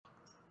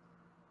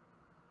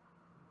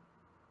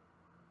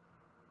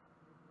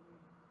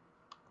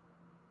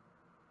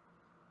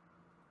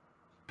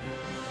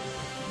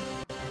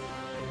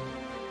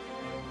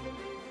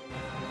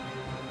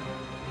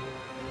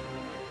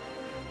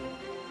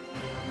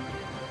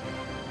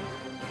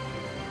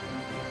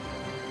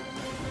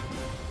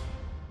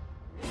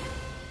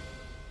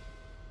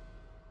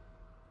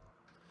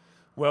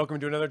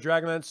Welcome to another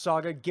Dragonlance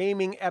Saga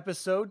gaming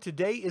episode.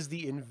 Today is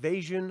the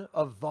Invasion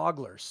of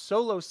Vogler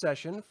solo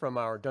session from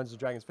our Dungeons &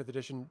 Dragons 5th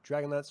edition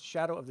Dragonlance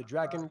Shadow of the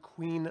Dragon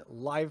Queen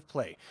live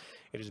play.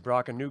 It is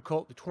Brock and New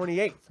Colt the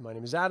 28th. My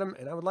name is Adam,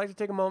 and I would like to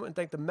take a moment and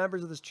thank the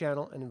members of this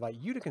channel and invite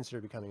you to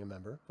consider becoming a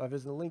member by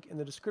visiting the link in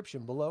the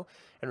description below,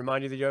 and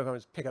remind you that you can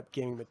always pick up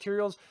gaming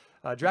materials,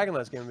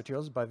 Dragonlance gaming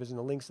materials, by visiting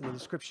the links in the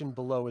description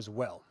below as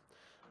well.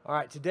 All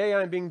right, today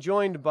I'm being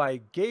joined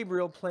by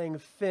Gabriel playing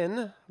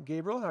Finn.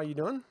 Gabriel, how are you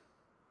doing?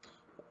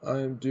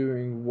 I'm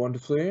doing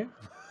wonderfully.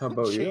 How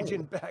about you?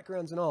 Changing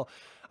backgrounds and all.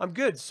 I'm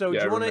good. So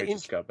Yeah, do roommate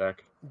just got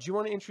back. you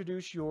want to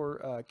introduce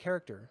your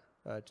character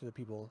to the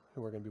people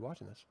who are going to be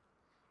watching this?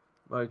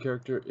 My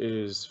character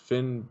is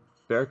Finn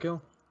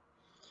Bearkill,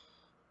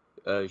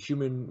 a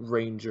human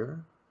ranger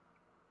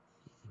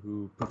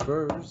who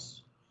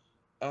prefers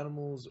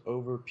animals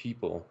over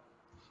people.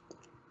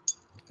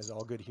 As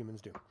all good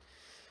humans do.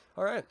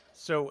 All right.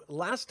 So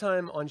last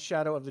time on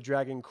Shadow of the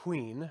Dragon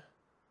Queen,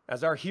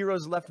 as our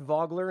heroes left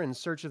Vogler in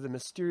search of the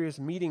mysterious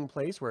meeting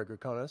place where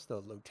Dragonlance, the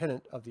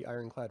lieutenant of the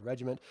Ironclad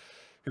Regiment,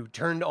 who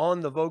turned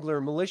on the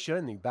Vogler militia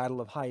in the Battle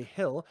of High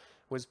Hill,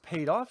 was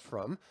paid off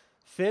from,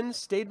 Finn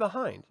stayed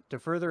behind to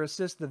further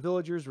assist the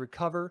villagers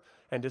recover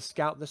and to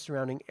scout the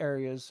surrounding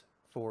areas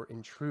for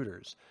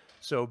intruders.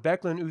 So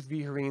Becklin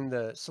Uthviharine,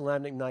 the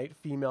Salamnic Knight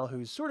female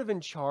who's sort of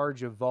in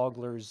charge of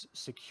Vogler's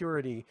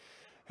security,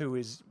 who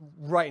is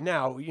right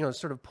now,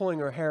 sort of pulling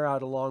her hair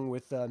out along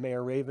with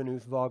Mayor Raven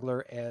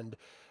Vogler and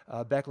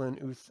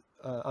Becklin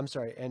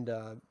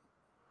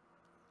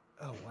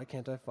why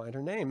can't I find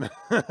her name?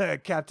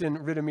 Captain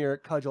Ridimir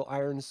Cudgel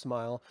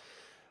Ironsmile,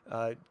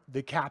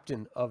 the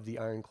captain of the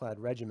Ironclad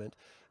Regiment.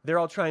 They're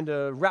all trying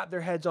to wrap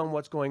their heads on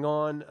what's going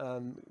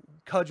on.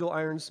 Cudgel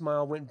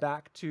Ironsmile went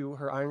back to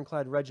her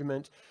Ironclad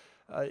Regiment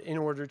in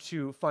order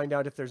to find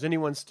out if there's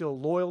anyone still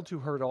loyal to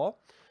her at all.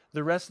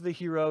 The rest of the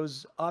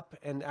heroes up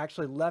and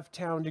actually left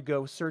town to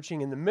go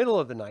searching in the middle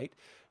of the night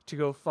to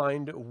go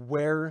find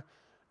where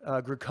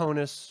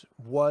Dragonlance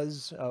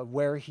was,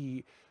 where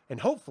he, and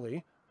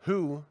hopefully,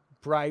 who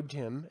bribed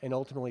him and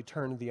ultimately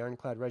turned the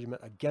Ironclad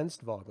Regiment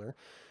against Vogler.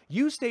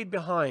 You stayed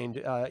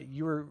behind.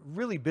 You were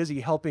really busy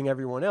helping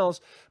everyone else,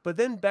 but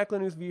then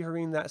Becklin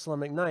Uthviharine, that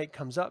Salamnic Knight,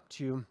 comes up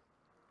to you,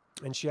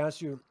 and she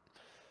asks you,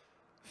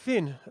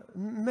 Finn,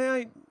 may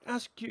I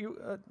ask you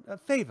a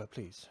favor,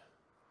 please?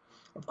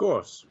 Of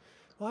course.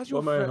 Well,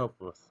 what may I help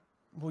with?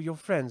 Well, your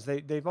friends,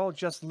 they've all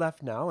just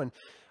left now, and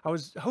I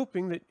was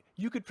hoping that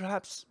you could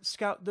perhaps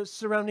scout the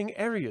surrounding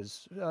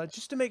areas,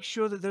 just to make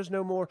sure that there's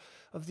no more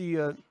of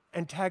the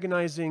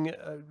antagonizing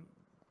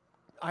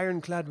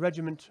Ironclad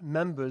Regiment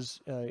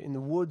members in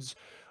the woods,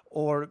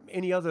 or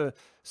any other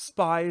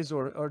spies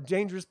or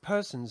dangerous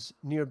persons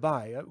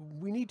nearby.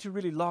 We need to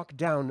really lock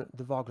down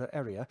the Vogler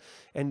area,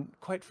 and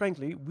quite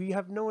frankly, we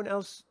have no one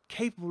else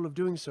capable of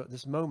doing so at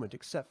this moment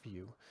except for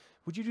you.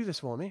 Would you do this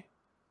for me?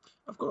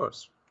 Of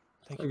course.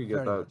 Thank I you could get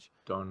very that much.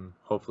 done,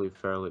 hopefully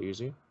fairly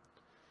easy.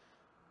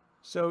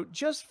 So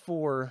just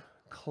for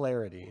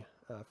clarity,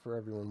 for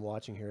everyone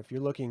watching here, if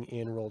you're looking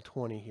in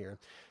Roll20 here,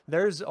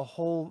 there's a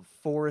whole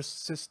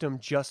forest system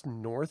just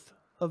north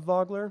of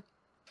Vogler.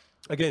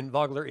 Again,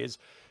 Vogler is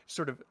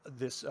sort of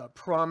this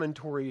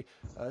promontory,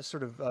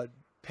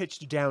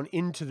 pitched down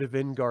into the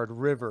Vingard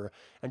River,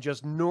 and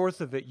just north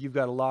of it you've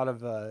got a lot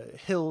of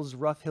hills,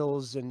 rough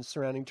hills and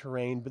surrounding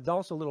terrain, but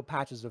also little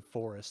patches of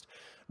forest.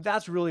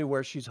 That's really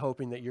where she's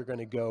hoping that you're going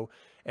to go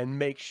and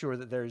make sure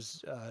that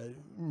there's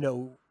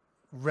no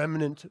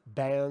remnant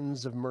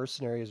bands of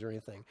mercenaries or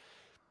anything.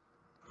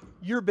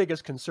 Your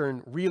biggest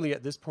concern really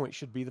at this point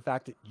should be the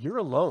fact that you're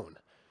alone.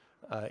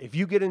 If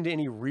you get into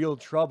any real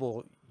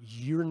trouble,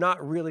 you're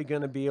not really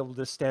going to be able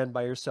to stand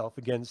by yourself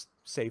against,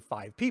 say,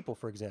 5 people,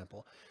 for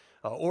example.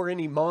 Or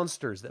any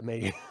monsters that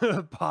may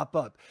pop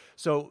up.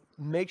 So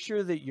make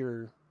sure that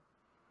you're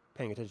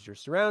paying attention to your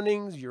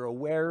surroundings, you're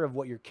aware of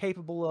what you're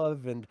capable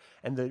of, and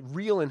the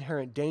real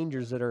inherent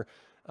dangers that are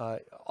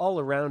all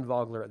around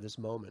Vogler at this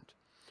moment.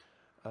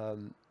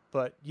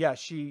 But yeah,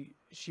 she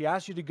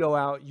asked you to go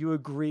out, you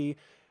agree.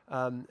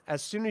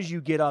 As soon as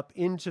you get up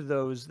into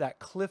that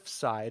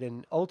cliffside,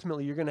 and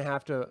ultimately you're going to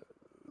have to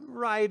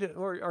ride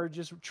or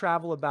just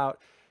travel about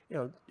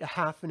a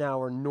half an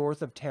hour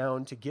north of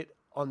town to get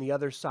on the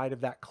other side of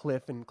that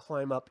cliff and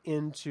climb up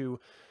into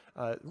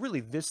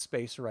really this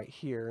space right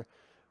here,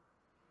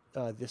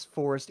 this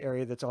forest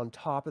area that's on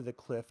top of the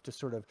cliff, to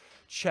sort of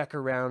check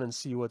around and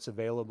see what's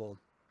available.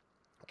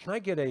 Can I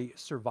get a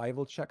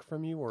survival check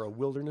from you, or a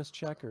wilderness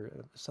check,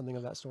 or something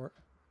of that sort?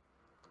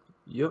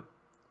 Yep.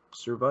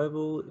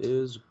 Survival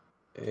is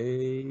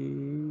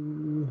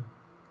a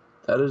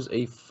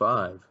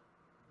 5.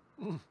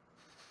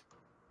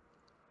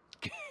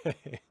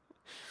 Okay.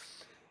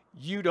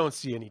 You don't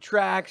see any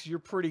tracks. You're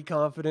pretty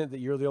confident that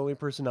you're the only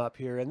person up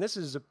here. And this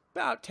is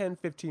about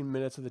 10-15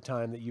 minutes of the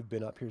time that you've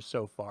been up here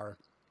so far.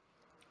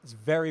 It's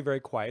very, very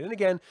quiet. And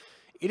again,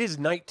 it is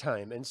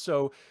nighttime, and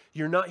so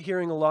you're not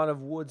hearing a lot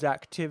of woods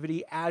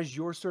activity as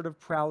you're sort of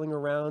prowling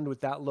around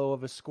with that low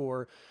of a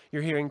score.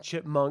 You're hearing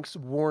chipmunks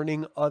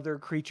warning other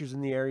creatures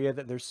in the area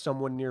that there's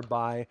someone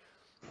nearby.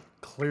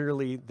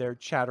 Clearly, they're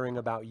chattering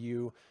about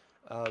you.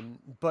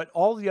 But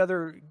all the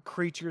other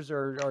creatures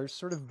are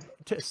sort of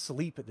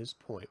asleep at this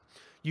point.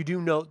 You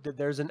do note that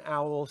there's an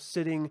owl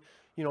sitting,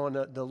 on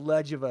the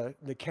ledge of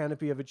the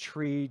canopy of a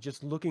tree,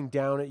 just looking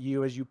down at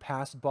you as you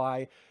pass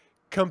by,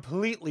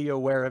 completely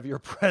aware of your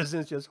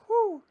presence, just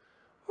whoo,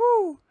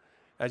 whoo,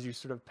 as you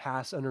sort of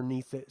pass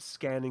underneath it,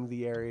 scanning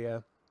the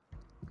area.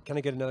 Can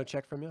I get another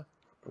check from you?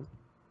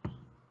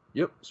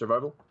 Yep,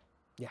 survival.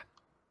 Yeah.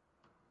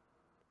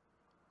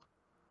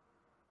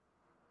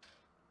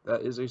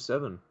 That is a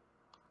 7.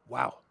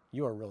 Wow,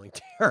 you are rolling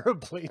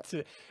terribly.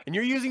 And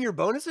you're using your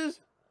bonuses?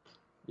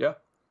 Yeah.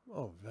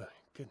 Oh, my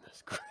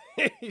goodness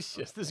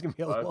gracious. This is going to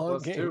be a 5 long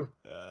plus game. 2.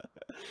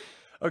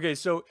 Okay,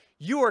 so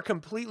you are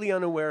completely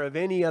unaware of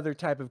any other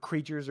type of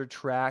creatures or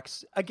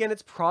tracks. Again,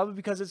 it's probably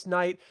because it's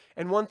night.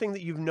 And one thing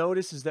that you've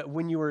noticed is that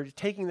when you were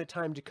taking the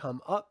time to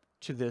come up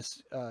to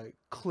this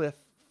cliff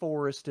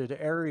forested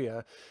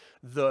area,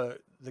 the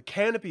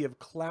canopy of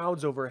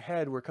clouds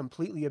overhead were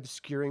completely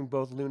obscuring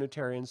both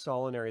Lunitary and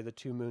Solinary, the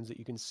two moons that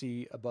you can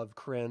see above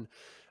Kryn.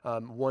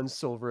 One's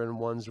silver and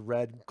one's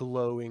red,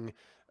 glowing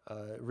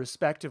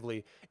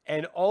respectively,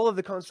 and all of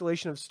the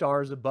constellation of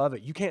stars above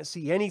it. You can't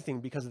see anything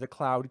because of the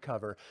cloud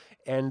cover.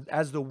 And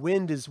as the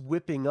wind is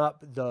whipping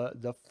up,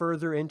 the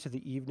further into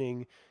the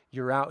evening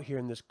you're out here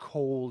in this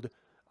cold,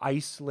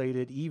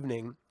 isolated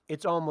evening,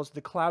 it's almost,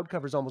 the cloud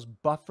cover is almost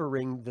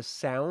buffering the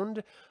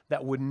sound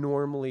that would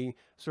normally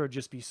sort of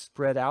just be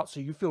spread out. So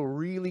you feel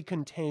really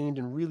contained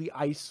and really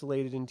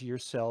isolated into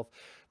yourself.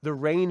 The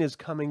rain is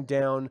coming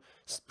down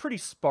pretty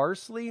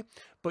sparsely,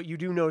 but you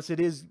do notice it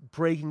is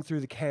breaking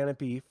through the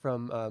canopy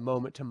from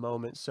moment to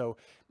moment. So,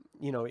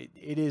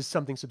 it is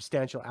something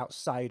substantial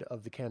outside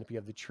of the canopy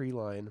of the tree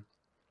line.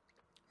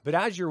 But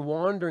as you're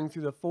wandering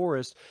through the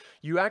forest,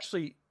 you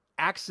actually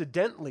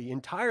accidentally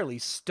entirely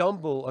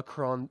stumble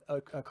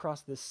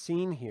across this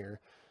scene here.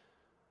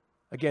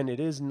 Again, it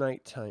is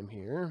nighttime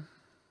here.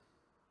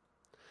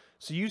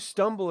 So you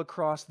stumble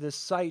across this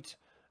sight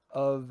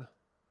of,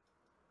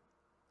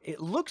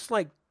 it looks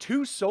like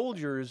two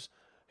soldiers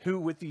who,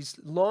 with these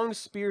long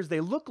spears,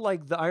 they look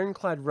like the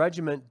Ironclad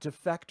Regiment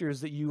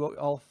defectors that you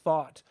all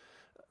fought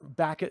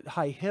back at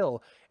High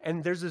Hill.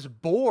 And there's this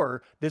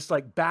boar that's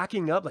like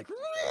backing up,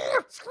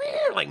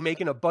 like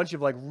making a bunch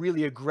of like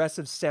really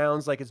aggressive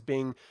sounds, like it's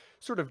being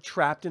sort of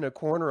trapped in a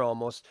corner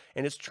almost,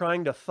 and it's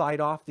trying to fight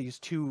off these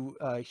two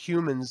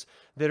humans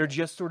that are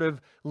just sort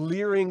of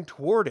leering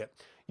toward it.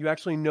 You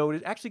actually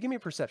notice, give me a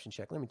perception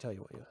check. Let me tell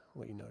you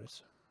what you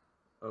notice.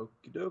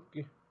 Okie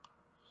dokie.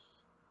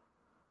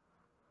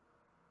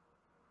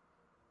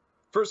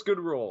 First good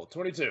roll,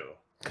 22.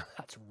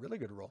 That's a really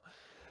good roll.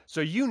 So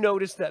you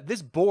notice that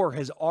this boar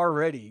has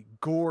already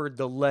gored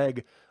the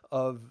leg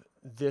of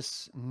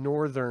this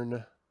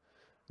northern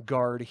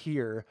guard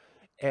here.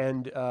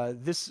 And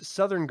this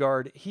southern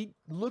guard, he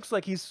looks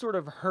like he's sort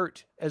of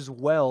hurt as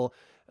well.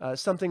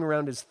 Something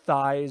around his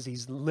thighs.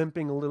 He's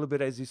limping a little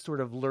bit as he's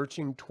sort of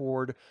lurching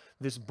toward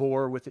this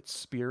boar with its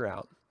spear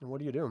out. And what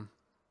do you do?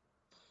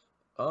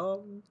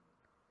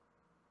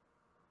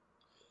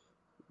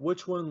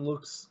 Which one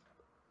looks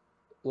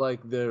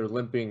like they're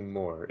limping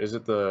more? Is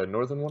it the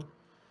northern one?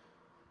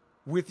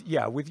 With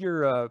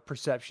your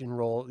perception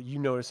roll, you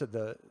notice that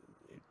the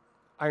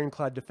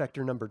Ironclad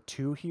Defector number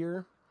 2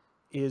 here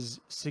is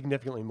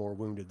significantly more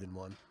wounded than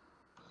one.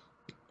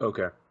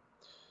 Okay.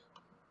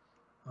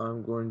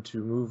 I'm going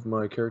to move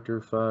my character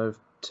 5,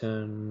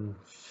 10,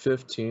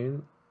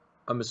 15.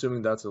 I'm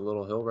assuming that's a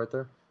little hill right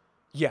there?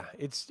 Yeah,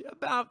 it's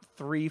about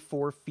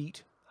 3-4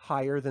 feet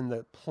higher than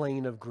the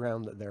plane of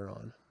ground that they're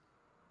on.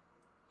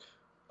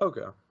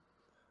 Okay.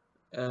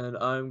 And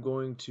I'm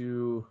going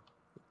to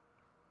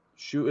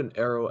shoot an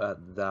arrow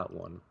at that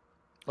one.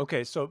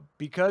 Okay, so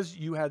because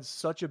you had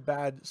such a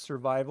bad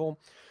survival,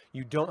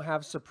 you don't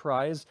have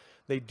surprise.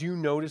 They do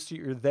notice that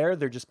you're there.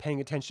 They're just paying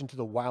attention to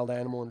the wild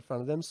animal in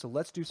front of them. So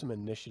let's do some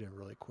initiative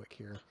really quick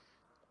here.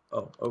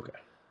 Oh, okay.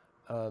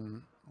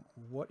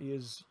 What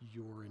is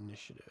your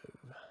initiative?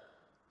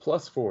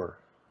 +4.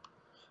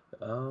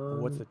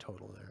 What's the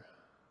total there?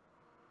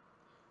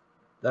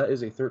 That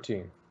is a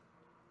 13.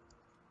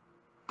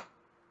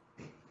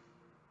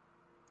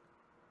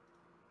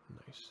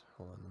 Nice.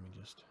 Hold on, let me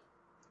just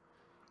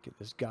get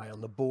this guy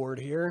on the board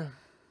here.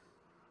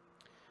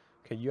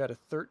 Okay, you had a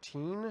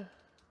 13.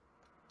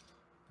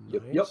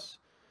 Yep, Nice. yep.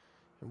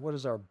 And what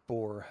does our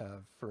boar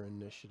have for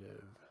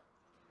initiative?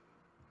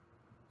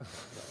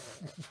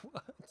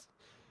 What?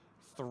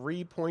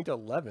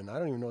 3.11. I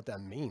don't even know what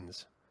that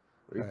means.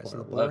 3.11. All right, so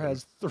the boar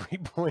has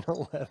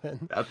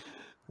 3.11.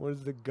 What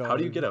is the guard? How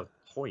do you get a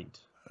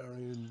point?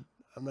 I'm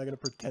not going to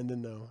pretend to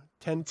know.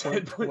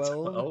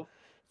 10.12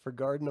 for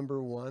guard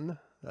number 1.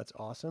 That's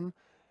awesome.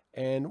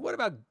 And what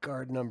about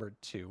guard number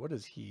 2? What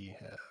does he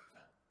have?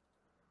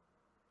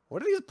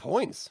 What are these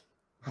points?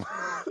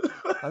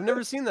 I've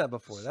never seen that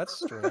before. That's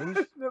strange.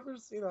 I've never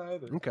seen that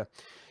either. Okay.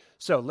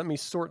 So let me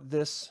sort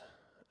this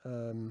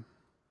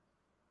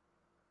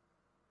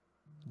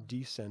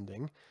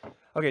descending.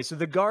 Okay, so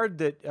the guard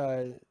that,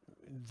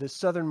 the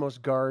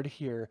southernmost guard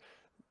here,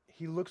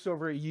 he looks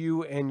over at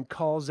you and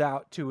calls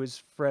out to his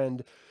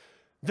friend,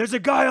 "There's a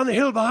guy on the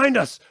hill behind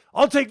us.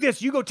 I'll take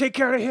this. You go take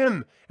care of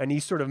him." And he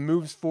sort of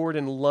moves forward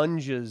and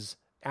lunges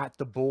at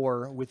the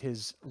boar with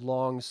his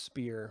long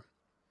spear.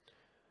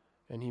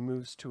 And he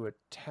moves to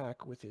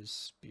attack with his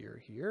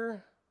spear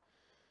here.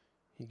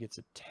 He gets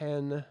a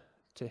 10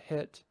 to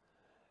hit.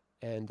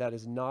 And that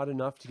is not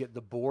enough to get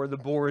the boar. The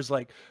boar is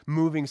like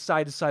moving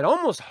side to side,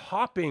 almost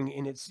hopping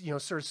in its,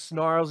 sort of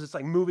snarls. It's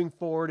like moving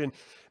forward and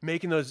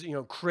making those,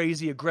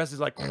 crazy aggressive,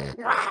 like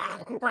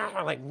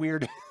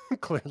weird.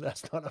 Clearly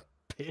that's not a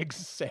pig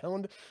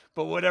sound,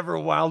 but whatever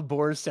wild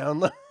boars sound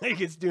like,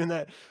 it's doing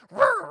that.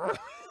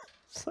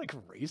 It's like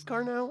a race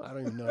car now. I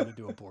don't even know how to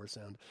do a boar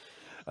sound.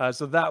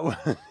 So that one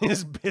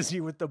is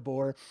busy with the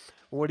boar.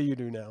 What do you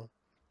do now?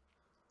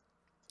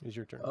 It's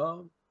your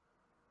turn.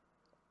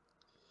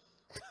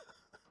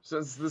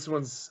 Since this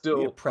one's still...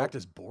 We need to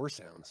practice boar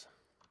sounds.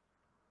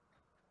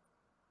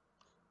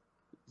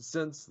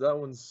 Since that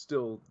one's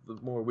still the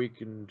more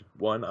weakened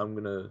one, I'm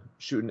going to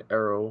shoot an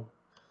arrow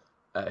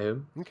at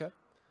him. Okay.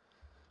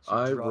 So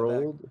I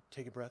rolled... Back,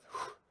 take a breath.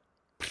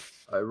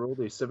 I rolled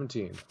a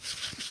 17.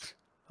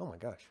 Oh my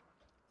gosh.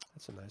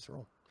 That's a nice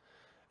roll.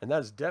 And that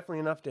is definitely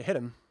enough to hit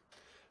him.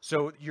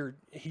 So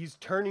he's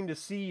turning to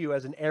see you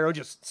as an arrow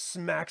just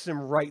smacks him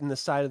right in the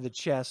side of the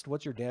chest.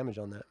 What's your damage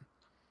on that?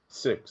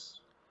 6.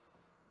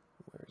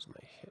 Where's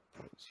my hit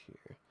points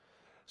here?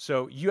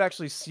 So you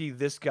actually see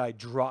this guy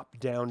drop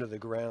down to the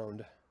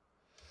ground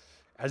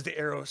as the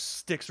arrow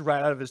sticks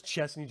right out of his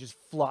chest and he just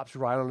flops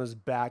right on his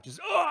back. Just,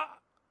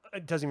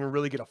 it doesn't even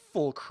really get a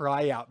full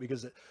cry out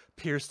because it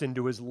pierced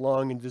into his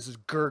lung, and this is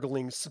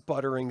gurgling,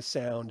 sputtering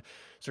sound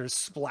sort of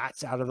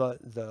splats out of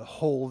the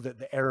hole that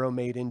the arrow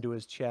made into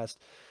his chest.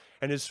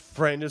 And his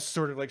friend is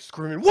sort of like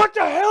screaming, "What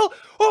the hell?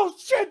 Oh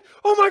shit!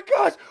 Oh my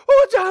gosh!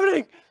 Oh, what's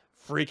happening?"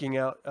 Freaking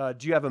out.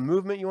 Do you have a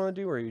movement you want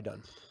to do, or are you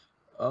done?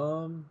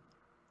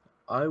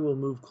 I will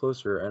move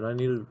closer, and I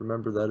need to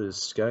remember that is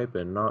Skype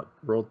and not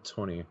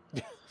Roll20.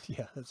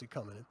 Yeah, that's a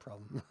common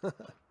problem.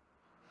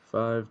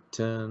 5,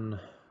 10,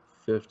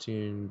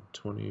 15,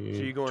 20.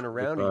 So you going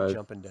around or you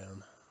jumping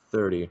down?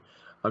 30.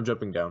 I'm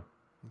jumping down.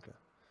 Okay.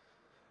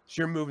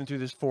 So you're moving through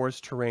this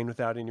forest terrain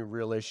without any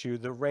real issue.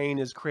 The rain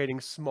is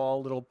creating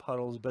small little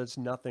puddles, but it's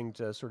nothing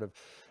to sort of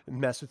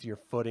mess with your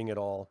footing at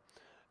all.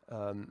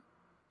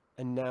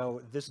 And now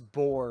this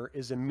boar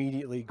is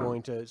immediately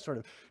going to sort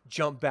of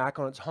jump back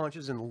on its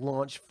haunches and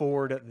launch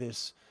forward at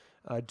this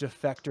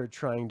defector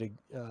trying to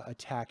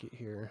attack it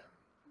here.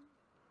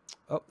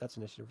 Oh, that's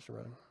initiative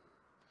wrong.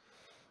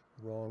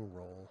 Wrong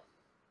roll.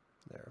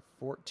 There,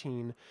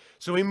 14.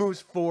 So he moves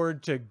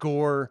forward to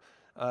gore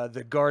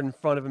the guard in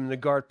front of him. The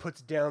guard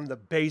puts down the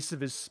base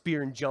of his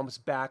spear and jumps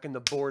back, and the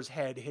boar's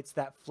head hits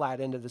that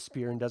flat end of the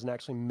spear and doesn't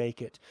actually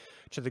make it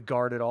to the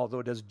guard at all,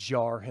 though it does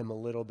jar him a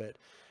little bit.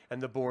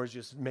 And the boar is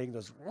just making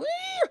those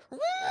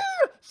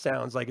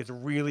sounds like it's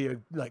really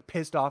like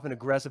pissed off and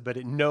aggressive, but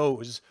it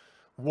knows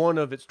one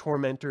of its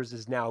tormentors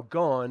is now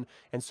gone,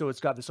 and so it's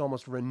got this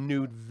almost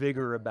renewed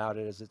vigor about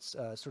it as it's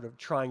sort of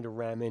trying to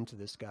ram into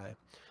this guy.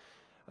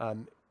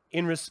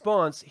 In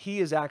response,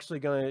 he is actually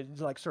going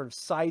to like sort of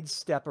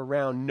sidestep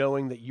around,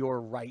 knowing that you're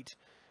right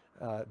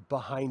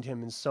behind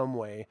him in some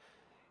way.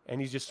 And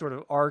he's just sort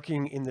of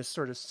arcing in this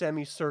sort of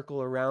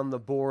semicircle around the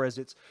boar as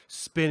it's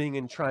spinning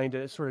and trying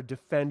to sort of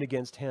defend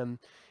against him.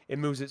 It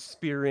moves its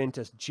spear in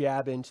to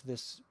jab into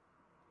this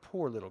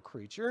poor little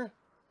creature.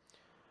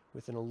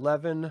 With an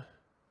 11,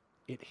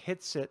 it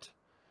hits it,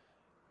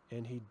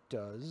 and he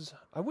does.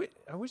 I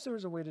wish there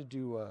was a way to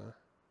do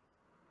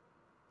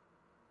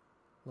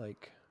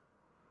like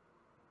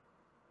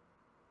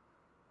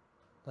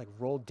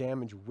roll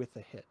damage with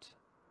a hit.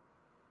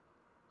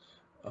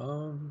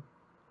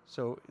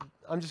 So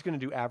I'm just going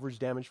to do average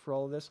damage for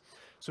all of this.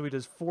 So he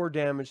does 4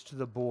 damage to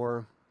the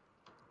boar.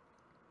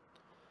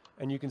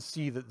 And you can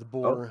see that the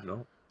boar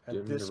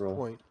at this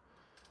point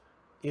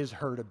is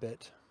hurt a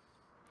bit.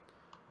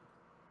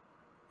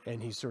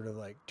 And he's sort of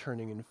like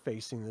turning and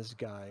facing this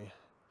guy,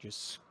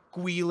 just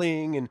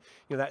squealing, and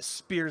that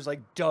spear's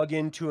like dug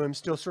into him,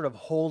 still sort of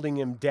holding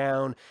him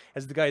down.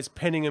 As the guy is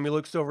pinning him, he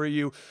looks over at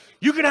you.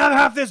 "You can have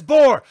half this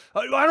boar.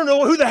 I don't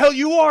know who the hell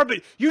you are,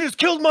 but you just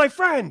killed my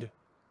friend."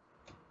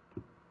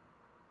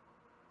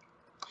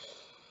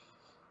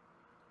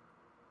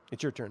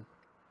 It's your turn.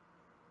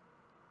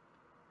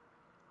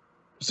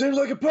 Seems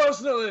like a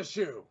personal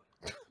issue.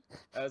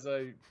 As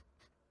I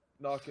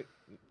knock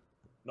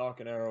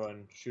an arrow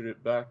and shoot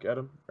it back at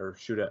him, or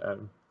shoot it at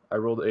him. I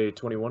rolled a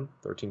 21,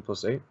 13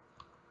 plus 8.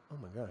 Oh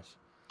my gosh.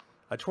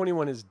 A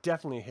 21 is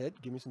definitely a hit.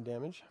 Give me some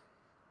damage.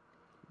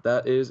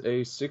 That is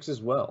a 6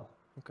 as well.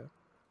 Okay.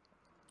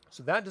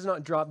 So that does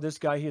not drop this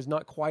guy. He is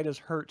not quite as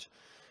hurt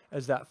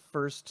as that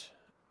first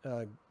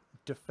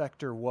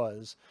defector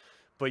was.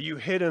 but you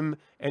hit him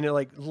and it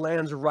like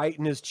lands right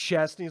in his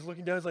chest and he's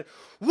looking down. He's like,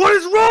 "What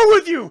is wrong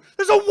with you?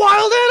 There's a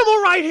wild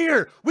animal right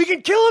here. We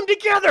can kill him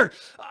together.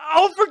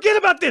 I'll forget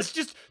about this.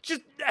 Just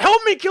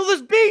help me kill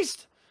this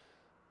beast."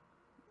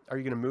 Are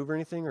you going to move or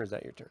anything, or is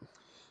that your turn?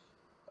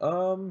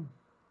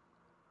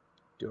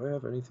 Do I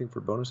have anything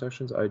for bonus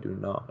actions? I do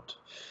not.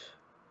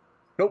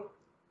 Nope.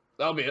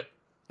 That'll be it.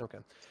 Okay.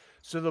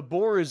 So the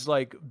boar is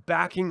like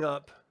backing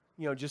up,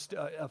 you know, just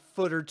a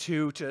foot or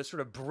two to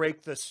sort of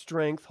break the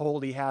strength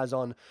hold he has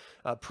on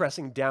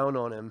pressing down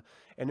on him.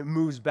 And it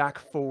moves back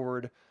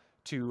forward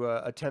to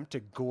attempt to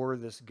gore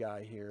this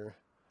guy here.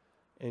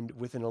 And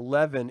with an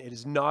 11, it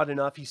is not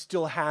enough. He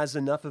still has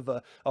enough of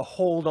a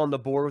hold on the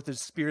boar with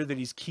his spear that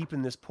he's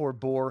keeping this poor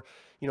boar,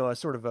 you know, a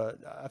sort of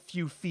a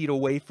few feet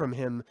away from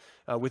him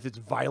with its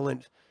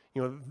violent,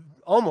 you know,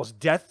 almost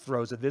death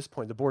throes at this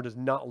point. The boar does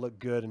not look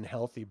good and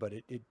healthy, but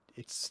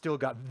it's still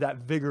got that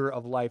vigor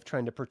of life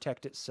trying to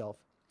protect itself.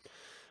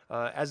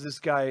 As this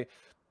guy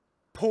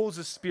pulls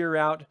a spear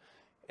out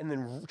and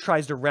then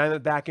tries to ram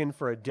it back in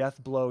for a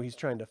death blow, he's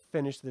trying to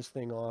finish this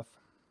thing off.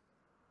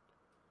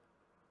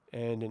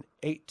 And an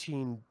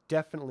 18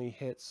 definitely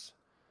hits.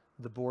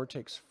 The boar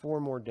takes 4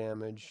 more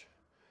damage.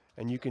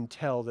 And you can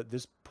tell that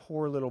this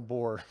poor little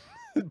boar,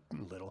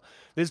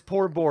 this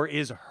poor boar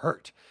is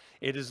hurt.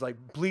 It is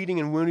like bleeding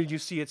and wounded. You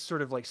see it's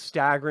sort of like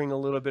staggering a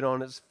little bit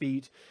on its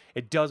feet.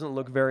 It doesn't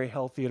look very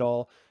healthy at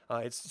all.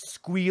 It's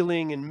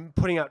squealing and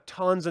putting out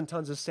tons and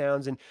tons of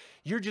sounds. And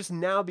you're just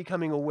now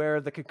becoming aware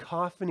of the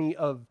cacophony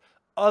of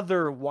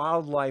other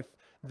wildlife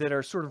that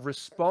are sort of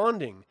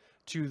responding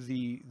to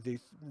the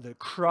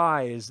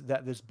cries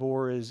that this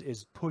boar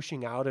is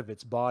pushing out of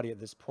its body at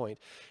this point.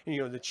 And,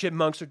 you know, the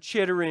chipmunks are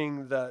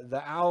chittering,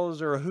 the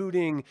owls are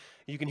hooting.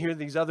 You can hear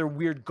these other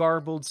weird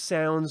garbled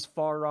sounds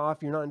far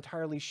off. You're not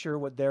entirely sure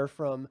what they're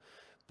from,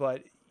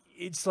 but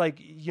it's like,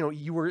 you know,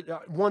 you were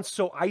once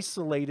so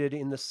isolated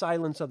in the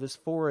silence of this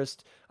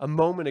forest a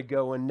moment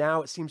ago, and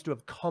now it seems to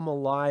have come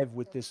alive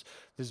with this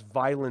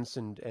violence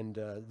and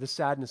the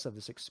sadness of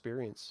this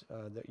experience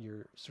that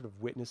you're sort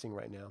of witnessing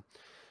right now.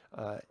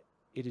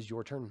 It is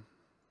your turn.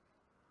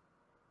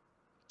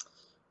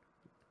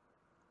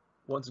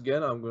 Once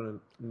again, I'm going to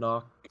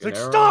knock It's an like,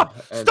 arrow.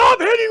 Stop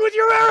hitting with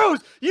your arrows!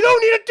 You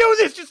don't need to do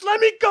this! Just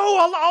let me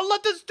go! I'll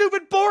let this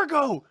stupid boar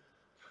go!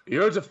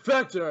 You're a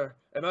defector,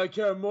 and I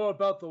care more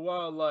about the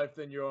wildlife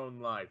than your own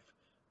life.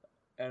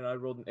 And I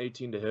rolled an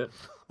 18 to hit.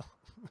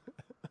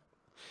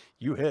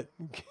 You hit.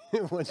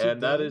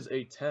 And that is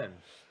a 10.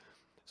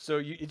 So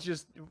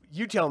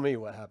you tell me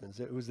what happens.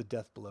 It was a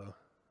death blow.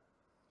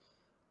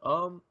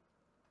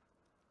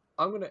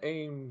 I'm going to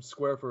aim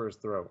square for his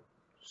throat.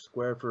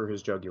 Square for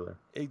his jugular.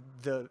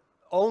 The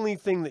only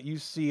thing that you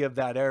see of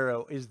that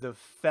arrow is the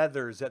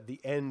feathers at the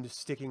end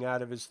sticking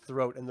out of his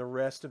throat, and the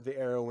rest of the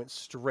arrow went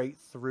straight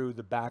through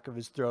the back of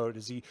his throat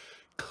as he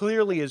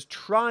clearly is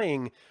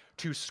trying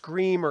to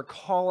scream or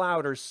call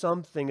out or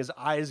something. His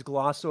eyes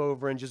gloss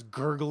over and just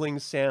gurgling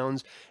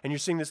sounds, and you're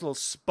seeing this little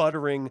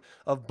sputtering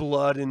of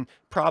blood and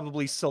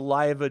probably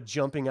saliva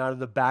jumping out of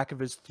the back of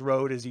his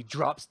throat as he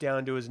drops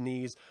down to his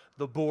knees.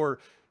 The boar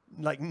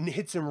like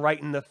hits him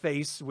right in the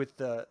face with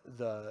the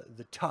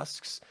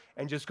tusks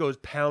and just goes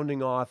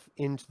pounding off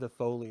into the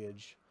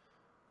foliage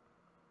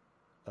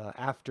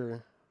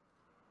after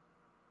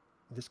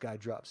this guy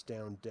drops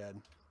down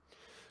dead.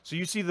 So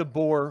you see the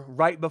boar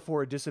right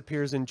before it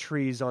disappears in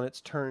trees on its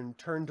turn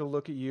to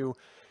look at you,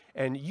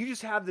 and you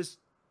just have this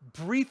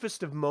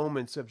briefest of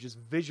moments of just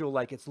visual,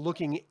 like it's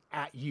looking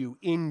at you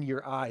in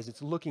your eyes.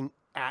 It's looking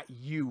at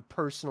you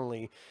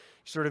personally,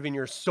 sort of in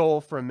your soul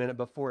for a minute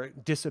before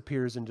it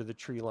disappears into the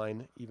tree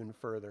line even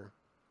further.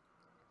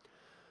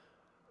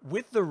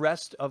 With the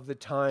rest of the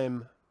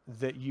time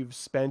that you've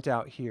spent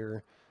out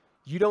here,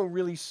 you don't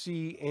really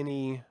see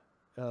any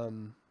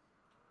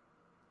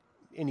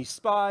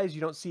spies.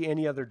 You don't see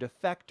any other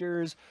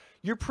defectors.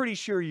 You're pretty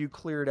sure you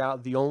cleared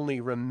out the only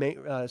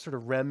sort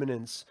of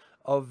remnants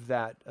of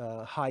that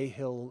high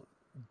hill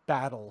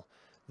battle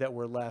that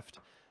were left.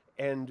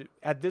 And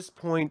at this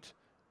point,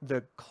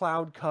 the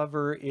cloud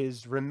cover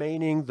is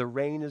remaining. The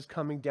rain is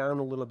coming down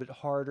a little bit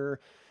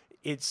harder.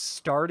 It's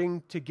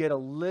starting to get a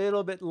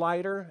little bit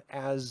lighter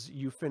as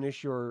you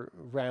finish your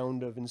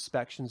round of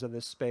inspections of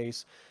this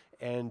space.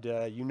 And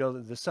you know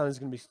that the sun is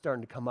going to be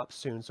starting to come up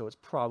soon, so it's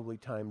probably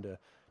time to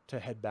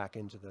head back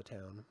into the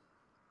town.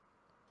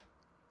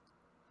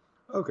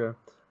 Okay.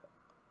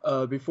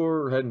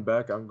 Before heading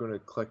back, I'm going to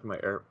collect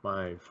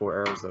my 4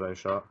 arrows that I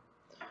shot.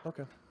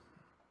 Okay.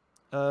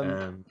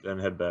 And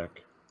head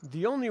back.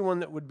 The only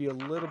one that would be a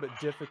little bit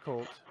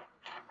difficult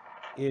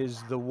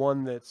is the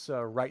one that's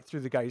right through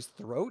the guy's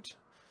throat.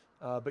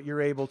 But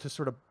you're able to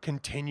sort of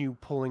continue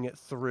pulling it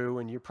through,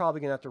 and you're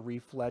probably going to have to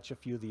refletch a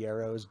few of the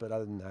arrows, but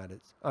other than that,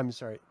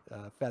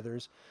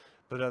 feathers.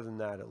 But other than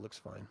that, it looks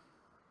fine.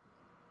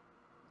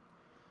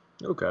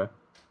 Okay.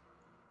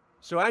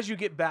 So as you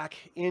get back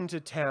into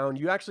town,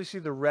 you actually see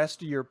the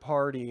rest of your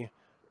party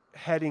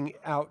heading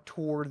out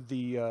toward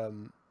the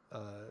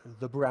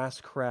brass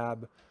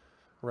crab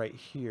right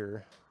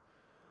here.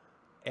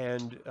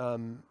 And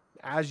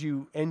as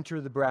you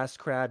enter the Brass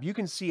Crab, you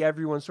can see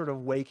everyone sort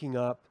of waking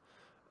up,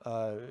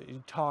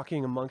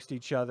 talking amongst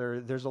each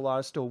other. There's a lot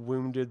of still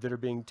wounded that are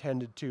being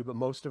tended to, but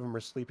most of them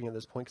are sleeping at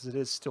this point because it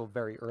is still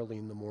very early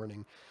in the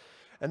morning.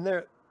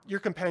 And your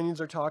companions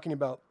are talking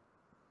about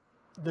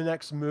the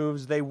next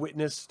moves. They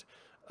witnessed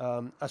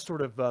a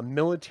sort of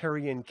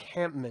military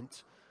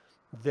encampment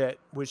that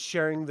was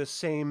sharing the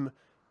same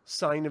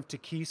sign of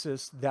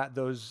tachesis that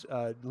those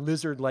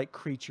lizard-like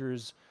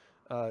creatures,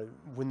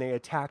 when they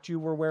attacked you,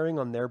 were wearing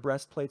on their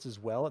breastplates as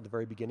well at the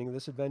very beginning of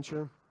this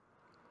adventure.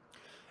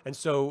 And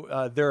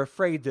so they're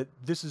afraid that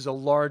this is a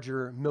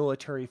larger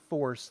military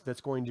force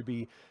that's going to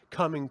be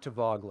coming to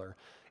Vogler.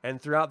 And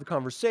throughout the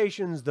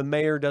conversations, the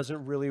mayor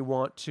doesn't really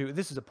want to...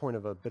 This is a point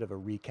of a bit of a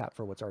recap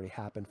for what's already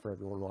happened for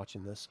everyone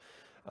watching this.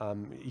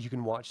 You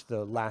can watch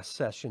the last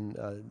session,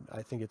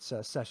 I think it's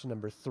session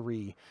number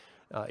 3,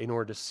 in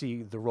order to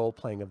see the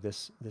role-playing of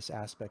this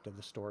aspect of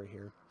the story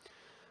here.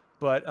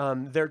 But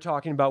they're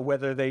talking about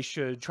whether they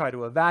should try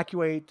to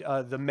evacuate.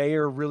 The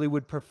mayor really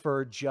would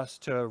prefer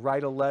just to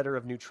write a letter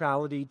of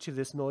neutrality to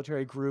this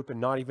military group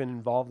and not even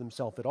involve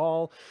themselves at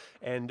all.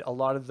 And a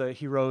lot of the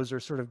heroes are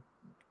sort of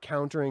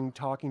countering,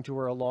 talking to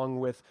her, along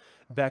with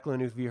Bekla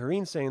and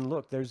Uthviharin, saying,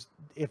 look,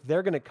 if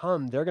they're going to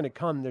come, they're going to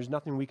come. There's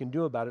nothing we can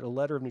do about it. A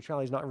letter of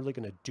neutrality is not really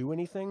going to do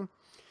anything.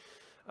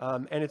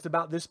 And it's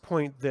about this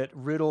point that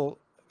Riddle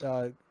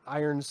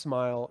Iron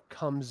Smile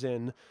comes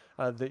in,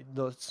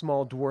 the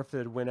small dwarf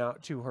that went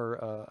out to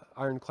her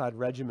ironclad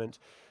regiment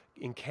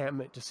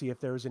encampment to see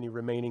if there was any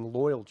remaining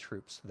loyal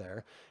troops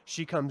there.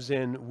 She comes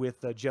in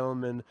with a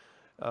gentleman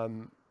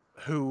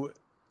who...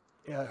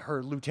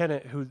 her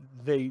lieutenant, who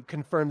they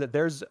confirmed that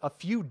there's a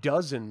few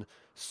dozen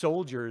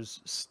soldiers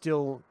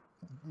still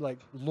like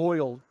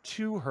loyal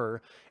to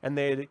her, and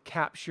they had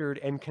captured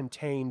and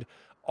contained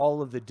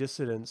all of the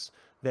dissidents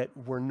that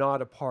were not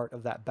a part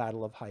of that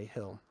Battle of High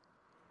Hill.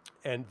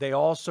 And they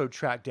also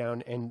tracked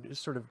down and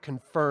sort of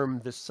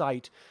confirmed the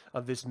site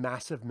of this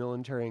massive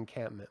military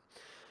encampment.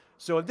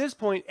 So at this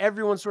point,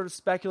 everyone's sort of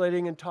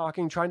speculating and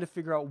talking, trying to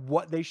figure out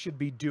what they should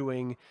be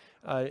doing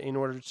in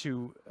order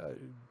to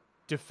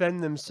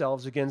defend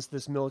themselves against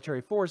this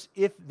military force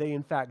if they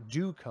in fact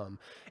do come.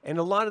 And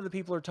a lot of the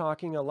people are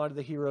talking, a lot of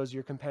the heroes,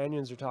 your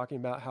companions, are talking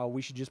about how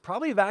we should just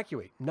probably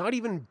evacuate, not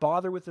even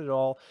bother with it at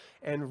all.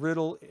 And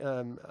Riddle,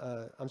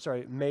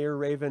 Mayor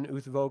Raven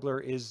Vogler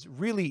is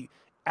really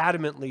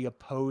adamantly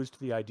opposed to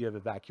the idea of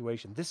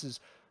evacuation. This is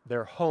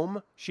their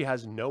home. She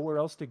has nowhere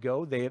else to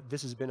go.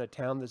 This has been a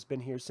town that's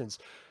been here since,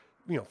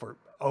 for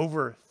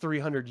over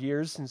 300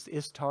 years, since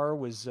Istar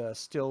was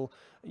still,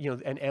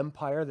 an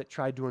empire that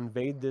tried to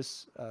invade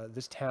this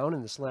town,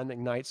 and the Slandic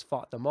Knights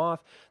fought them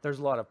off. There's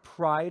a lot of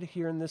pride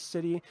here in this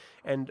city,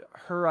 and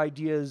her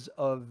ideas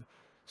of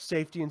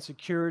safety and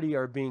security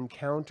are being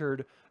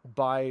countered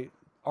by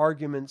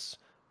arguments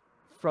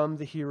from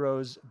the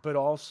heroes, but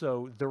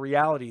also the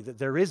reality that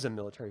there is a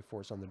military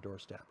force on the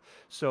doorstep.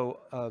 So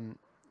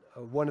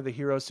one of the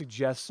heroes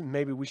suggests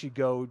maybe we should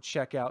go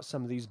check out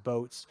some of these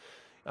boats.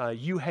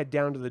 You head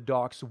down to the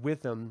docks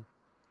with them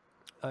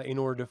in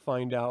order to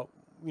find out,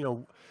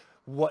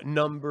 what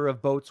number of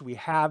boats we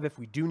have. If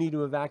we do need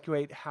to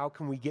evacuate, how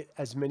can we get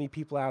as many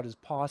people out as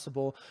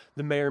possible?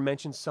 The mayor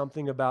mentioned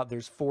something about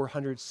there's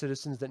 400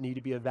 citizens that need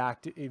to be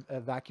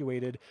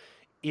evacuated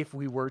if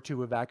we were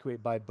to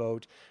evacuate by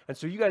boat. And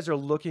so you guys are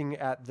looking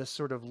at this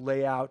sort of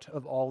layout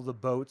of all the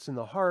boats in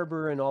the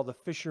harbor and all the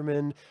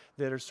fishermen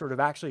that are sort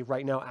of actually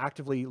right now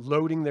actively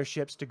loading their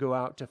ships to go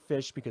out to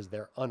fish because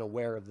they're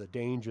unaware of the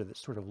danger that's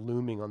sort of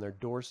looming on their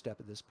doorstep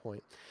at this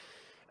point.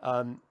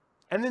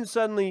 And then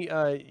suddenly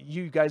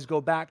you guys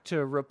go back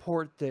to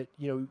report that,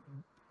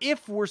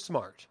 if we're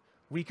smart,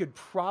 we could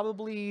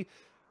probably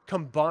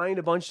combine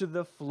a bunch of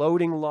the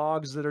floating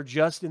logs that are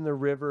just in the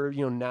river,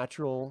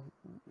 natural,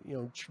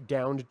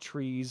 downed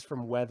trees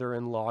from weather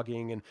and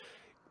logging, and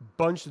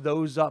bunch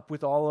those up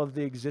with all of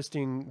the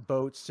existing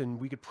boats, and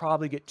we could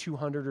probably get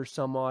 200 or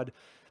some odd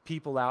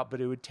people out,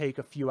 but it would take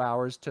a few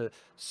hours to,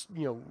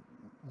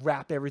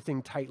 wrap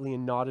everything tightly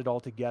and knot it all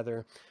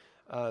together.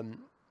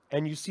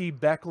 And you see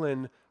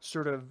Becklin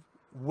sort of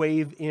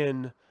wave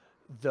in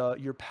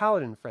your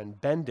paladin friend,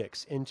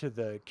 Bendix, into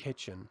the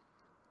kitchen.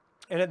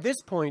 And at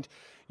this point,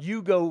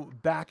 you go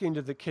back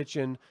into the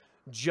kitchen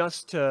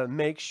just to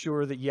make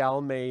sure that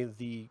Yalmay,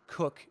 the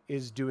cook,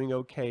 is doing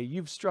okay.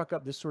 You've struck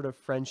up this sort of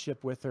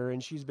friendship with her,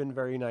 and she's been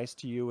very nice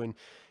to you. And,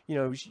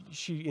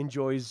 she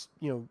enjoys,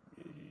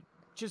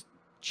 just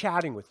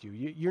chatting with you.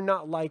 You're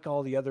not like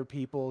all the other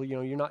people.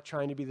 You're not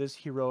trying to be this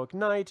heroic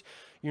knight.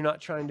 You're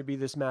not trying to be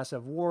this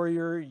massive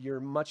warrior. You're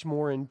much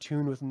more in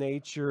tune with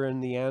nature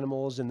and the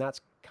animals, and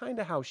that's kind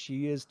of how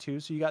she is too.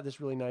 So you got this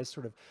really nice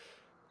sort of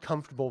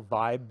comfortable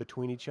vibe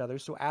between each other.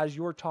 So as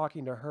you're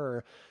talking to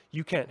her,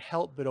 you can't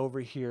help but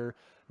overhear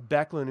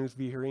Bekla and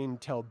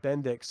Uthviharin tell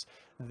Bendix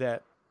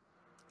that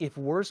if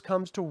worse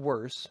comes to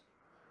worse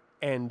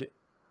and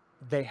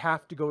they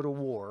have to go to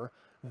war,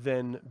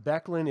 then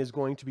Becklin is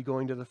going to be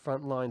going to the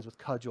front lines with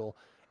Cudgel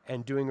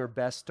and doing her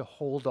best to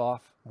hold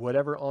off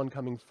whatever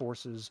oncoming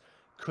forces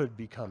could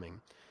be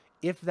coming.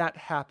 If that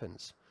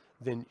happens,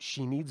 then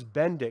she needs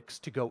Bendix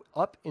to go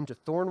up into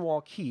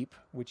Thornwall Keep,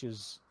 which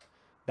is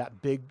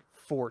that big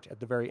fort at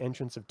the very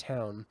entrance of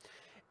town.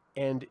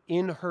 And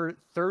in her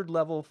third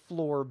level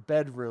floor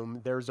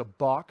bedroom, there's a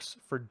box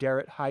for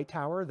Darrett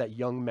Hightower, that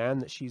young man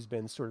that she's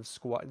been sort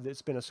of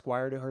that's been a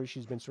squire to her.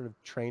 She's been sort of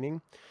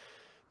training.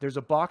 There's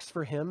a box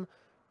for him.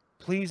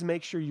 Please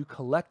make sure you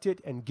collect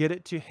it and get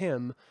it to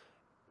him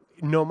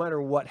no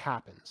matter what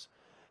happens.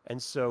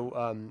 And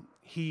so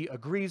he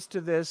agrees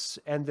to this,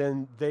 and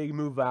then they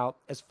move out.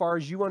 As far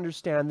as you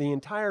understand, the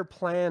entire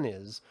plan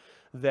is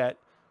that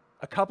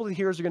a couple of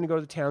heroes are going to go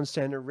to the town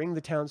center, ring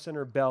the town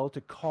center bell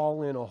to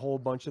call in a whole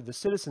bunch of the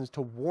citizens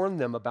to warn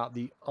them about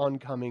the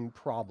oncoming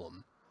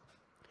problem.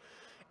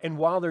 And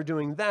while they're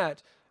doing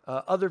that,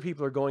 other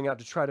people are going out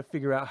to try to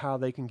figure out how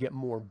they can get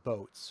more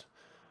boats.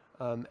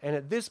 And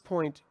at this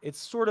point, it's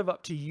sort of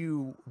up to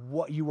you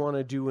what you want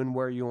to do and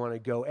where you want to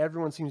go.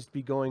 Everyone seems to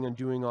be going and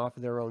doing off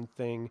their own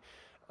thing.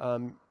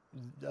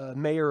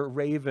 Mayor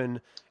Raven,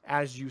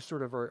 as you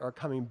sort of are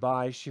coming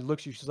by, she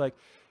looks at you, she's like,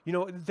 you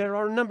know, there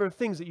are a number of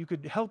things that you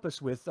could help us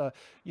with.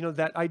 You know,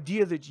 that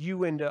idea that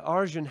you and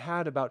Arjun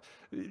had about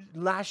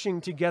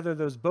lashing together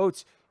those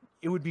boats,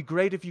 it would be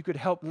great if you could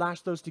help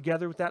lash those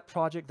together with that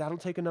project. That'll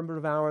take a number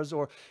of hours.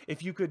 Or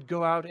if you could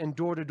go out and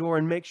door to door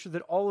and make sure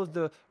that all of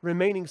the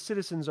remaining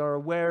citizens are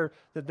aware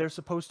that they're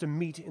supposed to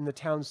meet in the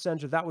town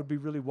center, that would be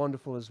really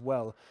wonderful as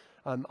well.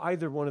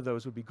 Either one of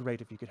those would be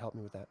great if you could help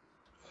me with that.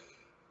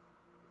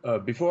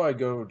 Before I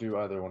go do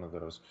either one of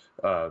those,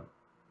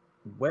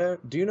 where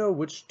do you know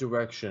which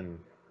direction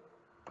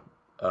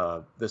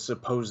the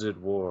supposed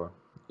war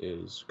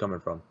is coming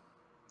from?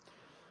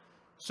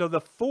 So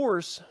the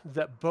force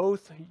that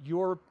both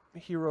your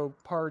hero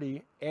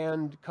party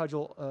and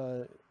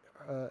Cudgel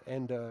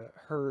and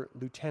her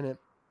lieutenant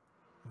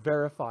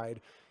verified,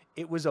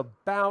 it was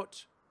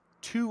about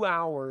 2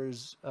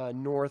 hours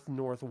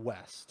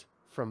northwest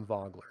from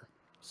Vogler.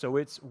 So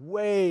it's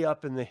way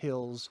up in the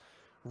hills,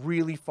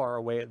 really far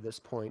away at this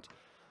point.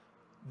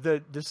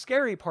 The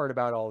scary part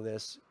about all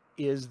this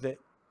is that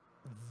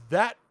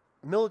that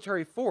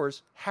military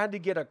force had to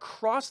get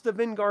across the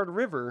Vingard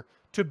River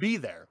to be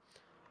there.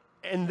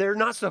 And they're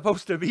not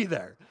supposed to be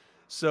there.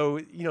 So,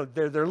 you know,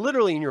 they're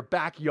literally in your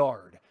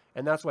backyard.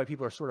 And that's why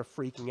people are sort of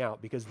freaking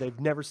out, because they've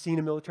never seen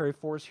a military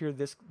force here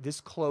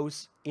this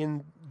close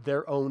in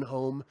their own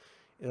home.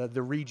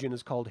 The region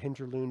is called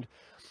Hinterlund.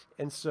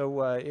 And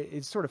so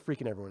it's sort of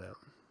freaking everyone out.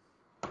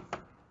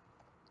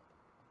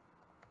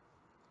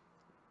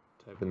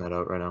 Typing that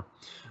out right now.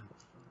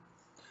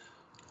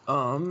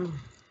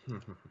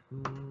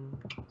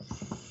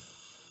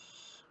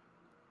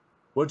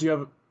 What do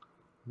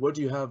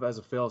you have as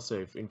a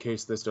failsafe in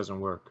case this doesn't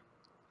work?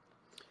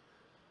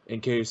 In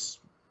case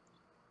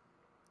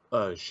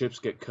ships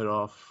get cut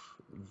off,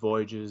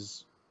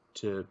 voyages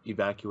to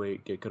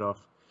evacuate get cut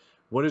off.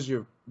 What is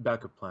your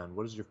backup plan?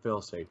 What is your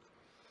failsafe?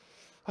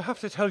 I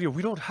have to tell you,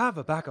 we don't have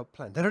a backup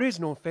plan. There is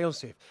no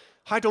failsafe.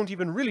 I don't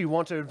even really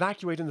want to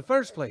evacuate in the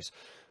first place.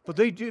 But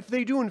if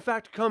they do in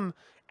fact come,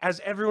 as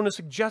everyone is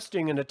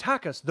suggesting, and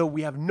attack us, though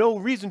we have no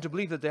reason to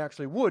believe that they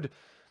actually would,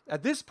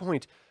 at this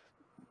point,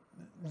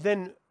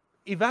 then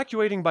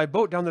evacuating by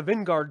boat down the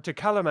Vingard to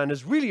Kalaman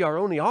is really our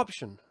only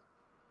option.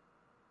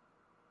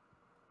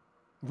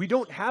 We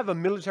don't have a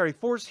military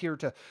force here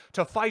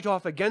to fight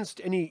off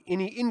against any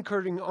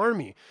incurring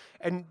army.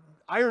 And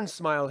Iron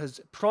Smile has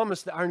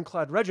promised the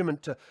Ironclad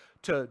Regiment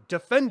to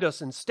defend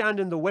us and stand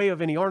in the way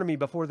of any army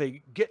before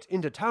they get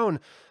into town.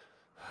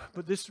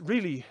 But this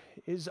really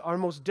is our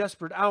most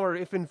desperate hour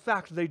if in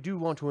fact they do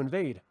want to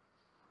invade.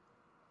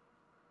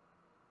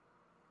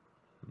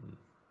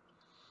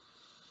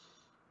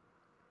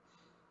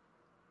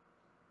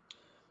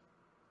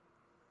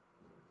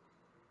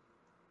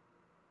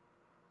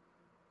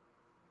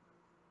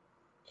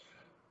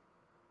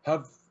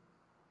 Have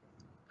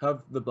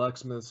the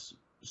blacksmiths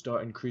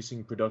start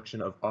increasing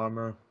production of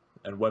armor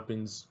and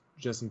weapons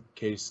just in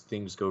case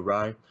things go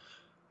awry.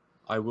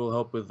 I will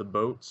help with the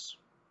boats,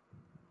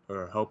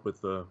 or help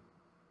with the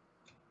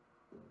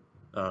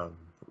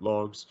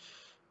logs,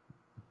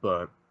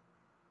 but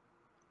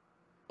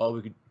all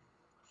we could,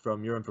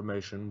 from your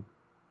information,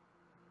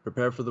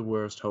 prepare for the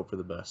worst, hope for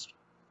the best.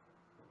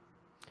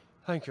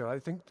 Thank you. I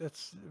think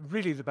that's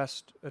really the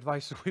best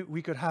advice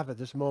we could have at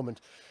this moment.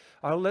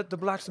 I'll let the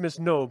blacksmiths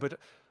know, but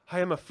I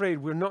am afraid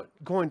we're not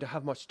going to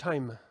have much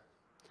time.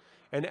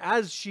 And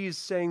as she's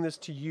saying this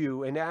to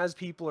you, and as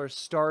people are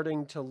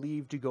starting to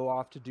leave to go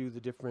off to do the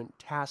different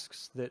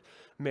tasks that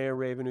Mayor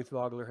Ravenuth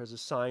Vogler has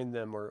assigned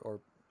them or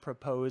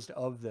proposed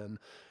of them,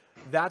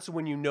 that's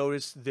when you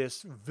notice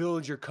this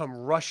villager come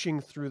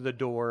rushing through the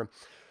door,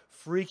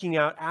 freaking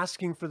out,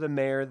 asking for the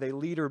mayor. They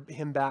lead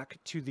him back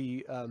to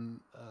the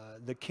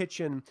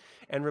kitchen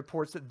and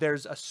reports that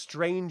there's a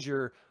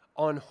stranger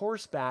on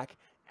horseback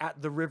at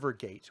the river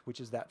gate, which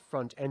is that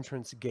front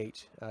entrance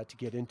gate to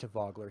get into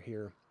Vogler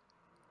here,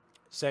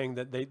 saying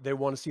that they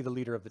want to see the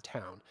leader of the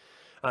town.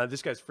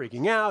 This guy's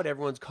freaking out.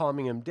 Everyone's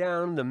calming him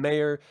down. The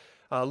mayor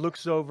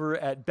looks over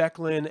at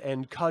Becklin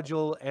and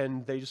Cudgel,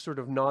 and they just sort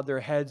of nod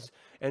their heads.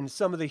 And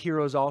some of the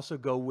heroes also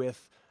go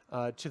with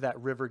to that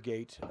river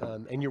gate,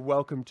 and you're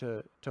welcome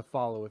to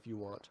follow if you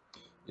want.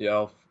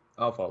 Yeah,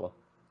 I'll follow.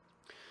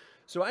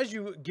 So as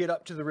you get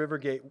up to the river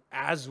gate,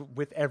 as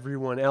with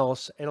everyone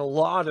else, and a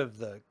lot of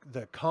the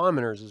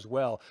commoners as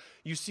well,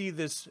 you see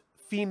this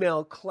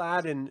female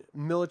clad in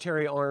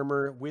military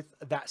armor with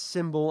that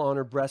symbol on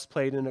her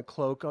breastplate and a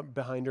cloak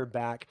behind her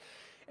back.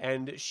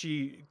 And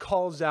she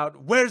calls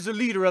out, "Where's the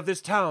leader of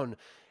this town?"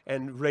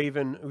 And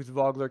Raven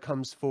Vogler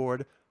comes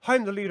forward.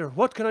 "I'm the leader.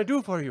 What can I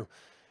do for you?"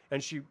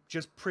 And she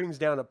just brings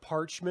down a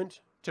parchment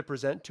to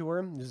present to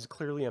her. This is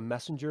clearly a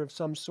messenger of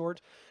some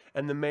sort.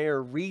 And the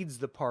mayor reads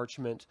the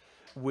parchment,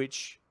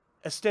 which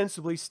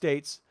ostensibly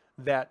states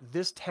that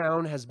this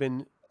town has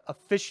been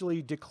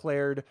officially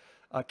declared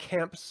a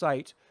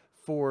campsite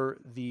for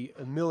the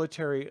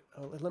military.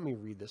 Let me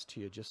read this to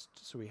you just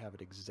so we have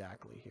it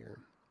exactly here.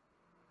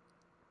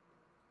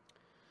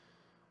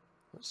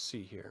 Let's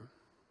see here.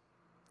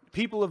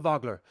 "People of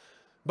Vogler,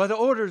 by the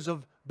orders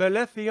of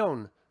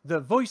Belethion,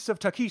 the voice of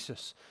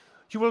Takesis,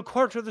 you will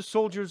quarter the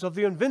soldiers of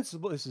the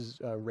invincible," this is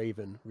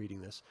Raven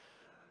reading this,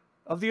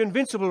 "of the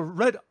invincible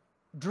Red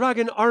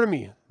Dragon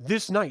army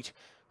this night.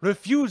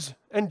 Refuse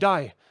and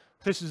die.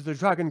 This is the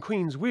Dragon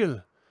Queen's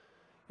will."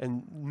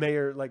 And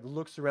Mayor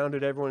looks around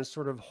at everyone and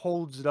sort of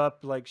holds it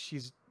up like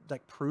she's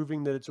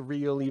proving that it's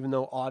real, even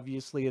though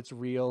obviously it's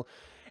real.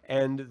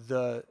 And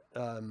the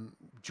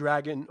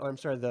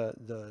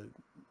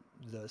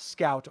the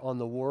scout on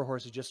the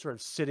warhorse is just sort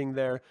of sitting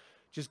there,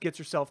 just gets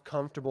herself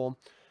comfortable.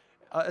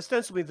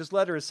 Ostensibly, this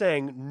letter is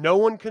saying no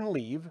one can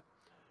leave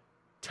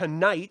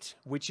tonight,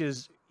 which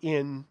is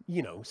in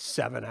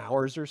 7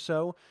 hours or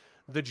so.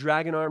 The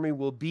dragon army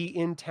will be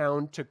in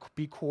town to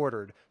be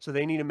quartered, so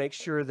they need to make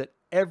sure that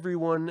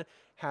everyone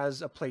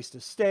has a place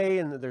to stay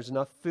and that there's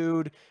enough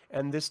food,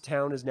 and this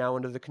town is now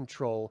under the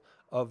control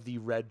of the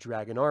Red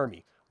Dragon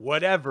Army.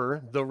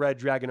 Whatever the Red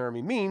Dragon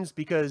Army means,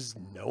 because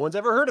no one's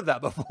ever heard of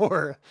that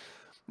before.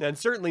 And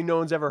certainly no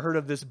one's ever heard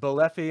of this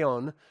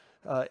Belethion,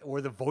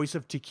 or the voice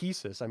of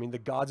Takesis. I mean, the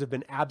gods have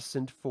been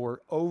absent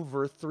for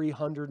over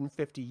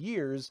 350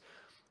 years,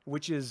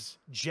 which is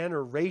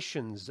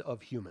generations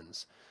of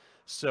humans.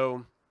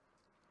 So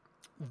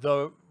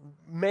the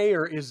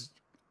mayor is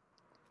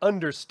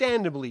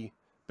understandably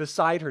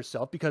beside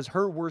herself, because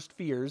her worst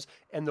fears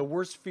and the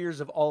worst fears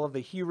of all of the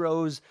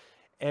heroes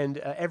and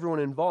everyone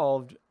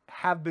involved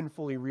have been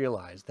fully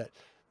realized, that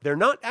they're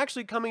not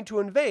actually coming to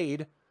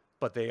invade,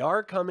 but they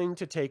are coming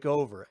to take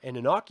over. And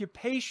an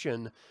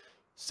occupation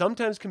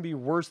sometimes can be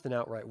worse than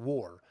outright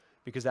war,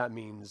 because that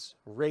means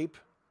rape,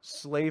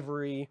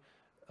 slavery,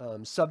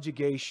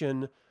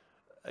 subjugation.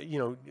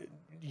 You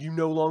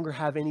no longer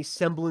have any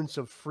semblance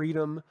of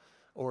freedom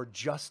or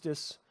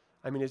justice.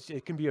 I mean,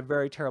 it can be a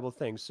very terrible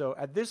thing. So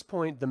at this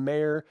point, the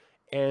mayor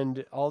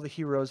and all the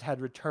heroes had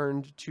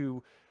returned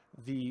to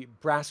the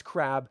Brass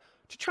Crab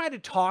to try to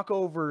talk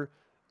over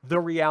the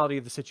reality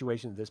of the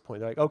situation at this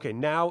point. They're like, okay,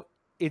 now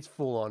it's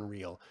full on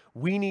real.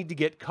 We need to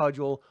get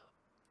Cudgel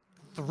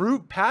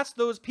through past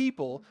those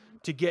people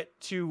to get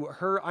to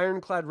her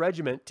ironclad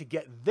regiment, to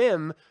get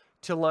them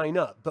to line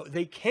up. But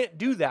they can't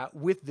do that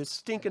with this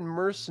stinking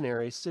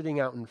mercenary sitting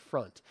out in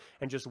front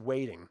and just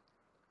waiting.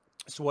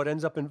 So what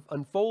ends up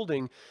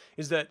unfolding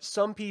is that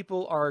some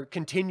people are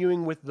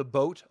continuing with the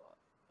boat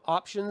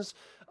options.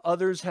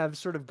 Others have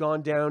sort of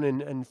gone down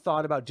and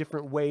thought about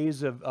different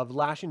ways of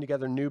lashing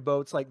together new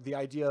boats, like the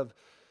idea of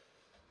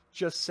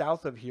just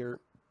south of here,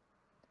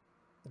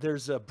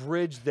 there's a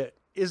bridge that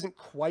isn't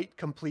quite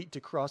complete to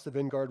cross the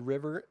Vingard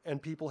River,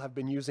 and people have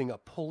been using a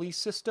pulley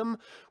system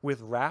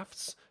with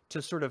rafts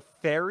to sort of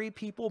ferry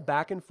people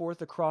back and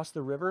forth across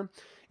the river.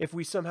 If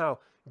we somehow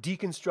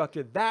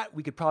deconstructed that,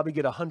 we could probably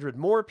get 100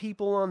 more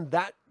people on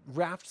that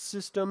raft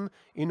system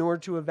in order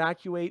to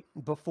evacuate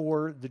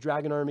before the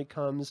Dragon Army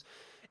comes.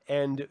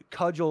 And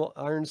Cudgel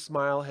Iron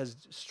Smile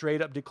has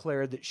straight up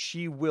declared that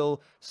she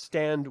will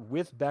stand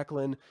with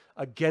Becklin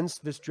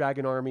against this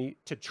Dragon Army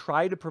to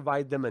try to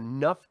provide them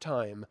enough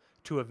time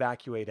to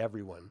evacuate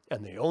everyone.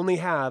 And they only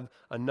have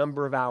a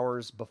number of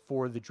hours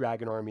before the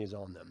Dragon Army is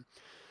on them.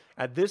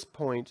 At this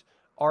point,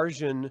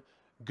 Arjun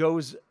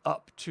goes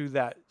up to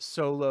that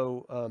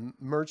solo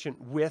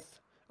merchant with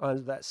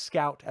that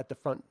scout at the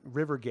front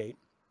river gate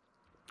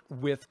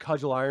with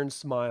Cudgel Iron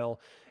Smile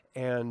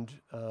and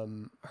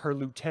her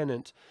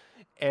lieutenant,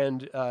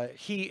 and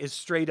he is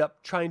straight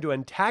up trying to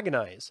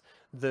antagonize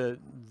the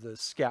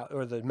scout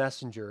or the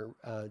messenger,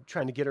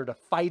 trying to get her to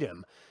fight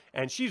him,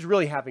 and she's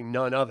really having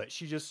none of it.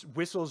 She just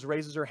whistles,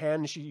 raises her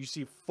hand, and you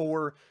see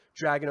 4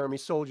 Dragon Army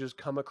soldiers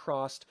come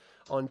across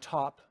on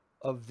top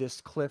of this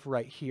cliff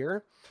right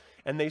here,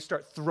 and they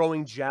start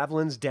throwing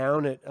javelins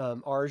down at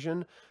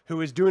Arjun,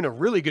 who is doing a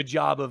really good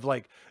job of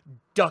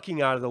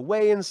ducking out of the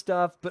way and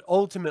stuff. But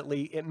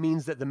ultimately, it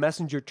means that the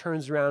messenger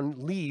turns around,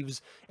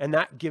 leaves, and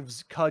that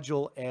gives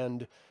Cudgel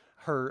and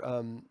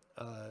her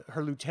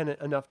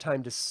lieutenant enough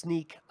time to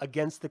sneak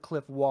against the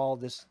cliff wall,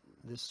 this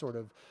sort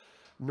of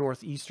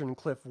northeastern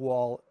cliff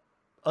wall,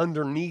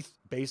 underneath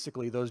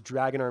basically those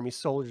Dragon Army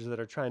soldiers that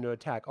are trying to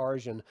attack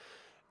Arjun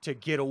to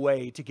get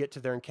away, to get to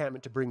their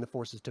encampment, to bring the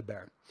forces to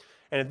bear.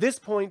 And at this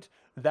point,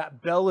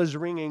 that bell is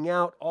ringing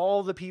out.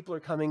 All the people are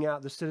coming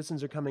out. The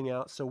citizens are coming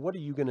out. So what are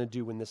you going to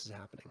do when this is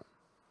happening?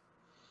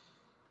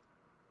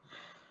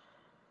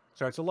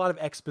 Sorry, it's a lot of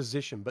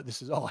exposition, but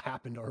this has all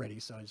happened already,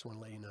 so I just want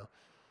to let you know.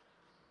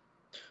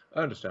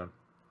 I understand.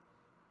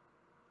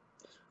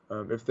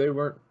 If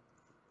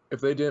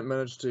they didn't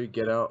manage to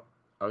get out,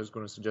 I was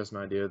going to suggest an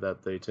idea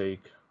that they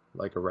take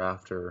like a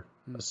raft or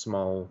a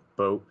small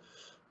boat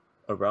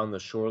around the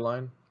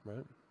shoreline,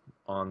 right,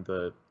 on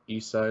the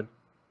east side.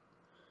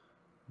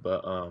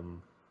 But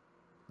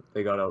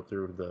they got out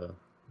through the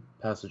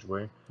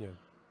passageway. Yeah.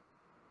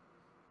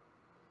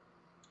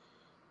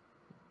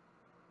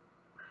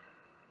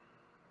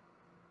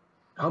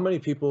 How many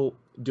people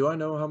do I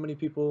know? How many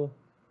people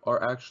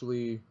are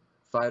actually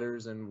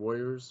fighters and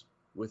warriors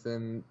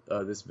within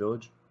this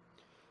village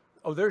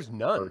Oh, there's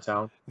none. or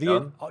town?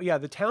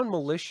 The town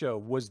militia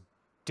was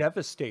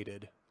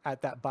devastated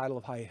at that Battle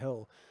of High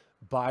Hill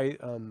by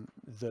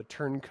the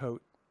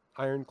turncoat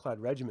ironclad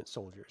regiment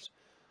soldiers.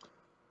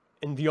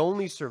 And the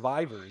only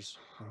survivors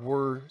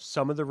were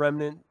some of the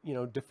remnant,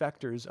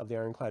 defectors of the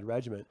ironclad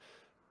regiment,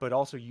 but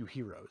also you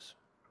heroes.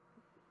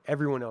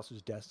 Everyone else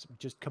was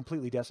just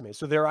completely decimated.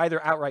 So they're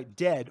either outright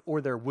dead or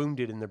they're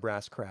wounded in the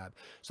Brass Crab.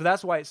 So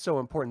that's why it's so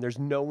important. There's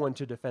no one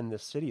to defend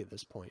this city at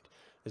this point,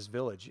 this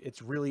village.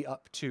 It's really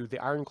up to the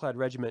ironclad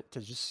regiment to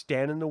just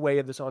stand in the way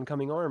of this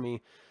oncoming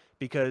army,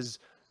 because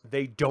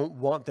they don't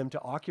want them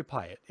to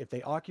occupy it. If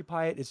they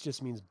occupy it, it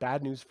just means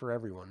bad news for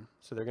everyone.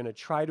 So they're going to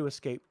try to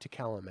escape to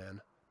Kalaman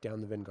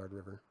down the Vingard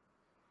River.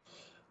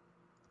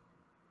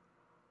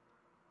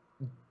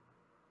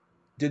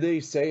 Did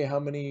they say how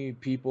many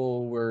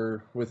people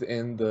were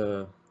within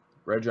the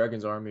Red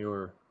Dragon's army,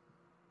 or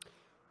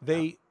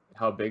they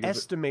how big?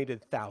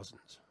 Estimated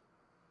thousands.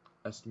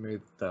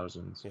 Estimated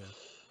thousands. Yeah,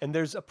 and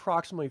there's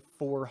approximately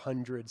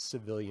 400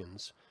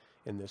 civilians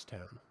in this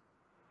town.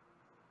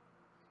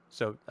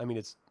 So I mean,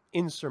 it's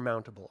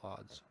insurmountable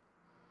odds.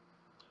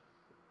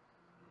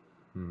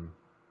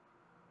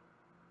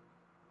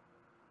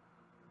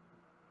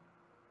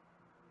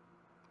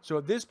 So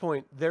at this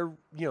point,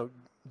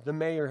 the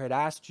mayor had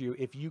asked you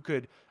if you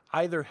could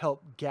either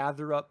help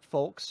gather up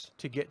folks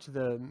to get to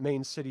the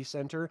main city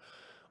center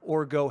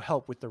or go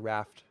help with the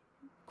raft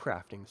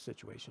crafting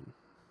situation.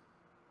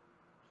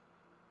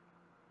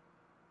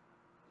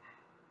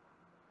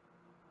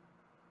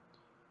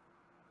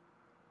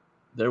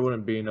 There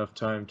wouldn't be enough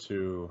time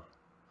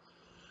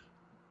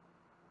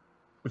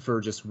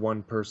for just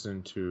one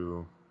person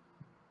to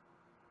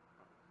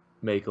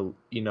make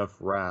enough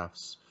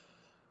rafts.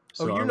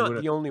 So you're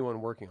not the only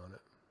one working on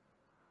it.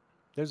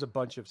 There's a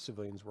bunch of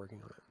civilians working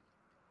on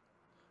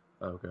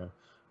it. Okay.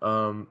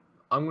 I'm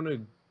going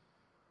to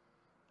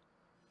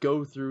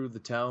go through the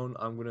town.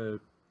 I'm going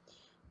to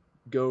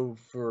go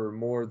for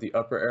more of the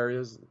upper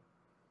areas,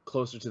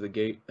 closer to the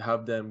gate,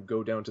 have them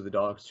go down to the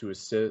docks to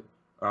assist.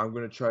 I'm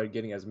going to try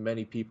getting as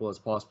many people as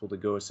possible to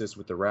go assist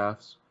with the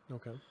rafts.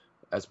 Okay.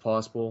 As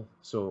possible.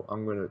 So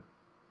I'm going to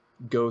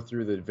go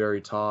through the very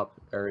top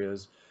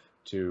areas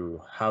to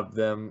have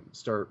them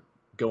start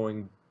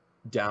going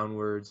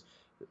downwards.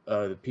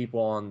 The people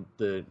on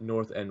the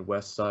north and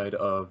west side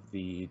of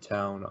the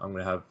town, I'm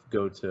going to have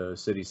go to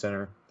city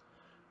center.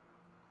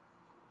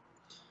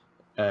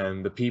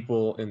 And the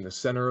people in the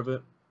center of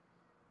it,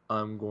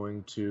 I'm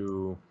going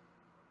to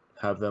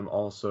have them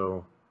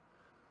also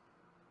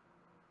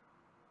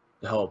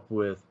help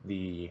with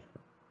the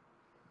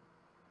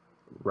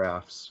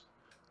rafts.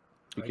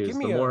 Because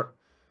Go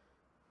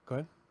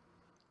ahead.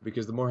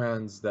 Because the more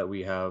hands that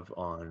we have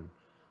on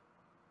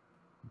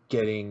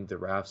getting the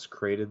rafts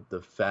created, the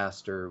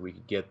faster we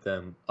can get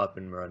them up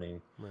and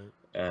running, right,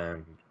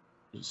 and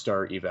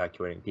start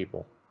evacuating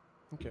people.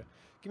 Okay.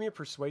 Give me a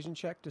persuasion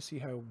check to see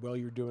how well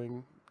you're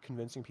doing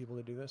convincing people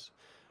to do this.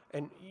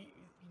 And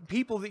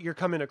people that you're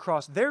coming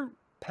across, they're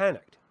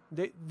panicked.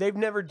 They've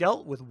never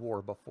dealt with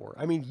war before.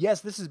 I mean,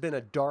 yes, this has been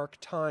a dark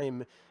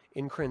time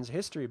in Kryn's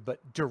history,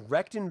 but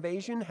direct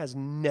invasion has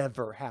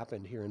never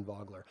happened here in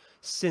Vogler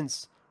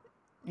since,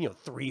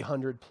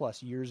 300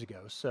 plus years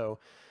ago. So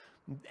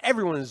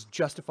everyone is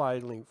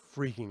justifiably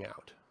freaking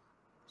out.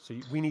 So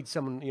we need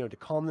someone, to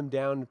calm them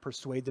down and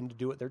persuade them to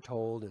do what they're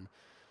told. And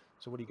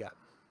so what do you got?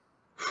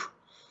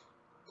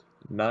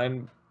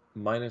 9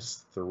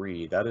 minus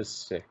 3, that is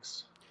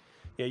 6.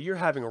 Yeah, you're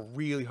having a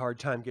really hard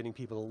time getting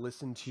people to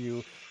listen to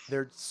you.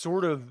 They're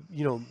sort of,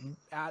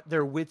 at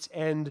their wits'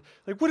 end.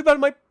 Like, what about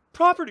my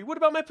property? What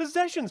about my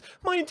possessions?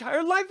 My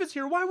entire life is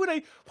here. Why would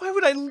I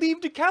leave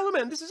to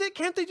Kalaman? This is it.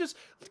 Can't you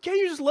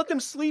just let them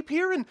sleep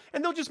here and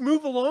they'll just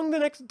move along the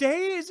next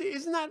day?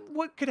 Isn't that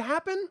what could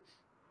happen?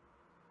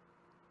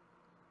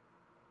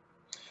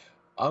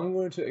 I'm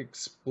going to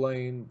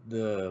explain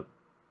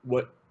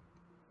what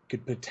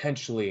could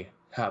potentially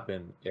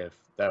happen if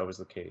that was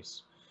the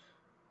case.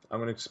 I'm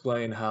going to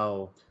explain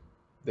how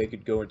they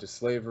could go into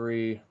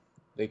slavery,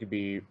 they could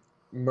be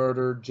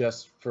murdered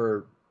just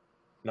for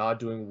not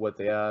doing what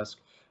they ask,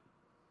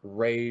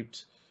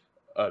 raped,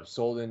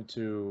 sold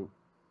into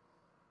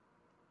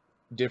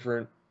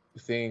different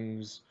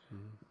things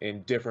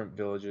in different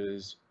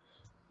villages.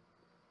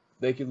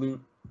 They could lose.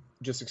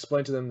 Just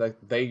explain to them that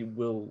they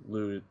will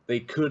lose. They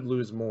could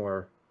lose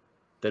more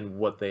than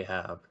what they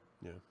have.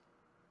 Yeah.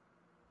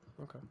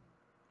 Okay.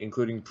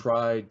 Including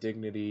pride,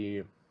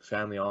 dignity,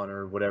 family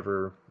honor,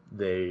 whatever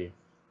they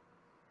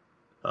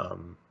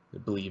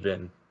believe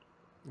in.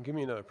 Give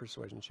me another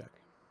persuasion check.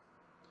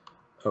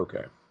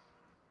 Okay.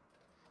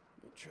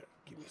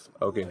 Give me some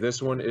Okay, light.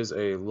 this one is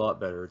a lot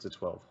better. It's a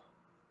 12.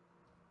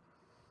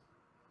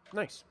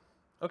 Nice.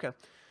 Okay.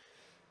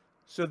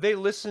 So they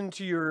listen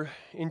to your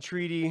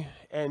entreaty,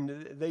 and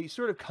they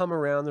sort of come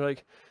around. They're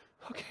like,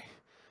 okay,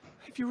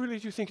 if you really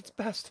do think it's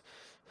best,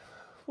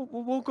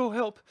 we'll go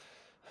help.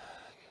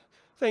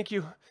 Thank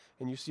you.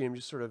 And you see them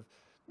just sort of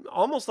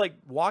almost like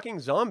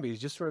walking zombies,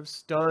 just sort of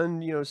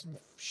stunned, you know,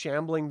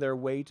 shambling their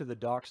way to the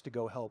docks to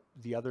go help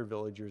the other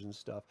villagers and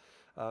stuff.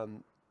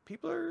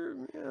 People are,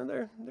 you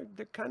know,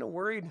 they're kind of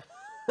worried.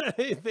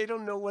 They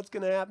don't know what's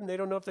going to happen. They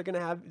don't know if they're going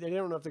to have, they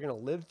don't know if they're going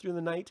to live through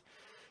the night.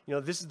 You know,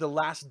 this is the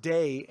last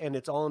day, and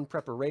it's all in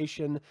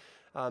preparation.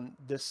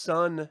 The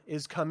sun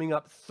is coming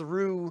up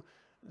through,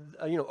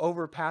 you know,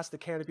 over past the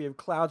canopy of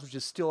clouds, which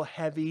is still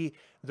heavy.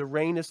 The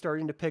rain is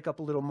starting to pick up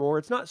a little more.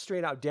 It's not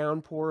straight out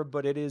downpour,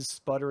 but it is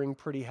sputtering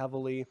pretty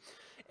heavily.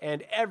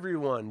 And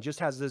everyone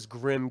just has this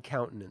grim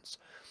countenance.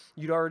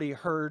 You'd already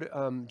heard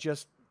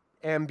just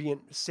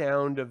ambient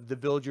sound of the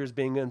villagers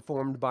being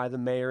informed by the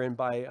mayor and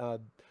by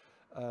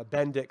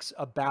Bendix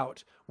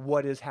about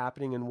what is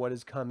happening and what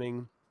is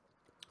coming.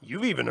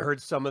 You've even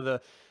heard some of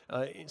the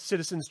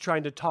citizens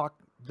trying to talk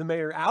the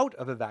mayor out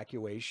of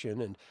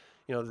evacuation, and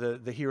you know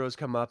the heroes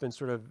come up and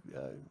sort of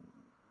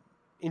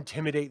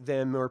intimidate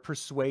them or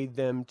persuade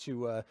them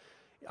to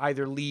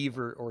either leave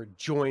or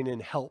join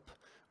and help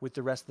with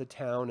the rest of the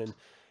town. And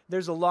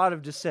there's a lot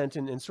of dissent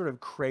and sort of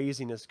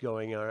craziness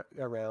going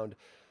around.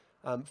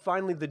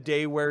 Finally, the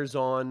day wears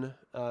on.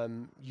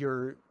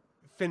 You're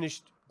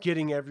finished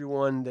getting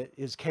everyone that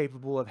is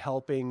capable of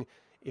helping,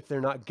 if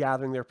they're not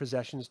gathering their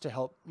possessions, to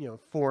help, you know,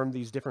 form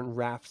these different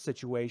raft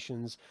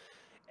situations.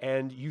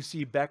 And you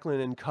see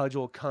Becklin and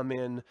Cudgel come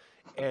in,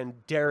 and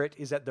Darrett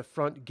is at the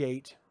front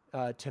gate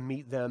to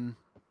meet them,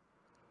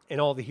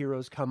 and all the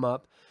heroes come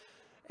up.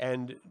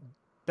 And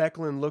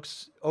Becklin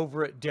looks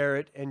over at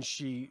Darrett, and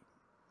she,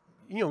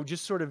 you know,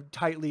 just sort of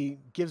tightly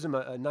gives him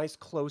a nice,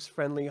 close,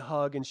 friendly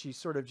hug, and she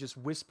sort of just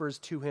whispers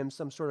to him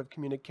some sort of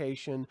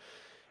communication.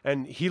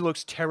 And he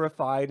looks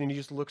terrified, and he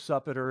just looks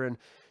up at her, and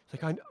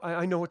he's like,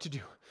 I know what to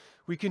do.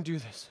 We can do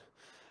this.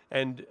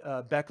 And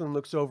Becklin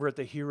looks over at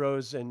the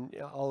heroes and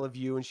all of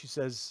you, and she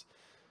says,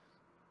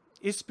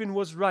 Ispin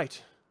was right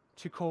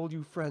to call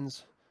you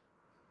friends,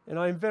 and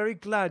I am very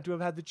glad to have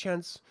had the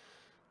chance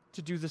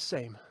to do the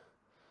same.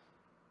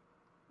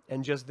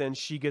 And just then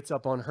she gets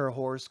up on her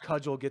horse,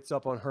 Cudgel gets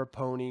up on her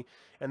pony,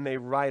 and they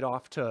ride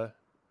off to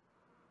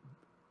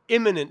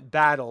imminent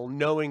battle,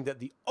 knowing that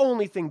the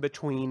only thing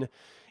between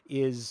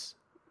is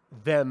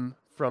them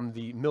from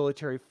the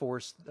military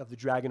force of the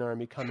dragon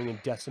army coming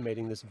and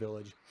decimating this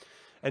village.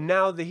 And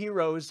now the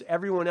heroes,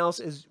 everyone else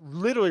is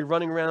literally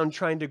running around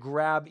trying to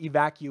grab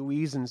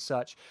evacuees and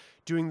such,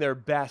 doing their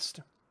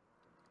best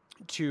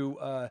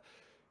to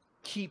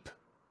keep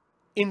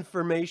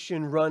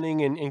information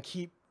running and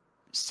keep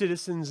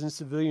citizens and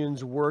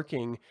civilians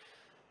working.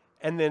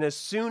 And then as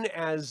soon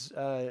as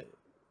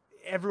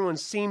everyone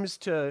seems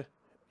to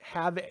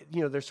have,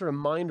 you know, their sort of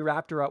mind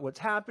wrapped around what's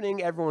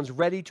happening, everyone's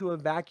ready to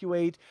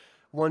evacuate.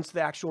 Once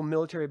the actual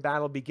military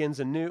battle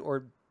begins anew,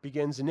 or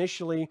begins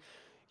initially,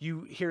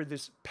 you hear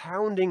this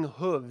pounding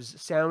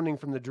hooves sounding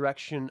from the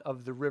direction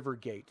of the river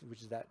gate,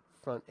 which is that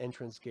front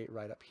entrance gate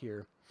right up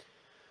here.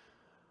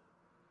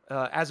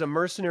 As a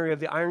mercenary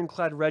of the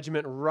Ironclad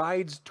Regiment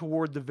rides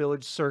toward the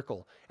village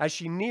circle. As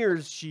she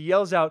nears, she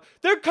yells out,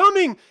 "They're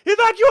coming!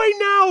 Evacuate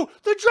now!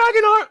 The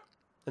dragon are..."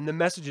 And the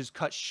message is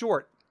cut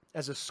short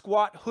as a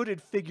squat,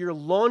 hooded figure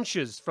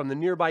launches from the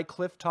nearby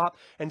cliff top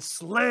and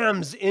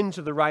slams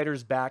into the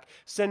rider's back,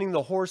 sending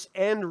the horse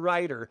and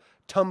rider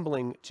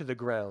tumbling to the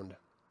ground.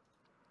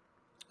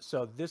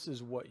 So this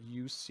is what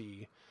you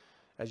see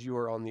as you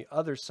are on the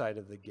other side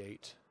of the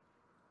gate.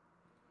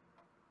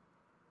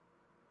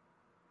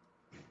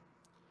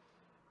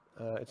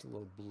 It's a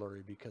little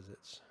blurry because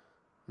it's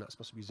not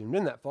supposed to be zoomed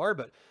in that far,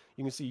 but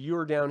you can see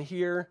you're down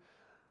here.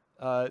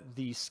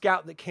 The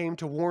scout that came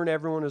to warn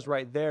everyone is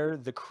right there.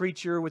 The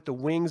creature with the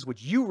wings,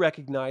 which you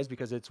recognize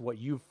because it's what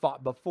you've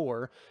fought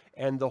before,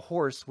 and the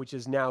horse, which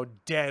is now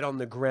dead on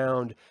the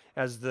ground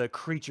as the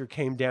creature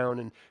came down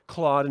and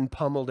clawed and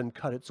pummeled and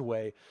cut its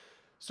way.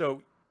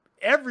 So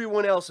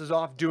everyone else is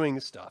off doing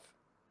stuff.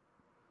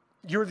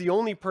 You're the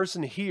only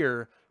person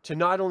here to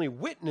not only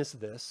witness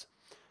this,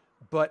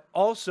 but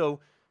also,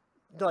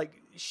 like,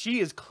 she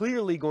is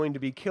clearly going to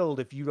be killed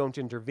if you don't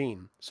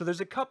intervene. So there's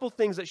a couple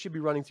things that should be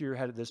running through your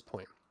head at this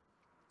point.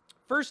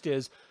 First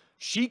is,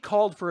 she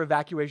called for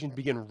evacuation to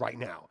begin right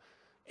now.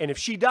 And if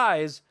she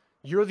dies,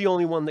 you're the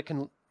only one that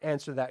can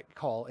answer that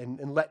call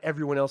and let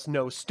everyone else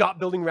know, stop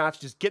building rafts,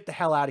 just get the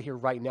hell out of here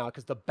right now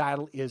because the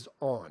battle is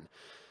on.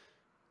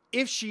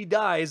 If she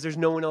dies, there's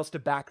no one else to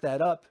back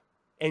that up.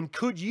 And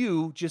could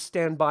you just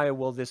stand by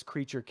while this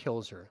creature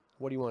kills her?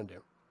 What do you want to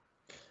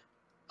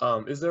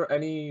do? Is there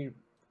any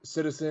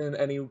citizen,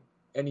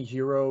 any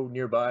hero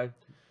nearby?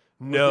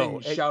 No.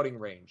 Within shouting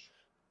range.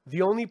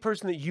 The only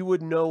person that you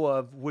would know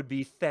of would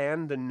be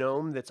Than, the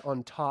gnome that's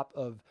on top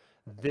of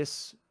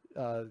this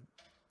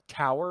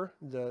tower,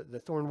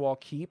 the Thornwall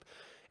Keep.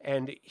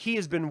 And he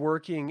has been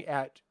working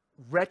at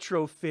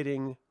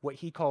retrofitting what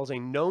he calls a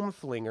gnome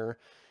flinger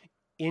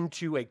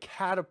into a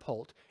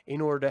catapult in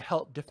order to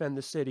help defend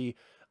the city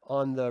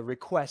on the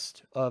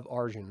request of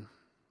Arjun.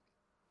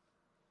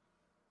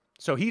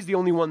 So he's the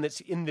only one that's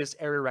in this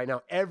area right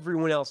now.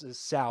 Everyone else is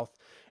south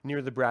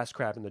near the Brass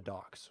Crab and the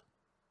docks.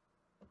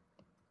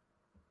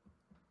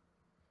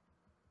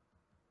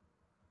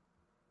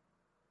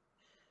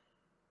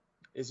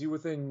 Is he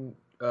within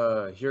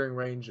hearing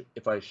range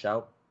if I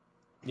shout?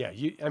 Yeah,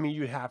 I mean,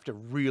 you'd have to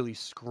really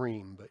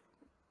scream, but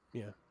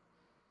yeah.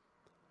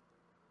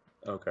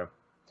 Okay.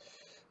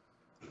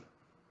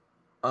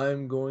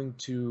 I'm going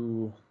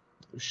to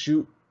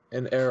shoot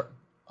an arrow.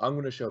 I'm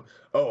going to show.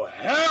 Oh,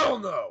 hell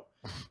no!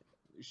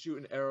 Shoot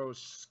an arrow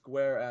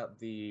square at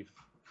the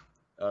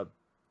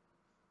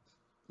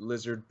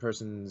lizard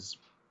person's.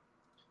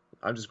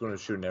 I'm just going to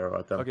shoot an arrow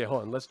at them. Okay,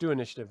 hold on. Let's do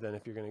initiative then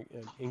if you're going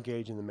to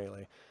engage in the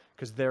melee,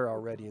 because they're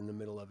already in the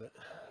middle of it.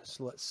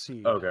 So let's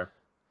see. Okay.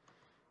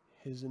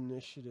 His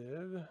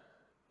initiative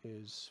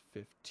is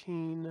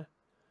 15.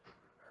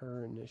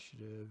 Her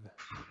initiative.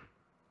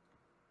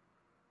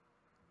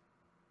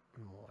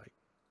 Well, I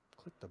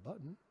click the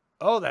button.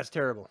 Oh, that's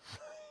terrible.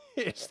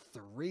 It's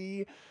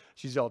 3.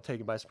 She's all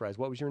taken by surprise.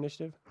 What was your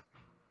initiative?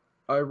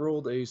 I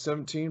rolled a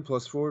 17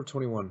 plus 4,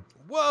 21.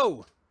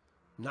 Whoa!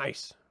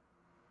 Nice.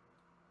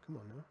 Come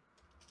on now.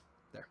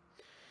 There.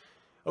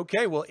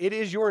 Okay, well, it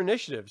is your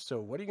initiative, so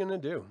what are you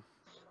going to do?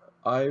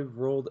 I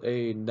rolled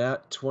a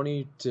nat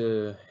 20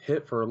 to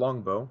hit for a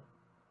longbow.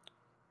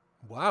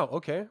 Wow,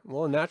 okay.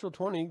 Well, a natural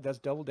 20, that's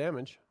double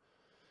damage.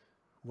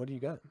 What do you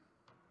got?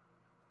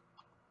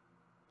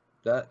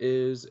 That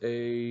is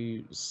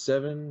a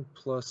 7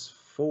 plus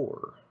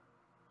 4,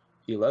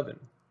 11.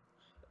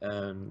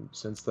 And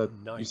since that,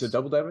 Nice. You said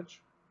double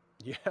damage?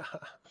 Yeah.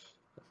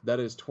 That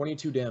is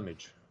 22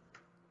 damage.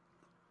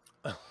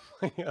 Oh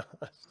my gosh.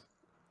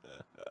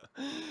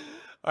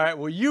 All right,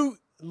 well, you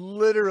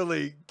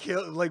literally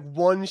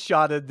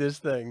one-shotted this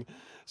thing.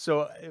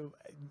 So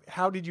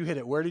how did you hit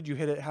it? Where did you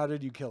hit it? How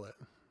did you kill it?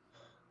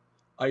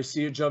 I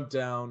see it jump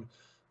down,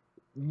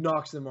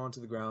 knocks them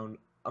onto the ground.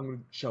 I'm going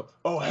to shout,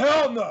 oh,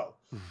 hell no!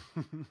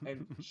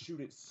 And shoot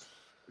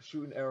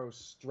an arrow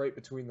straight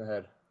between the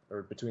head,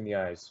 or between the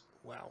eyes.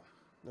 Wow.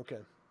 Okay.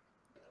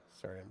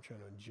 Sorry, I'm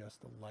trying to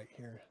adjust the light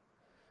here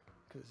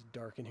because it's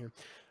dark in here.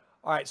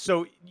 All right,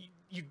 so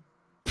you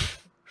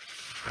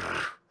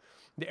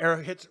the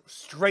arrow hits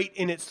straight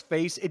in its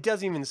face. It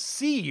doesn't even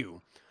see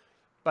you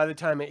by the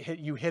time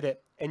you hit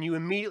it, and you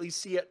immediately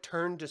see it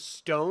turn to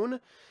stone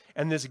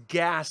and this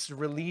gas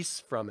release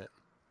from it.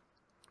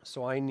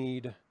 So I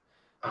need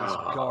this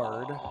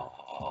guard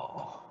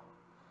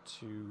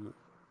to,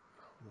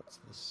 what's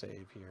the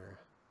save here?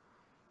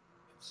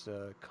 It's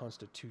a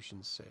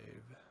Constitution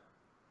save.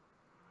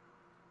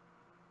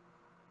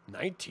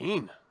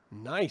 19.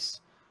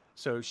 Nice.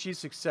 So she's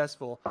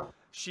successful.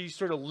 She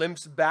sort of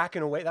limps back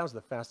and away. That was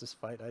the fastest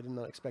fight. I did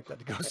not expect that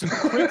to go so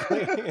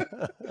quickly.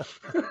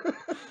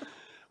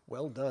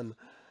 Well done.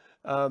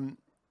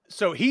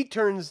 So he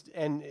turns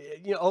and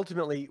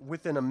ultimately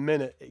within a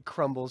minute it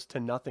crumbles to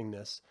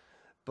nothingness.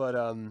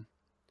 But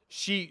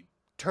she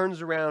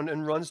turns around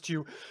and runs to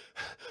you.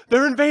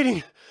 They're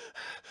invading.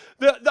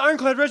 The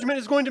Ironclad Regiment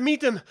is going to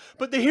meet them,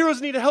 but the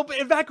heroes need to help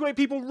evacuate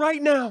people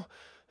right now.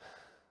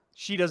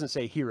 She doesn't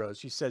say heroes.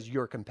 She says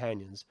your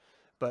companions.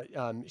 But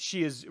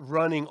she is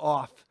running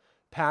off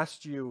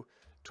past you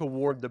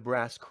toward the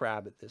Brass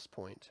Crab at this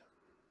point.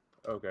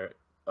 Okay.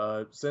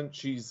 Since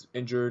she's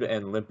injured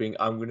and limping,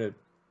 I'm going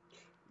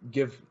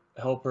to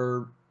help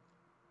her,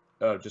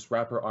 just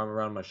wrap her arm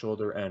around my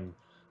shoulder and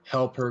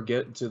help her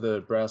get to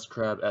the Brass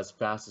Crab as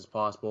fast as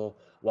possible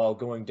while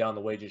going down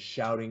the way, just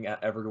shouting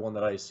at everyone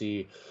that I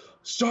see,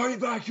 start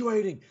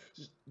evacuating!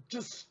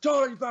 Just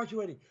start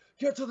evacuating!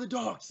 Get to the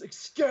docks!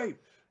 Escape!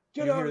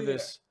 Get out of here! You hear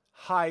this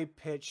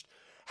high-pitched,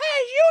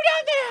 hey, you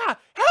down there!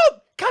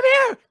 Help! Come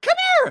here! Come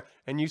here!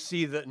 And you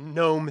see the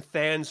gnome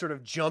Than sort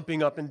of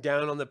jumping up and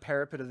down on the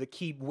parapet of the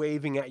keep,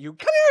 waving at you.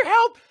 Come here!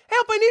 Help!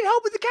 Help! I need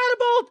help with the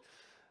catapult!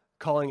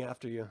 Calling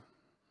after you.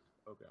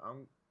 Okay,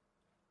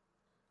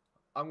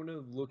 I'm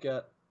gonna look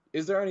at.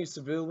 Is there any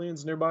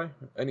civilians nearby?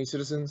 Any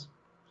citizens?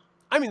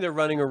 I mean, they're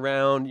running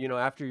around,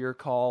 after your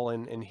call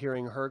and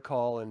hearing her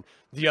call, and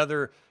the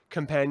other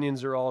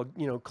companions are all,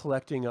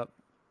 collecting up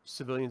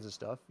civilians and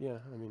stuff. Yeah,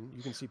 I mean,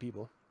 you can see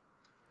people.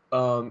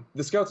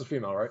 The scout's a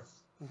female, right?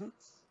 Mm-hmm.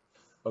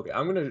 Okay,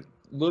 I'm gonna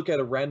look at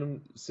a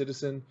random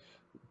citizen,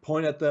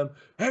 point at them.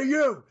 Hey,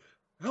 you!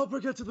 Help her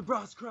get to the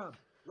Brass Crab.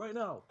 Right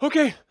now.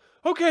 Okay,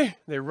 okay.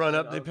 They run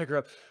up, they pick her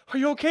up. Are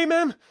you okay,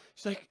 ma'am?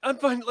 She's like, I'm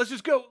fine. Let's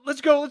just go.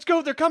 Let's go. Let's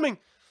go. They're coming.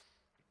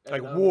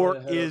 Like, And I'm war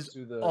gonna head up is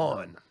to the on.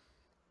 gnome.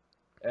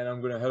 And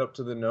I'm gonna head up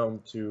to the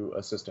gnome to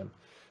assist him.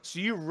 So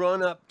you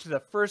run up to the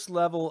first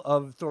level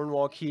of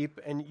Thornwall Keep,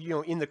 and you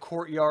know, in the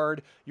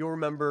courtyard, you'll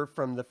remember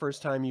from the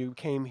first time you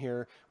came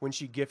here when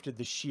she gifted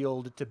the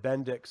shield to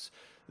Bendix.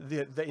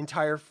 The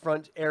entire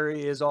front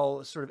area is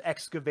all sort of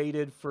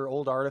excavated for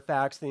old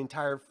artifacts. The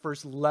entire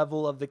first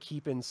level of the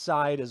keep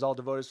inside is all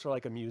devoted to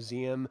like a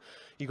museum.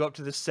 You go up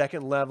to the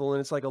second level, and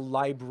it's like a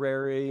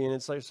library, and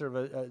it's like sort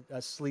of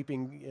a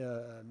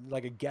sleeping,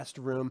 like a guest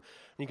room.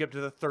 And you get up to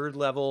the third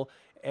level,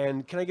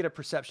 and can I get a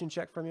perception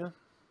check from you?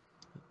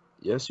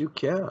 Yes, you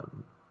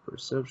can.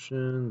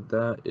 Perception,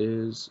 that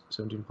is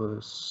 17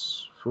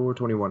 plus 4,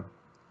 21.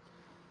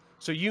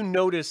 So you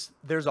notice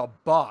there's a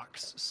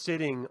box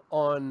sitting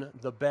on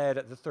the bed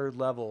at the third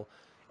level,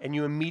 and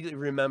you immediately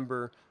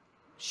remember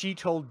she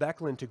told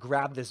Becklin to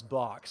grab this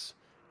box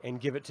and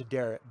give it to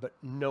Derek, but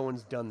no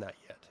one's done that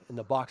yet. And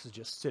the box is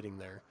just sitting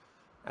there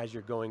as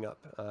you're going up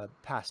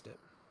past it.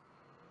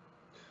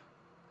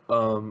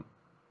 I'm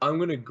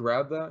gonna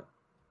grab that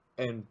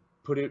and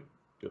put it.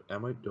 Do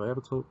I have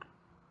a cloak?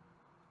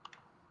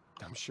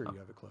 I'm sure you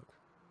have a cloak.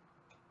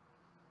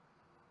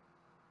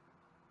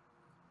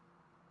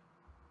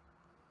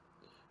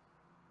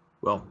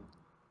 Well,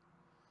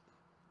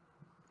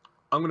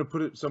 I'm gonna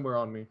put it somewhere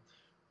on me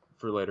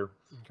for later.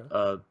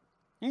 Okay.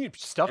 You can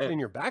stuff it in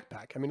your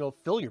backpack. I mean, it'll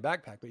fill your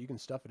backpack, but you can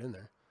stuff it in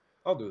there.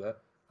 I'll do that.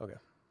 Okay.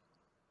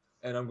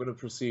 And I'm gonna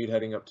proceed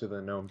heading up to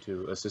the gnome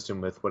to assist him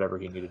with whatever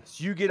he needed.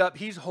 So you get up.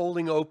 He's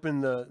holding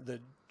open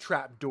the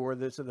trap door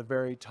that's at the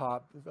very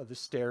top of the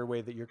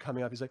stairway that you're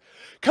coming up. He's like,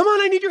 come on,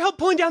 I need your help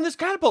pulling down this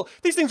catapult.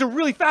 These things are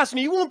really fast,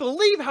 and you won't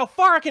believe how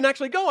far I can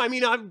actually go. I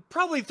mean, I'd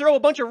probably throw a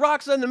bunch of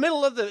rocks in the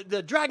middle of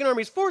the Dragon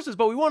Army's forces,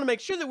 but we want to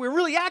make sure that we're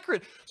really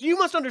accurate. So you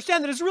must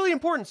understand that it's really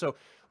important. So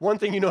one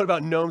thing you know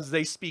about gnomes is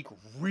they speak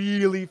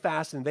really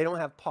fast, and they don't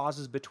have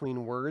pauses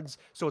between words.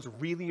 So it's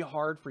really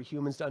hard for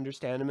humans to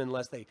understand them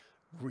unless they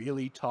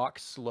really talk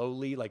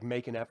slowly, like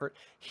make an effort.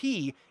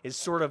 He is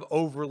sort of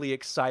overly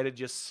excited,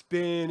 just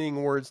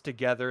spinning words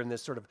together in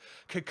this sort of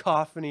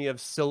cacophony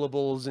of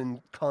syllables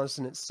and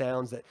consonant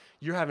sounds that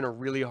you're having a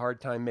really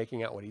hard time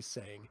making out what he's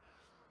saying.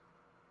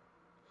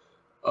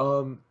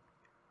 Are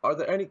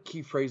there any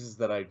key phrases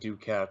that I do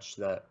catch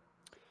that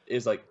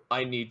is like,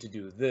 I need to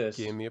do this?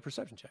 Give me a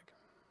perception check.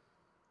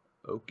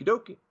 Okie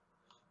dokie.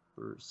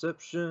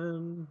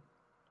 Perception.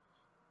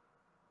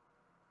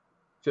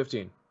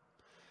 15.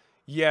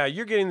 Yeah,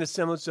 you're getting the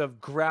semblance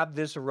of grab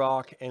this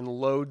rock and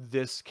load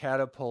this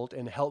catapult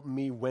and help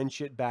me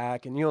winch it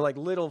back. And, you know, like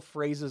little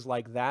phrases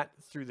like that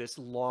through this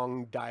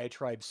long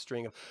diatribe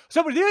string of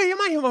somebody, I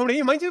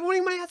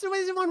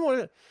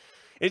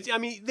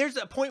mean, there's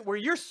a point where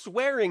you're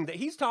swearing that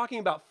he's talking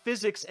about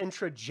physics and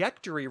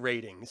trajectory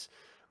ratings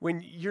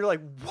when you're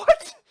like,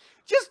 what?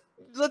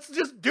 Let's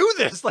just do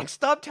this. Like,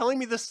 stop telling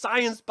me the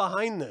science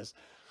behind this.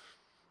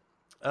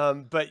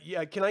 But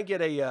yeah, can I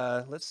get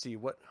a, let's see,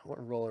 what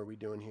roll are we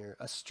doing here?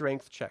 A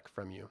strength check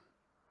from you.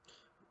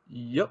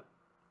 Yep.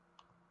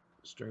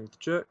 Strength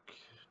check.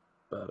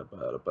 That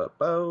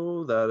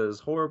is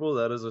horrible.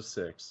 That is a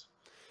 6.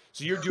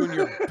 So you're doing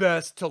your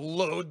best to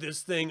load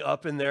this thing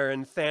up in there,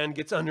 and Fan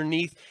gets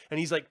underneath, and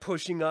he's like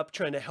pushing up,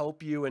 trying to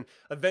help you, and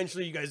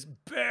eventually you guys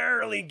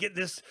barely get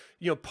this,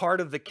 you know,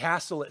 part of the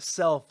castle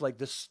itself, like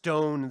the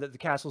stone that the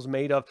castle's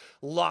made of,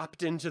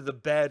 lopped into the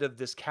bed of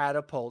this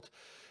catapult.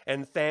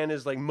 And Than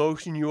is like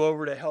motioning you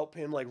over to help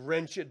him like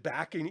wrench it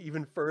back in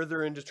even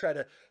further and just try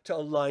to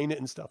align it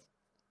and stuff.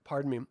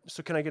 Pardon me.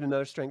 So can I get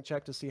another strength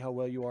check to see how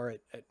well you are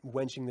at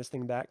wenching this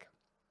thing back?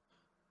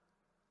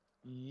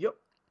 Yep.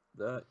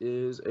 That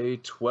is a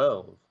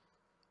 12.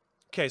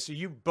 Okay, so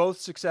you both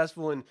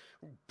successful in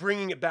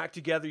bringing it back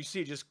together. You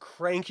see it just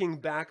cranking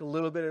back a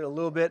little bit and a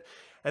little bit.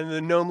 And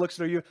the gnome looks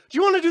at you. Do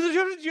you want to do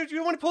this? Do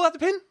you want to pull out the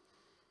pin?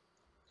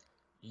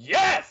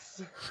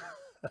 Yes!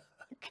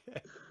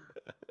 Okay.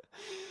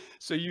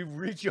 So you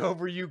reach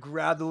over, you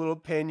grab the little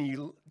pin,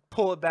 you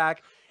pull it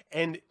back,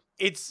 and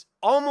it's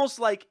almost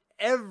like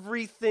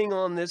everything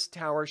on this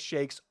tower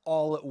shakes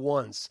all at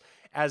once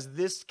as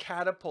this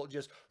catapult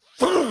just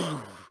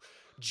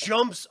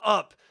jumps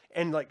up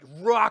and like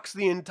rocks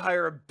the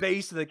entire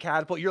base of the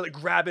catapult. You're like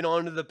grabbing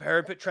onto the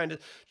parapet, trying to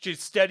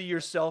just steady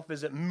yourself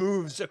as it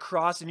moves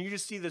across, and you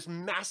just see this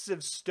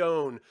massive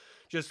stone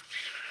just...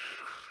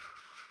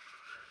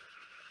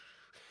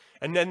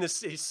 And then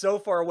this is so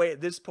far away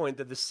at this point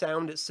that the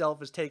sound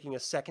itself is taking a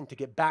second to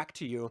get back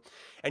to you.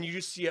 And you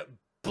just see it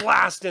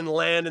blast and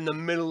land in the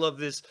middle of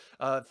this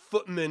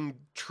footman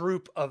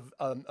troop of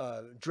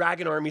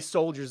Dragon Army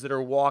soldiers that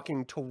are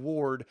walking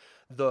toward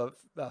the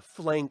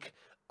flank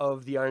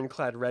of the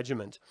Ironclad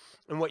Regiment.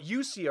 And what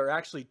you see are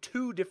actually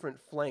two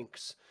different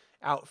flanks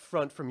out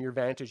front from your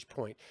vantage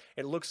point.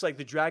 It looks like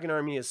the Dragon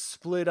Army is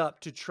split up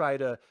to try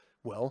to,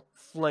 well,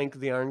 flank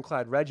the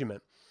Ironclad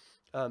Regiment.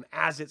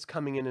 As it's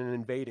coming in and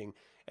invading.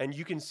 And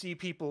you can see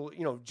people,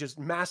 just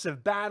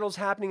massive battles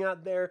happening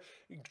out there.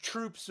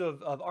 Troops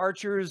of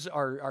archers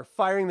are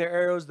firing their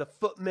arrows. The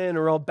footmen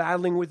are all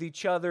battling with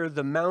each other.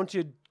 The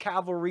mounted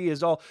cavalry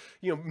is all,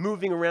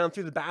 moving around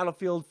through the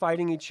battlefield,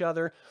 fighting each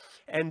other.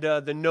 And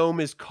the gnome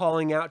is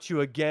calling out to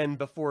you again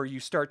before you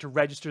start to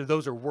register.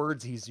 Those are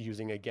words he's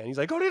using again. He's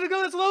like, oh, did it go?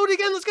 Let's load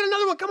again. Let's get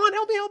another one. Come on,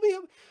 help me, help me,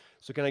 help me.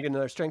 So can I get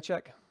another strength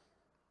check?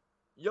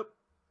 Yep.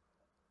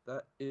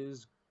 That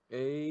is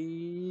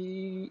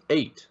a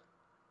 8.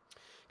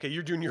 Okay,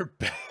 you're doing your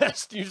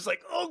best. You're just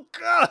like, oh,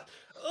 God.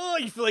 Oh,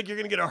 you feel like you're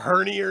going to get a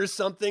hernia or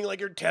something, like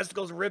your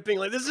testicles ripping.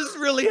 Like, this is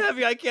really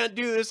heavy. I can't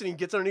do this. And he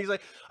gets on and he's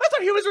like, I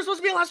thought humans were supposed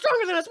to be a lot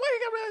stronger than us. Why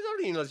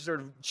are you got sort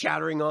of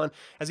chattering on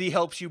as he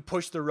helps you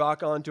push the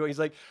rock onto it. He's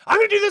like, I'm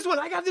going to do this one.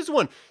 I got this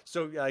one.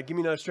 So give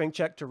me another strength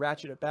check to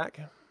ratchet it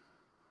back.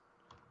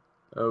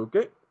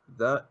 Okay.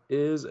 That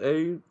is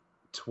a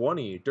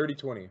 20. Dirty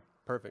 20.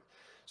 Perfect.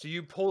 So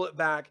you pull it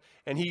back,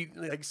 and he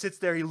sits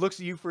there. He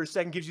looks at you for a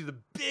second, gives you the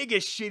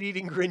biggest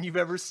shit-eating grin you've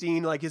ever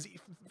seen. Like his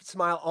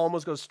smile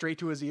almost goes straight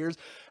to his ears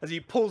as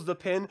he pulls the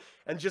pin,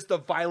 and just the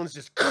violence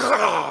just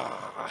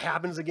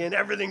happens again.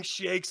 Everything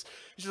shakes.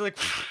 It's just like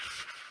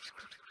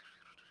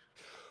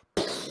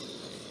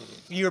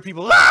you hear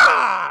people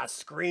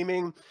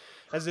screaming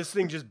as this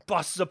thing just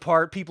busts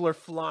apart. People are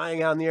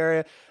flying out in the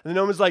area, and the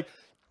gnome is like,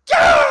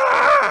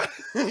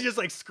 he's just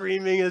like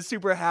screaming and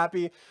super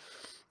happy,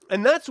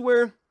 and that's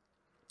where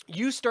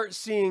you start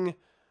seeing,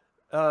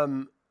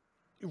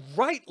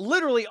 right,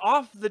 literally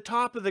off the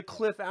top of the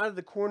cliff, out of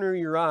the corner of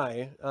your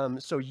eye.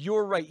 So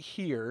you're right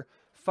here,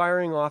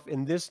 firing off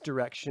in this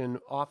direction,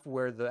 off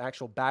where the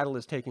actual battle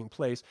is taking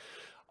place.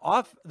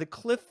 Off the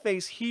cliff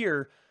face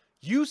here,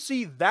 you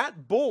see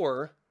that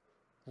boar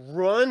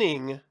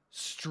running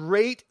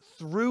straight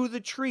through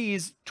the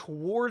trees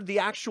toward the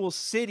actual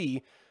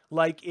city,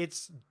 like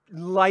its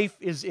life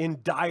is in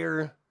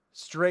dire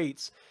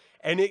straits.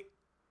 And it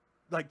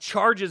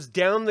charges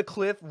down the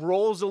cliff,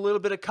 rolls a little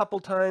bit a couple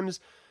times,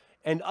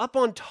 and up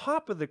on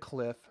top of the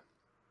cliff,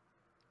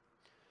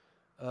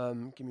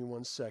 give me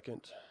 1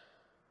 second.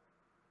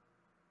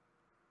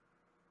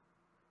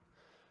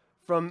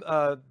 From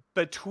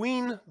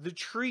between the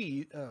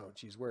tree, oh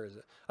geez, where is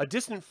it? A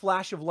distant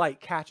flash of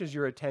light catches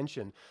your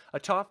attention.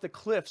 Atop the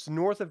cliffs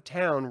north of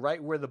town,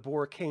 right where the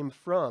boar came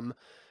from,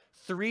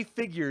 3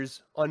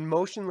 figures on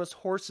motionless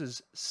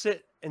horses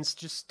sit and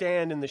just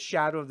stand in the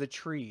shadow of the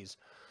trees.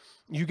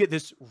 You get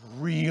this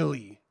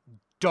really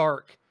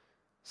dark,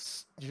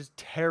 just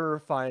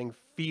terrifying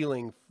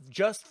feeling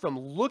just from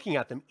looking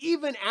at them,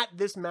 even at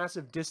this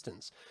massive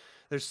distance.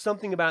 There's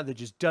something about it that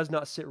just does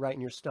not sit right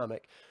in your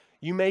stomach.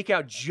 You make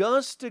out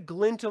just a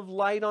glint of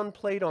light on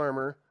plate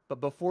armor,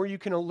 but before you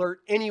can alert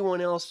anyone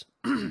else,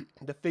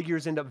 the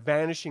figures end up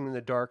vanishing in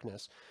the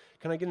darkness.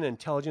 Can I get an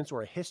intelligence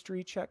or a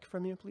history check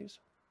from you, please?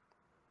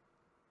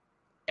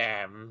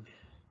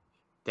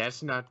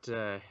 That's not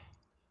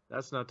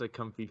a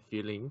comfy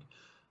feeling.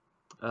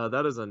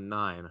 That is a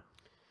 9.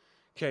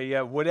 Okay,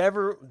 yeah,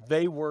 whatever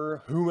they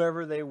were,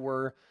 whoever they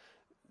were,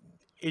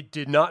 it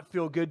did not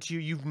feel good to you.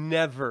 You've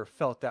never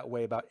felt that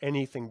way about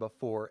anything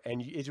before.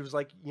 And it was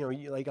like,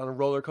 like on a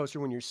roller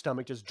coaster when your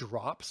stomach just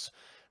drops.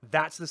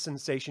 That's the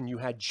sensation you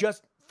had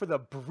just for the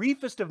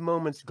briefest of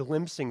moments,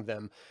 glimpsing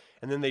them,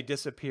 and then they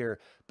disappear.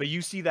 But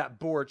you see that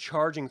boar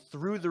charging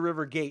through the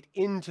river gate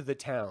into the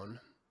town.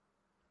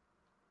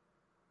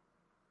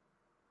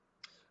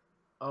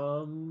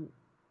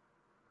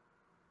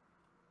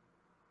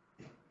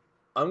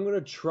 I'm going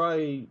to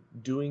try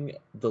doing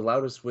the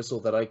loudest whistle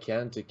that I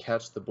can to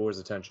catch the boar's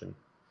attention.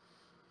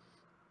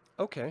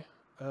 Okay.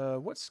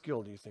 What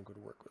skill do you think would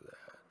work with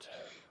that?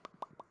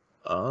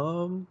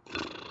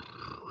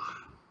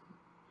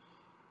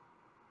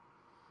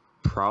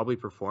 Probably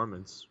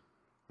performance.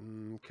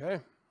 Okay.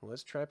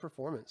 Let's try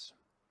performance.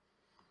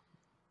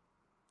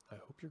 I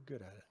hope you're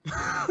good at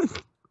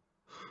it.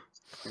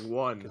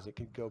 1. Because it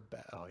could go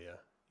bad. Oh, yeah.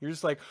 You're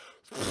just like,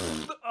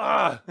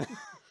 ah!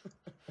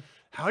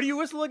 How do you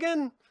whistle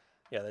again?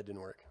 Yeah, that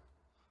didn't work.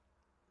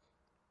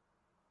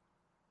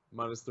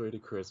 -3 to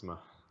charisma.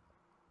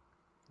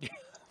 Yeah,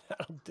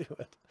 that'll do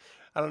it.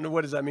 I don't know.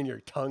 What does that mean?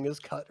 Your tongue is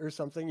cut or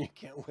something? You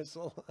can't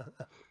whistle?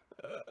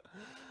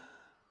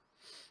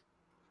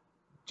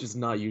 Just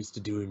not used to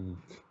doing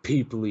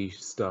peoply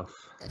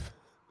stuff.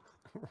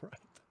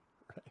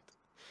 Right.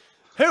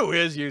 Who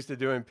is used to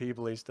doing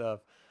peoply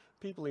stuff?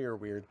 Peoply are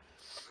weird.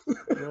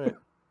 All right.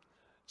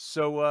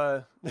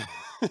 So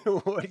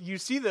you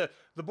see the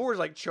boar is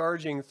like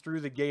charging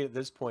through the gate at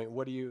this point.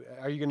 Are you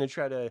going to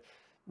try to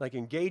like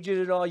engage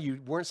it at all? You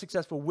weren't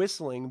successful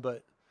whistling,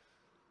 but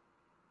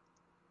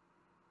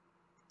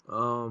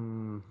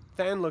Than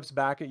looks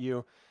back at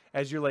you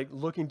as you're like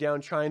looking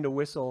down trying to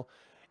whistle,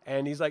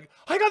 and he's like,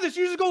 I got this.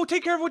 You just go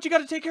take care of what you got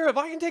to take care of.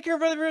 I can take care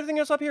of everything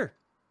else up here.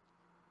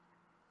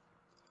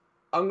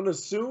 I'm going to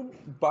assume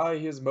by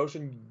his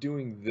motion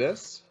doing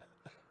this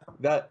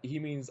that he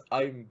means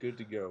I'm good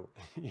to go.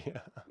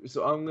 Yeah.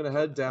 So I'm going to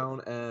head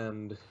down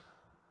and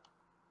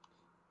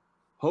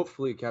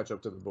hopefully catch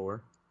up to the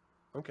boar.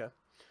 Okay.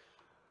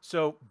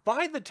 So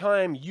by the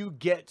time you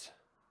get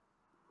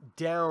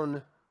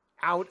down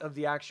out of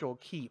the actual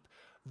keep,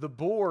 the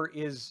boar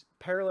is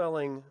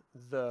paralleling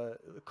the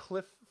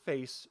cliff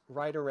face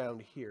right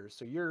around here.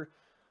 So you're,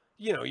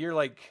 you're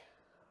like,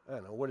 I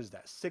don't know, what is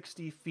that,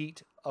 60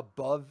 feet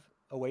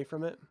away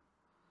from it?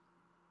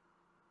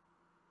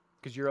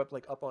 Because you're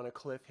up on a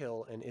cliff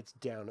hill and it's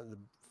down at the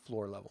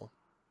floor level.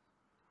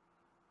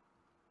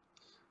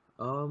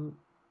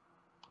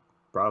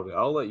 Probably.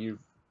 I'll let you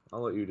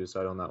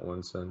decide on that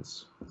one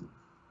since.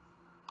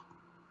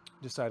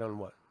 Decide on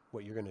what?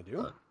 What you're gonna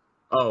do?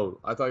 Oh,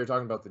 I thought you were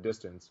talking about the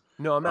distance.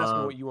 No, I'm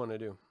asking what you want to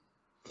do.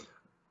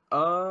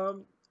 I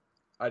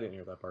didn't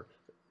hear that part.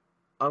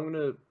 I'm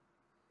gonna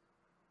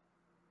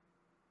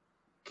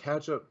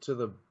catch up to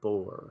the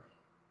boar,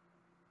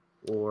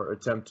 or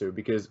attempt to,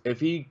 because if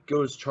he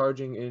goes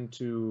charging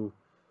into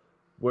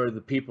where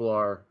the people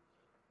are,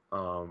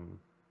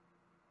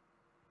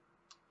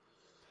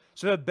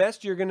 so the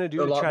best you're gonna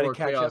do a to lot try to more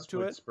catch chaos up to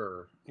would it,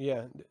 spur.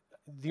 yeah,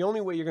 the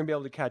only way you're gonna be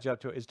able to catch up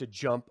to it is to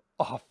jump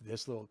off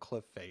this little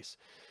cliff face.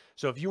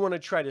 So if you want to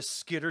try to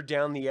skitter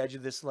down the edge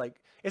of this, like,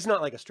 it's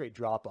not like a straight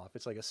drop off,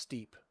 it's like a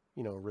steep,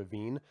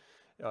 ravine.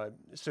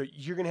 So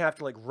you're gonna have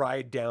to like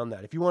ride down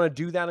that. If you want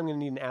to do that, I'm gonna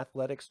need an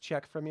athletics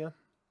check from you.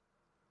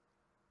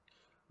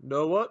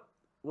 Know what?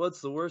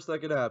 What's the worst that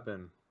could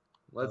happen?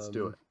 Let's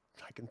do it.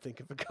 I can think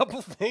of a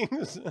couple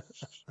things.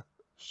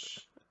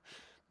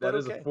 That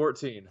is a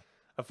 14.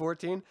 A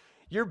 14?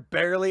 You're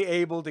barely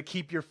able to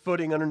keep your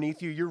footing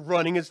underneath you. You're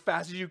running as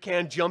fast as you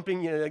can,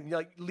 jumping,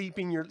 like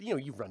leaping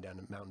you've run down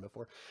a mountain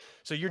before.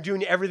 So you're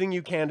doing everything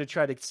you can to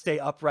try to stay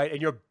upright,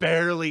 and you're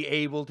barely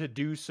able to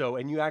do so.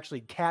 And you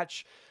actually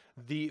catch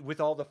with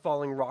all the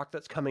falling rock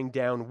that's coming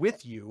down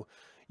with you,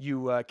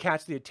 you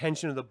catch the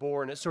attention of the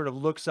boar, and it sort of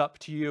looks up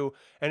to you,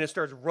 and it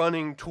starts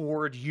running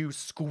toward you,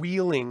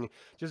 squealing.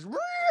 Just,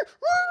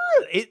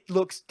 it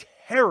looks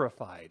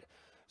terrified.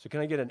 So can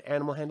I get an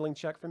animal handling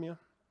check from you?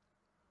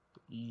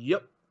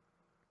 Yep.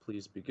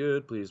 Please be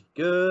good. Please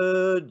be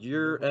good.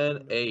 You're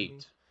an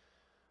 8.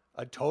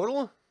 A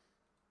total?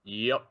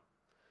 Yep.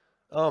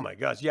 Oh my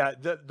gosh. Yeah,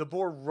 the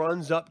boar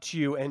runs up to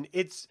you, and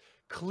it's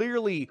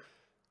clearly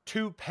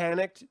too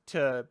panicked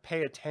to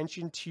pay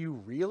attention to you,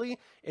 really.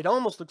 It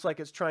almost looks like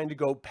it's trying to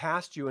go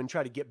past you and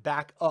try to get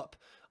back up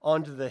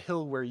onto the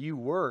hill where you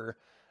were,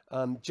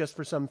 just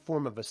for some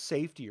form of a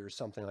safety or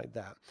something like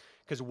that.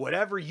 Because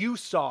whatever you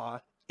saw,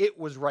 it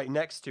was right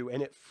next to,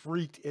 and it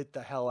freaked it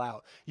the hell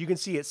out. You can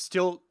see it's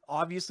still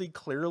obviously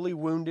clearly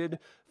wounded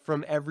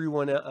from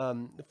everyone,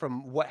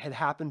 from what had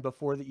happened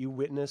before that you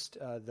witnessed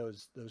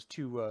those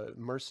two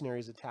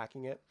mercenaries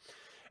attacking it.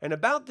 And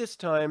about this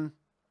time,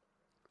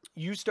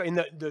 you start in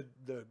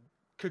the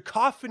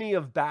cacophony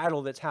of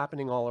battle that's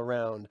happening all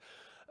around.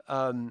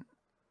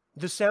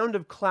 The sound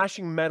of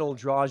clashing metal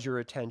draws your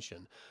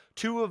attention.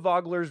 2 of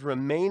Vogler's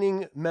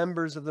remaining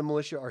members of the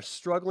militia are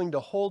struggling to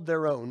hold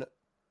their own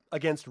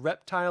against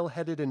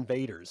reptile-headed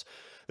invaders.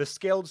 The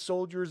scaled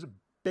soldiers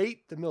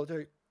bait the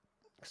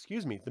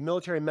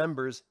military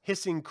members,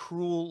 hissing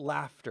cruel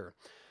laughter.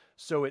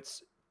 So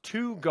it's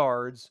 2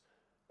 guards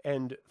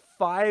and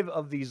 5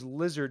 of these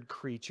lizard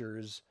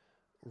creatures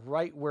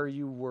right where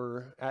you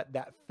were at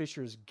that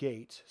Fisher's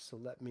Gate. So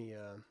let me,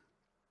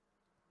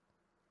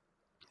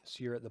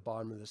 so you're at the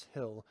bottom of this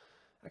hill.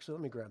 Actually,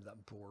 let me grab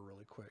that boar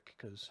really quick,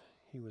 because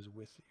he was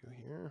with you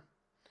here.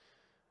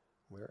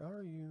 Where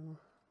are you,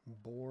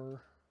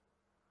 boar?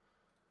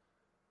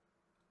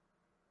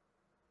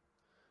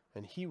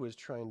 And he was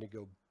trying to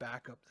go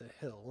back up the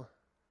hill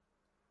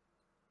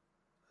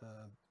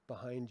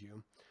behind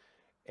you.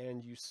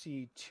 And you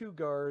see 2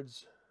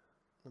 guards.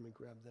 Let me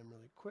grab them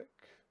really quick.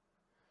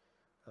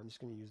 I'm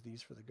just going to use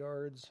these for the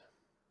guards.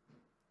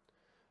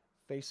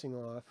 Facing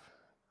off.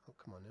 Oh,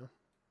 come on now.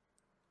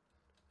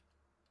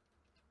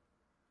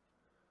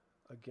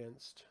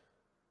 Against.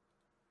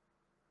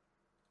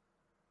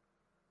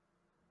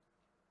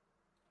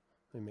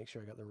 Let me make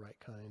sure I got the right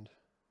kind.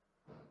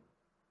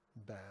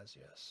 Baz,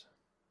 yes.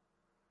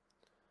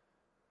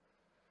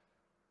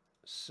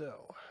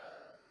 So,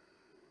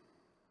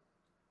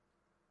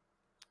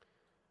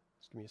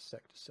 just give me a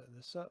sec to set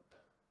this up.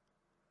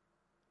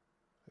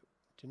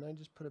 Didn't I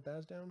just put a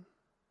Baz down?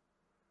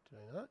 Did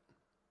I not?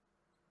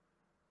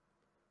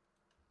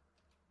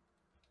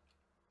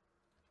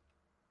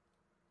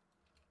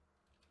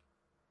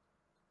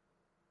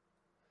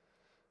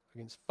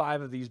 Against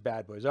 5 of these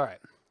bad boys. All right.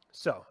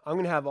 So, I'm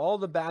going to have all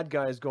the bad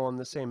guys go on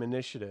the same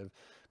initiative,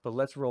 but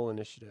let's roll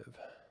initiative.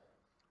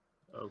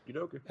 Okie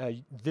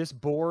dokie. This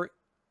boar,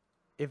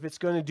 if it's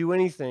going to do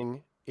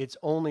anything, it's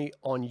only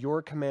on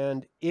your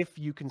command if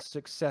you can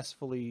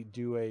successfully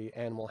do a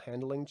animal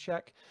handling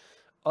check.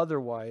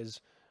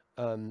 Otherwise,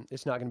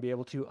 it's not going to be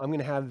able to. I'm going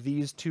to have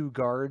these 2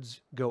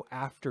 guards go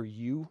after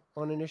you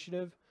on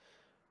initiative.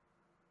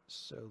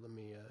 So let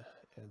me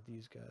add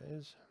these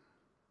guys.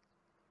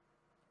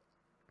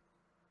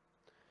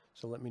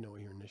 So let me know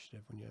your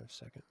initiative when you have a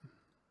second.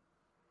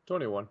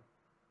 21.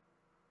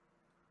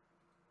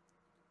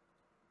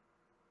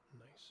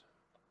 Nice.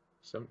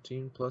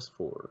 17 plus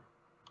 4. All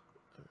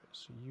right.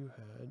 So you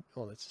had,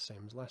 oh, that's the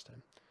same as last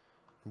time.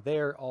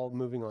 They're all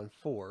moving on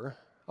 4.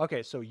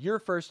 Okay, so you're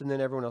first, and then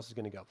everyone else is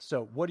going to go.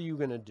 So what are you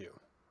going to do?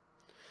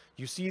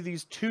 You see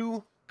these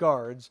 2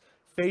 guards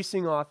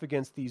facing off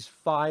against these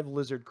 5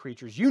 lizard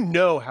creatures. You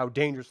know how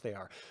dangerous they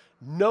are.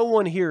 No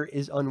one here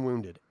is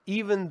unwounded.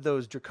 Even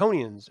those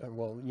draconians,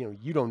 well, you know,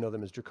 you don't know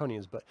them as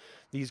draconians, but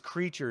these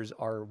creatures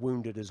are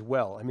wounded as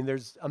well. I mean,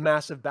 there's a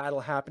massive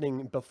battle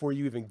happening before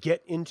you even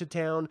get into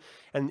town.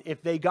 And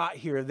if they got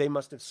here, they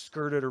must have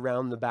skirted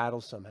around the battle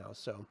somehow.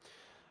 So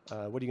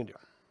what are you going to do?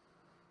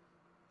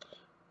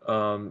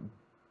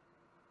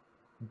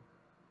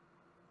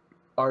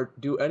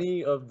 Do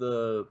any of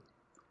the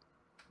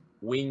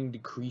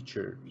winged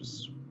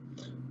creatures,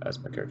 as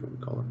my character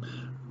would call them,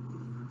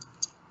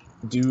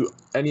 do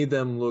any of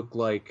them look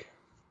like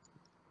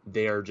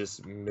they are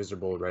just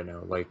miserable right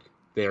now, like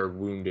they are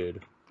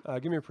wounded?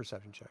 Give me a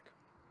perception check.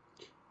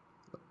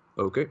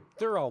 Okay.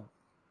 They're all,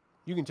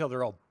 you can tell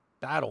they're all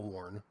battle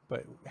worn,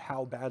 but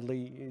how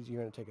badly is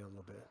you're going to take it a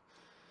little bit.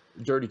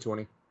 Dirty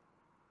 20.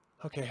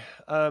 Okay.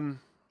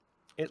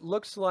 It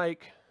looks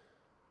like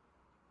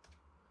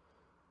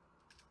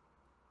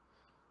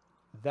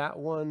that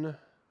one,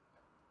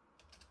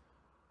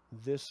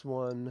 this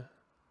one,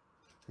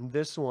 and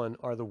this one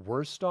are the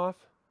worst off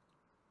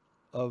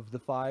of the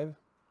 5.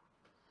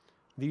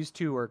 These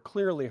 2 are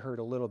clearly hurt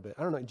a little bit.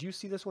 I don't know. Do you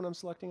see this when I'm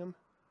selecting them?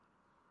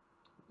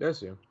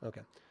 Yes, yeah.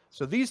 Okay.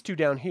 So these 2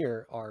 down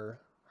here are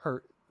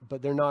hurt,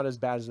 but they're not as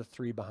bad as the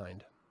 3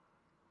 behind.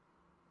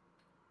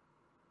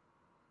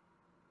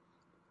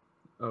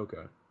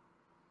 Okay.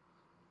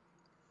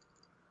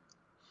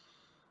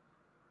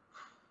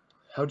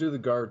 How do the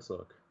guards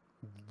look?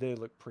 They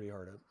look pretty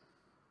hard up.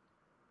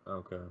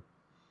 Okay.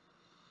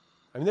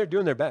 I mean, they're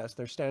doing their best.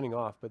 They're standing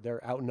off, but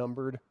they're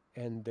outnumbered,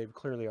 and they've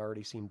clearly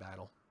already seen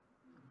battle.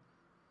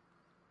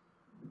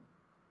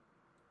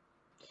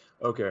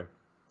 Okay.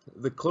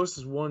 The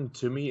closest one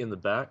to me in the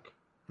back.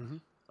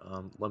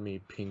 Mm-hmm. Let me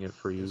ping it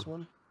for you. This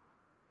one?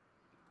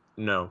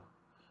 No.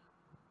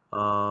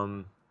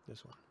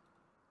 This one.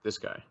 This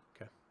guy.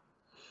 Okay.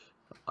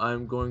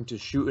 I'm going to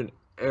shoot an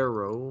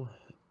arrow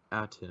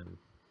at him.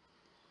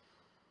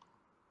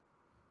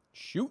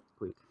 Shoot.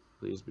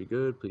 Please be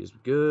good. Please be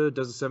good.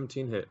 Does a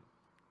 17 hit?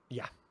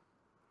 Yeah.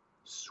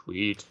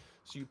 Sweet.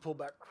 So you pull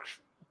back.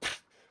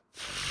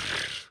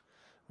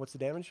 What's the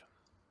damage?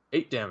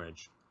 8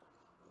 damage.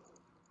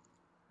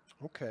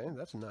 Okay,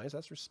 that's nice.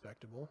 That's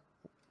respectable.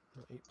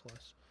 8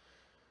 plus.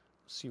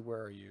 Let's see,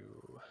 where are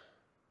you?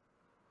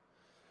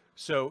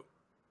 So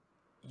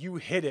you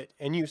hit it,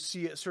 and you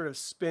see it sort of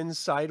spin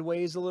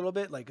sideways a little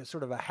bit, like a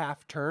sort of a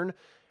half turn,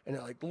 and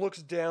it like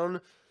looks down,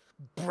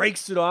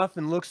 breaks it off,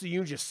 and looks at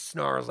you, just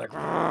snarls like,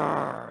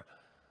 "Rrr!"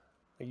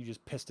 Like you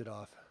just pissed it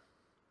off.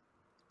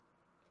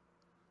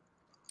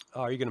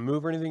 Oh, are you going to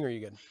move or anything, or are you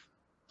good?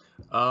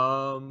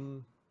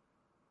 I'm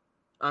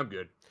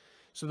good.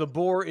 So the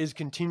boar is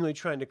continually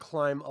trying to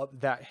climb up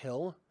that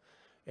hill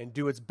and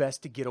do its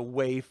best to get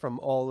away from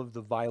all of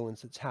the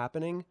violence that's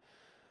happening.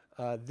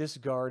 This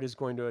guard is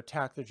going to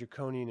attack the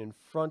draconian in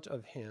front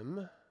of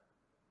him.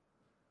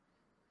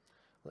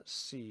 Let's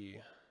see.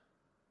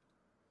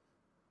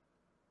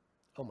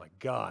 Oh my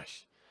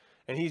gosh.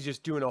 And he's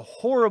just doing a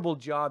horrible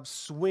job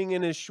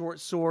swinging his short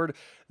sword.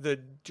 The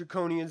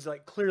draconian's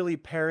like clearly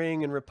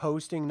parrying and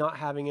riposting, not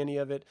having any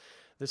of it.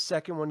 The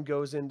second one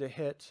goes in to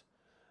hit,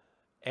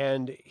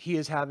 and he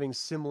is having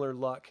similar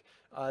luck.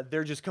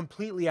 They're just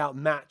completely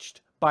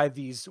outmatched by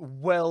these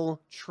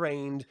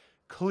well-trained,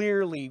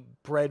 clearly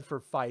bred for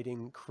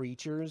fighting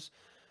creatures.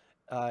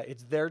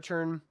 It's their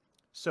turn.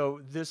 So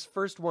this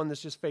first one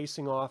that's just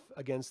facing off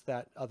against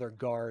that other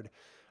guard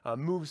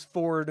moves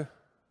forward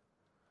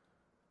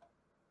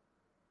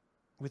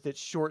with its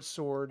short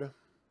sword. Let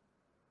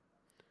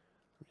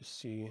me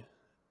see.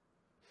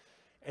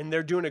 And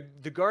they're doing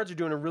the guards are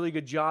doing a really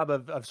good job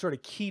of sort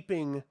of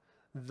keeping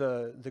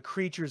the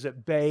creatures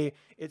at bay.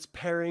 It's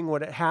parrying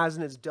what it has,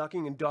 and it's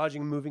ducking and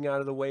dodging, moving out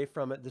of the way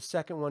from it. The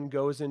second one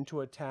goes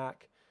into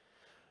attack.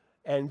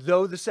 And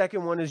though the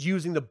second one is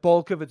using the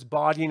bulk of its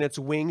body and its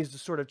wings to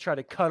sort of try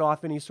to cut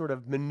off any sort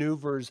of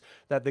maneuvers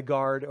that the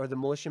guard or the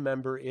militia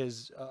member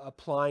is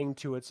applying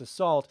to its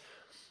assault,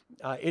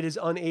 it is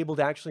unable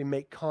to actually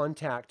make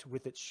contact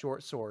with its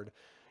short sword.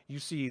 You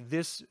see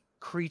this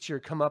creature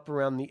come up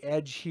around the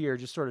edge here,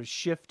 just sort of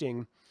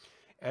shifting,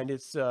 and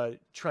it's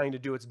trying to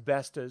do its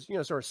best to,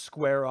 sort of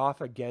square off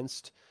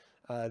against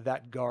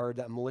that guard,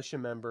 that militia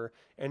member,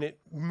 and it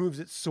moves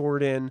its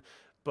sword in,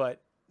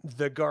 but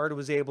the guard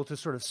was able to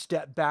sort of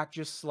step back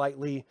just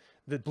slightly.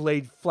 The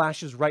blade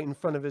flashes right in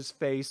front of his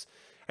face,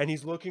 and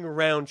he's looking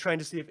around trying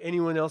to see if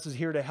anyone else is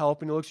here to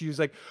help. And he looks at you, he's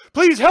like,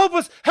 "Please help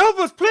us,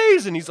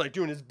 please!" And he's like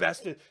doing his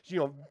best to,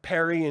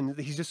 parry, and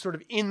he's just sort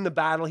of in the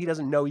battle. He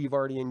doesn't know you've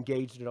already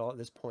engaged at all at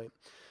this point.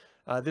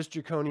 This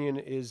draconian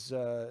is,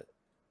 let's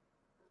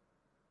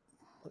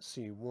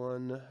see,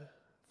 1,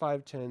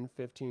 5, 10,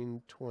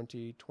 15,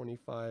 20,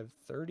 25,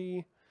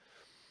 30.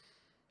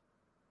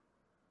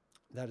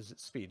 That is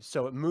its speed.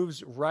 So it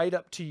moves right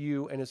up to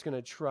you, and it's going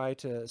to try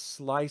to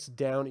slice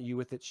down at you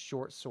with its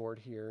short sword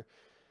here.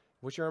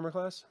 What's your armor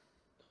class?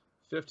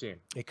 15.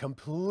 It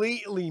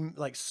completely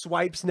like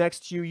swipes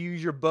next to you. You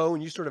use your bow,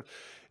 and you sort of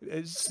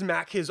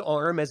smack his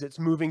arm as it's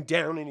moving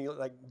down, and he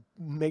like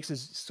makes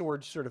his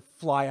sword sort of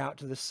fly out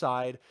to the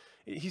side.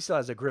 He still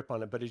has a grip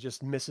on it, but it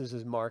just misses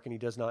his mark, and he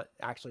does not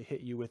actually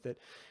hit you with it.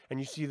 And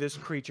you see this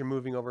creature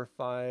moving over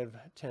 5,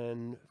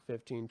 10,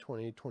 15,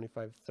 20,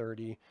 25,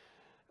 30.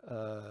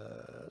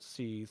 Let's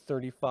see,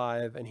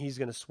 35, and he's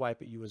going to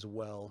swipe at you as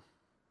well.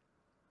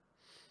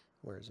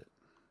 Where is it?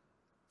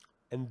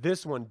 And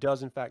this one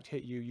does, in fact,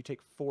 hit you. You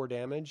take 4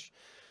 damage.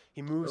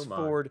 He moves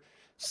forward,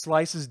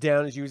 slices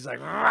down as you. He's like,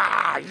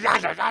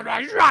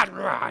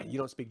 you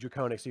don't speak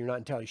Draconic, so you're not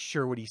entirely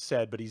sure what he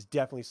said, but he's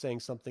definitely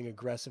saying something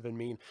aggressive and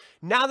mean.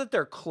 Now that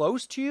they're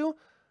close to you,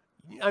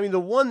 I mean, the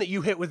one that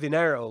you hit with an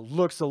arrow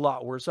looks a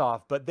lot worse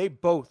off, but they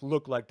both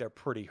look like they're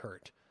pretty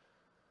hurt.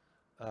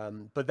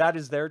 But that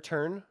is their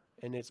turn,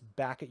 and it's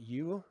back at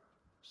you.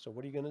 So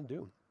what are you going to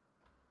do?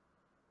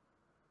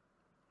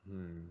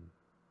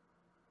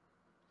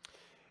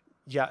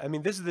 Yeah, I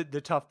mean, this is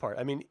the tough part.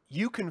 I mean,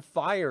 you can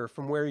fire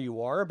from where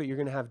you are, but you're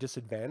going to have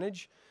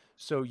disadvantage.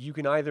 So you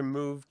can either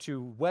move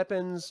to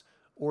weapons,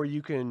 or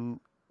you can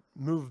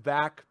move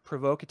back,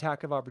 provoke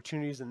attack of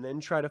opportunities, and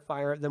then try to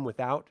fire at them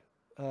without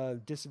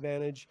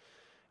disadvantage.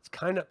 It's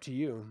kind of up to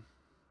you.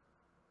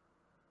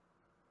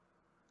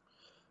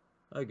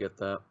 I get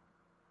that.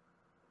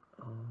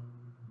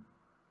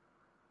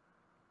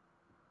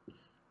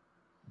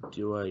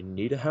 Do I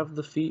need to have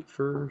the feat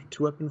for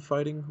 2-weapon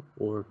fighting,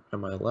 or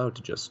am I allowed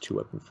to just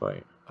 2-weapon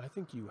fight? I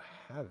think you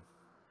have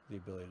the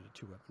ability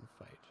to 2-weapon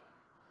fight.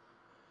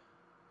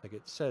 Like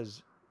it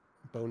says,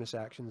 bonus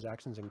actions,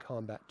 actions in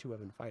combat,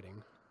 2-weapon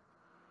fighting.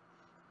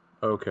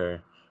 Okay.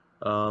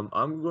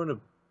 I'm going to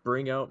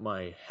bring out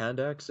my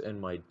hand axe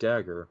and my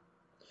dagger,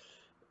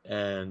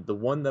 and the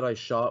one that I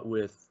shot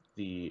with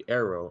the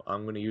arrow,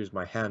 I'm going to use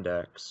my hand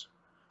axe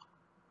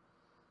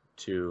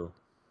to...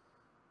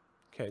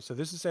 Okay, so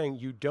this is saying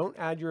you don't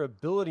add your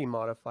ability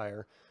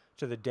modifier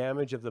to the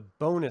damage of the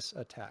bonus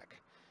attack,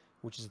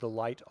 which is the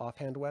light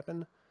offhand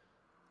weapon,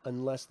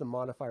 unless the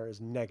modifier is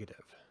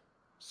negative.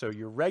 So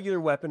your regular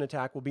weapon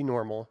attack will be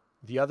normal.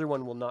 The other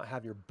one will not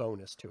have your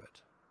bonus to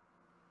it.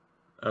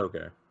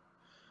 Okay.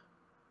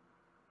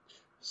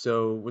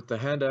 So with the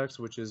hand axe,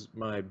 which is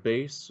my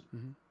base,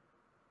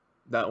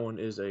 that one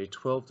is a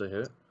 12 to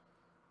hit,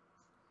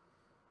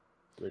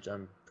 which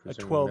I'm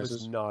presuming a 12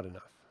 misses. is not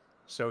enough.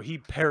 So he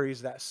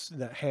parries that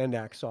hand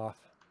axe off.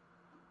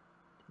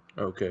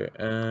 Okay,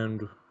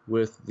 and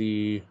with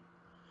the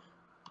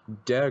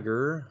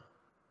dagger,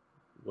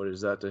 what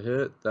is that to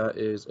hit? That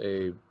is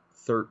a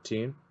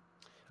 13.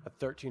 A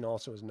 13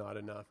 also is not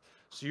enough.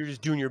 So you're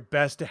just doing your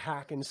best to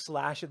hack and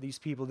slash at these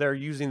people. They're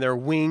using their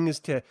wings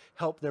to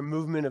help their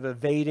movement of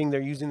evading.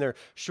 They're using their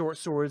short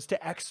swords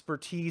to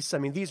expertise. I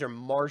mean, these are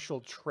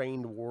martial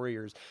trained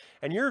warriors.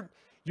 And you're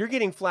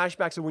getting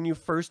flashbacks of when you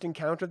first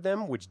encountered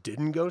them, which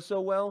didn't go so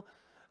well.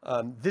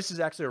 This is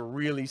actually a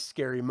really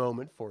scary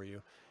moment for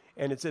you.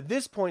 And it's at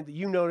this point that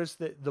you notice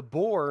that the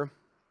boar...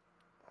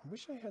 I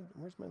wish I had...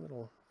 Where's my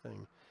little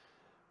thing?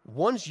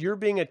 Once you're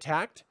being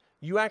attacked,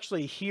 you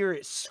actually hear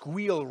it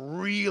squeal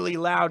really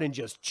loud and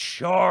just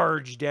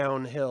charge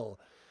downhill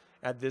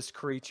at this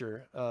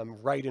creature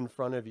right in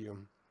front of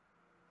you.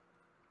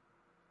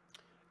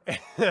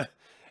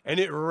 And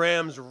it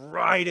rams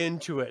right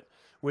into it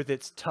with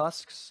its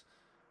tusks.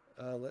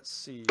 Let's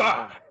see.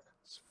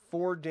 It's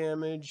 4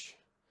 damage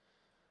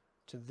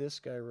to this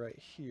guy right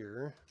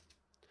here.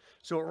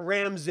 So it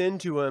rams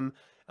into him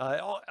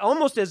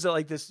almost as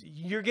like this,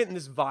 you're getting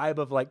this vibe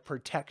of like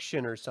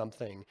protection or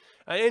something.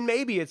 And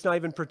maybe it's not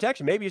even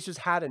protection. Maybe it's just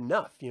had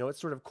enough. You know, it's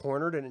sort of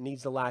cornered and it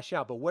needs to lash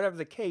out. But whatever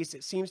the case,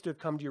 it seems to have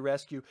come to your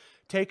rescue,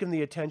 taken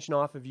the attention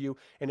off of you,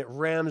 and it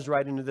rams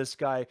right into this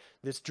guy,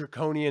 this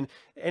draconian.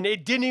 And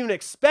it didn't even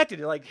expect it.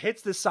 It like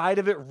hits the side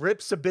of it,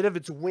 rips a bit of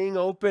its wing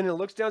open, and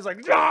looks down. It's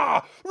like,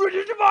 ah!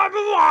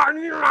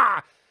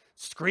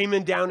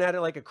 Screaming down at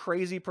it like a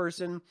crazy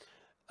person.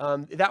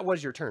 That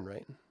was your turn,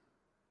 right?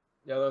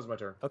 Yeah, that was my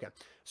turn. Okay.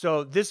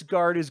 So this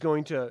guard is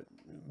going to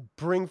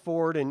bring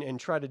forward and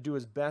try to do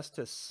his best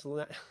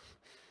to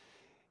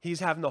He's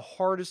having the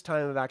hardest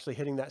time of actually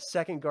hitting. That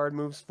second guard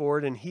moves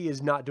forward, and he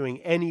is not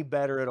doing any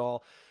better at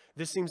all.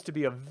 This seems to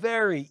be a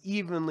very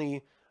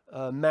evenly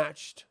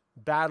matched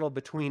battle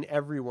between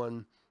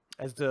everyone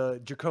as the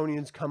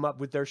Draconians come up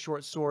with their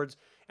short swords,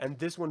 and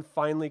this one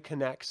finally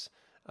connects.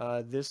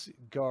 This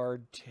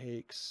guard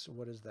takes,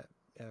 what is that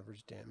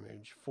average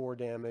damage? 4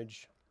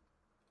 damage.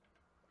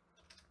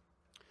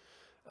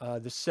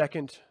 The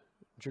second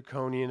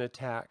Draconian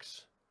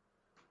attacks.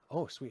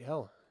 Oh, sweet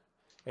hell.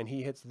 And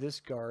he hits this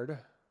guard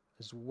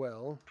as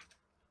well.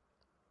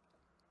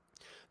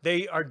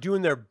 They are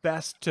doing their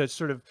best to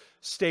sort of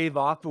stave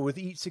off, but with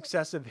each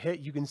successive hit,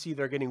 you can see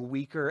they're getting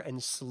weaker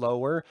and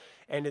slower.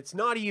 And it's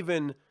not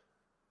even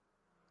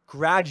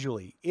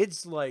gradually.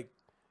 It's like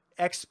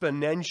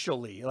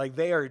exponentially. Like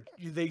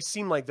they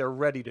seem like they're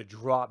ready to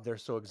drop. They're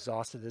so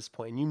exhausted at this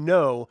point. And you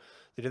know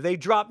that if they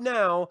drop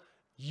now,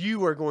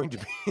 you are going to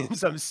be in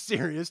some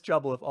serious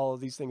trouble if all of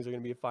these things are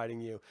going to be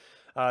fighting you.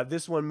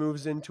 This one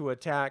moves into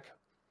attack.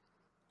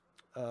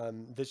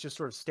 That's just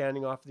sort of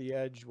standing off the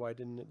edge. Why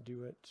didn't it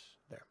do it?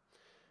 There.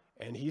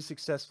 And he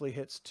successfully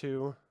hits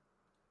 2.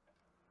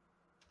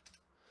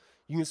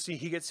 You can see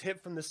he gets hit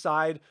from the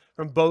side,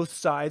 from both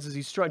sides, as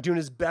he's doing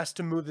his best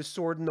to move the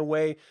sword in the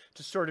way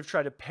to sort of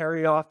try to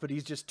parry off, but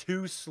he's just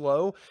too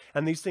slow.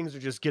 And these things are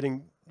just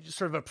getting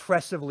sort of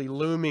oppressively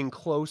looming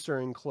closer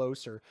and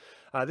closer.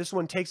 This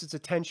one takes its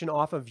attention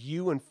off of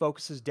you and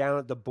focuses down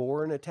at the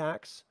boar and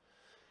attacks,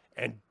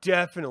 and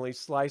definitely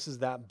slices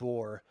that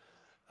boar.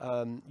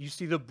 You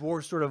see the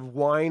boar sort of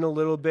whine a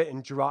little bit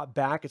and drop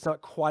back. It's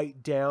not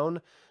quite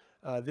down.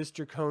 This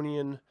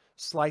draconian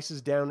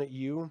slices down at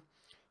you.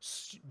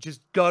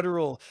 Just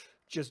guttural,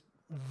 just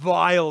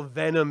vile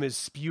venom is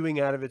spewing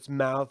out of its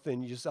mouth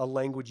in just a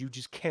language you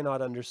just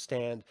cannot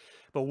understand.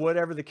 But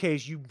whatever the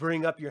case, you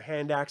bring up your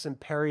hand axe and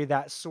parry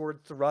that sword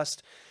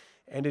thrust,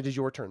 and it is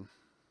your turn.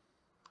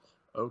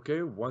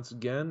 Okay, once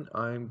again,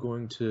 I'm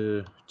going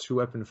to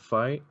 2-weapon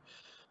fight.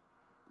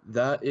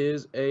 That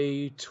is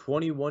a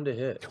 21 to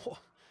hit.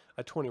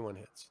 A 21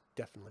 hits,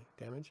 definitely.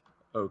 Damage?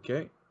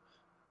 Okay.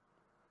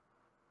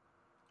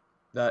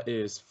 That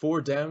is 4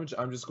 damage.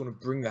 I'm just going to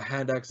bring the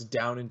hand axe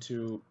down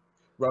into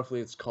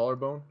roughly its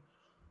collarbone.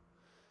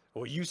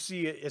 Well, you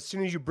see it, as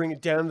soon as you bring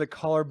it down to the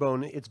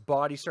collarbone, its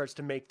body starts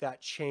to make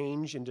that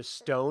change into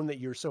stone that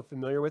you're so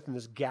familiar with, and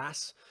this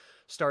gas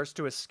starts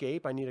to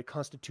escape. I need a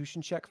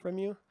constitution check from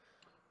you.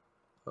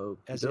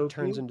 As it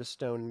turns into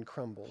stone and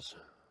crumbles.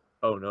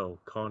 Oh no,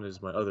 Con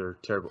is my other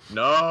terrible...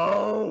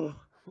 No!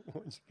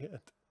 What'd you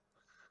get?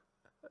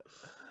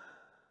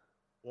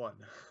 1.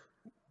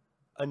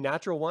 A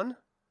natural 1?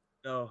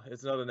 No,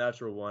 it's not a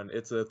natural 1.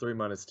 It's a 3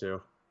 minus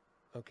 2.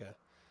 Okay.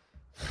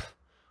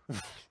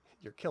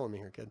 You're killing me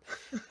here, kid.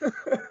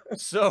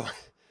 So,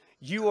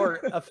 you are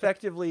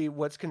effectively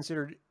what's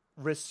considered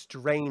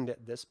restrained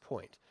at this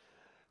point.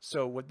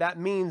 So, what that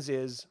means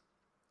is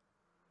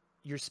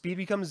your speed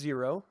becomes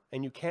 0,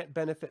 and you can't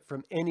benefit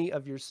from any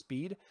of your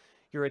speed.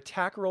 Your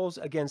attack rolls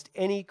against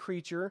any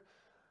creature...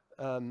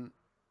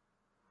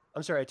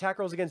 attack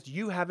rolls against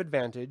you have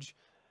advantage,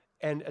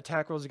 and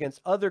attack rolls against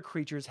other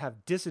creatures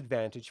have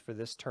disadvantage for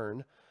this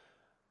turn.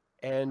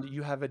 And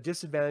you have a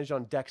disadvantage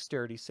on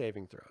dexterity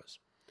saving throws.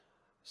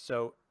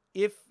 So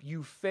if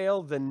you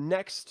fail the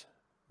next,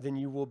 then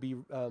you will be,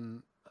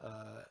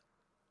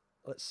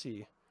 let's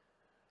see.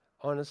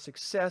 On a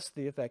success,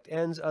 the effect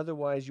ends.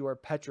 Otherwise, you are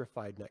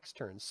petrified next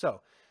turn.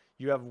 So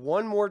you have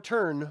one more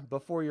turn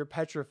before you're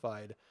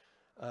petrified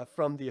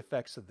from the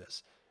effects of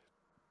this.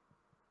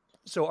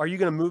 So are you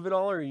going to move at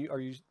all, or are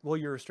you, well,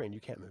 you're restrained. You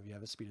can't move. You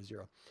have a speed of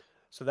 0.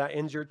 So that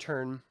ends your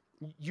turn.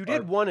 You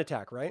did one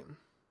attack, right?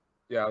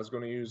 Yeah, I was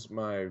going to use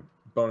my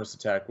bonus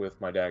attack with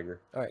my dagger.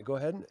 All right, go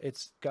ahead.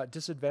 It's got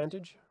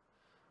disadvantage.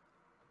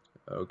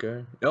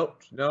 Okay.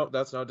 Nope,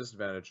 that's not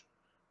disadvantage.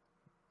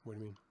 What do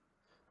you mean?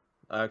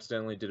 I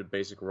accidentally did a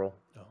basic roll.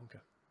 Oh, okay.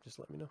 Just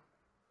let me know.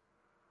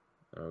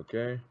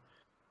 Okay.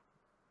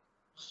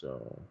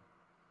 So,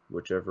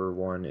 whichever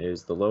one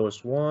is the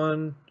lowest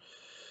one.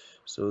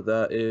 So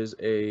that is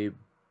a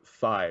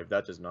 5.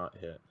 That does not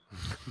hit.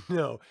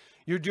 No,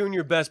 you're doing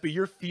your best, but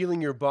you're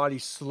feeling your body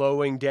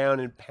slowing down,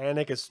 and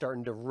panic is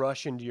starting to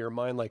rush into your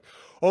mind like,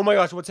 oh my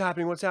gosh, what's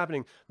happening? What's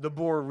happening? The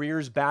boar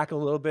rears back a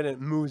little bit and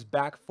it moves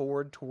back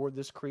forward toward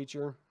this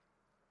creature.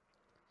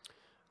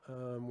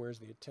 Where's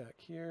the attack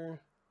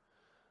here?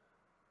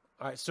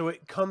 All right, so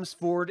it comes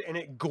forward and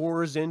it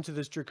gores into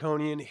this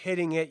draconian,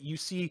 hitting it. You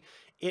see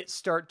it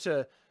start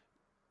to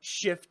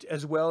shift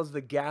as well as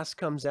the gas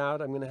comes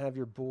out. I'm going to have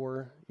your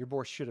boar. Your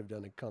boar should have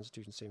done a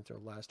constitution saving throw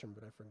last turn,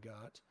 but I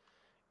forgot.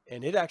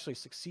 And it actually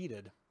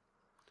succeeded.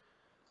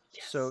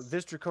 Yes. So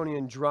this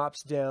draconian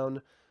drops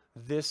down.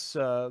 This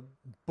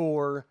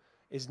boar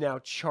is now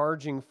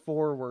charging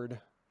forward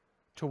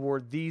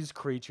toward these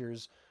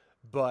creatures,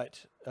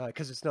 but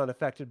because it's not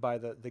affected by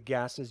the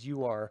gas as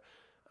you are.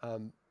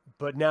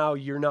 But now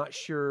you're not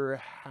sure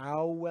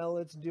how well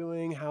it's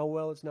doing, how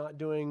well it's not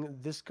doing.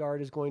 This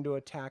guard is going to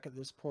attack at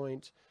this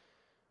point.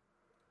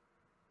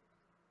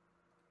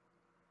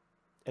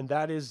 And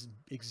that is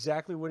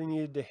exactly what he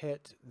needed to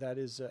hit. That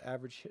is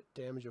average hit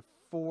damage of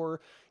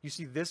 4. You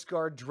see this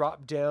guard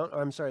drop down.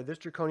 I'm sorry, this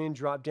draconian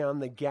drop down.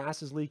 The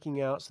gas is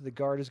leaking out, so the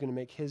guard is going to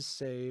make his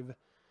save.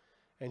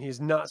 And he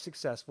is not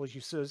successful.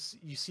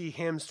 You see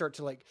him start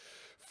to like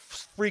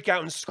freak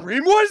out and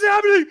scream, what is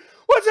happening?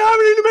 What's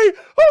happening to me?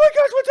 Oh my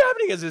gosh, what's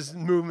happening? As his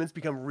movements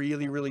become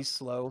really, really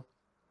slow.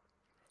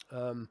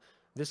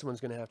 This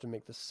one's going to have to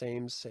make the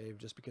same save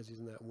just because he's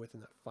in that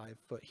within that 5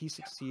 foot. He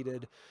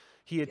succeeded.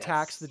 He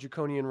attacks the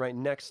draconian right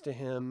next to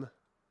him.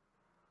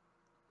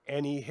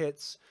 And he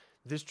hits.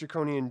 This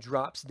draconian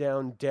drops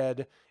down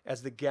dead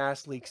as the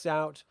gas leaks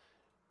out.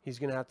 He's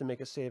going to have to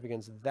make a save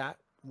against that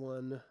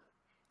one,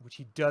 which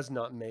he does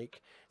not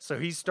make. So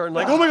he's starting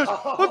like, oh my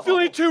gosh, I'm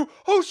feeling it too.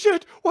 Oh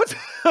shit, what's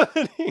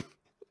happening?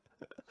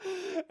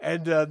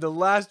 And the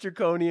last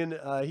Draconian,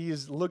 he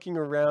is looking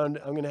around.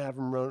 I'm going to have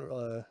him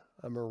run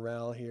a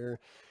morale here.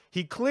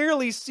 He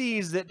clearly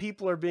sees that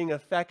people are being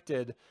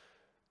affected,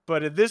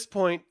 but at this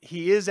point,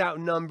 he is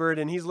outnumbered,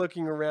 and he's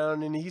looking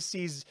around, and he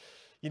sees,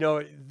 you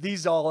know,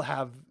 these all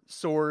have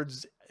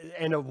swords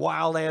and a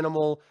wild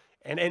animal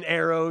and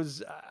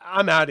arrows.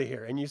 I'm out of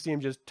here. And you see him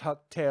just turn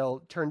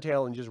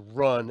tail, and just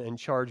run and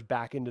charge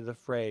back into the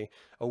fray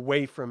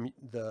away from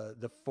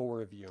the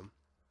four of you.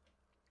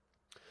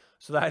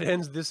 So that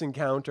ends this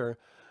encounter,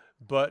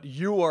 but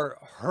you are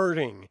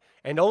hurting.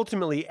 And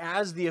ultimately,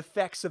 as the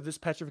effects of this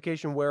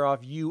petrification wear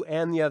off you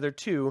and the other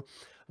two,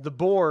 the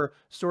boar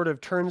sort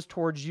of turns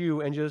towards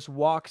you and just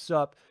walks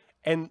up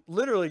and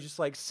literally just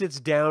like sits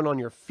down on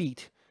your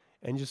feet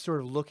and just sort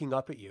of looking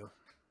up at you.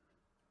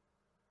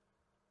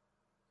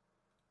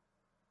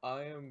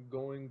 I am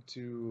going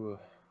to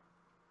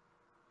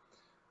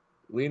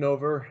lean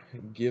over,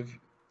 give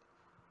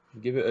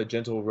it a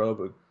gentle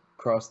rub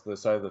across the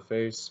side of the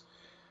face,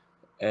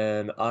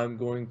 and I'm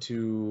going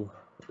to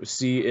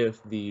see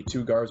if the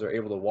two guards are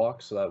able to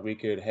walk so that we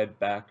could head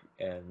back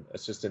and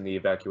assist in the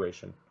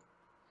evacuation.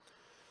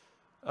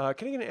 Can I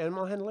get an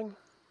animal handling?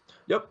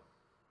 Yep.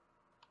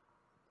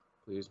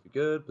 Please be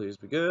good, please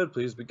be good,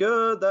 please be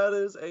good. That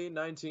is a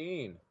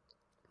 19.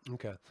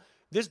 Okay.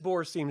 This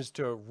boar seems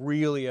to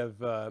really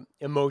have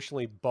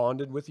emotionally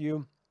bonded with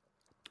you,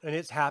 and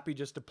it's happy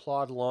just to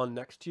plod along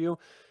next to you.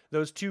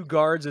 Those two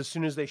guards, as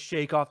soon as they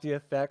shake off the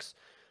effects,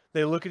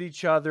 they look at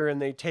each other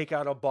and they take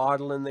out a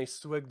bottle and they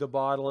swig the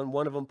bottle, and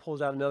one of them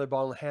pulls out another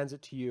bottle and hands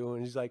it to you,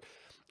 and he's like,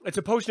 "It's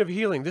a potion of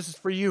healing. This is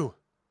for you."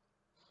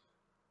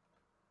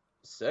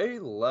 Say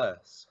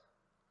less.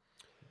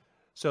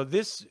 So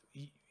this,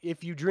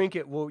 if you drink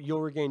it,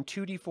 you'll regain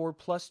 2d4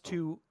 plus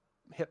 2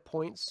 hit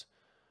points.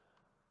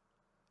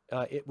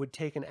 It would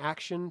take an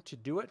action to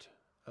do it,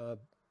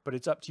 but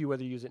it's up to you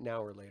whether you use it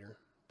now or later.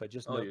 But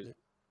just note that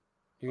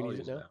you're going to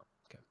use it now?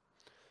 Okay.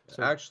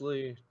 So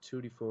actually,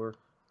 2d4.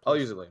 I'll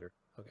use it later.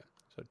 Okay.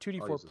 So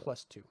 2d4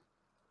 plus 2.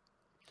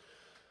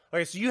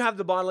 Okay, so you have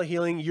the bottle of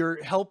healing.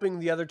 You're helping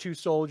the other two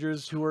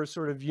soldiers who are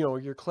sort of,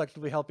 you're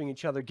collectively helping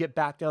each other get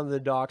back down to the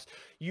docks.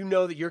 You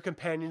know that your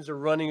companions are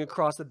running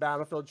across the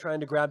battlefield trying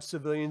to grab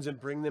civilians and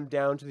bring them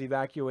down to the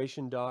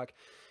evacuation dock.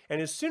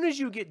 And as soon as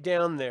you get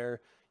down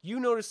there, you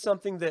notice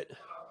something that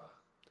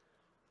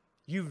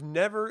you've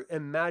never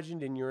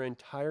imagined in your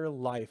entire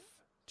life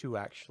to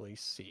actually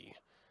see.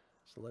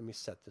 So let me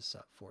set this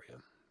up for you.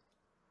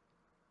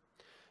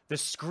 The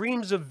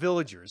screams of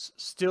villagers,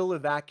 still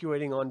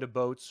evacuating onto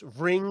boats,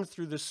 ring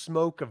through the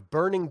smoke of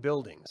burning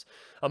buildings.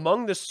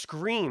 Among the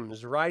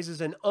screams rises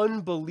an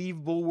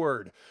unbelievable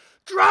word,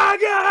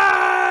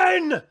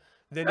 "Dragon!"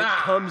 Then it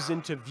comes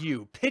into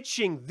view,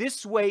 pitching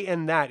this way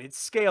and that, its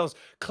scales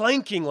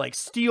clanking like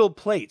steel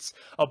plates.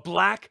 A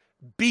black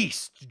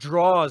beast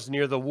draws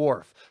near the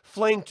wharf,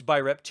 flanked by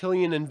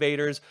reptilian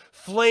invaders,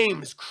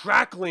 flames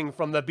crackling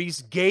from the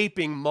beast's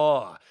gaping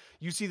maw.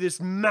 You see this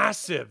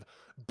massive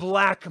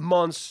black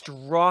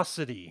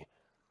monstrosity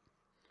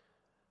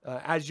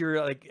as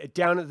you're like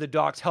down at the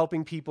docks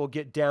helping people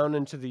get down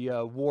into the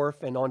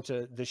wharf and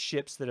onto the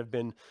ships that have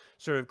been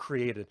sort of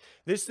created.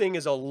 This thing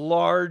is a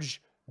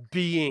large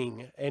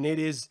being, and it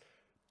is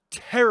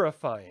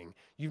terrifying.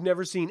 You've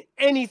never seen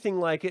anything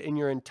like it in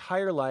your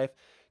entire life.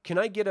 Can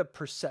I get a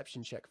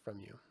perception check from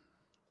you?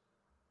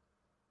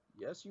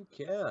 Yes, you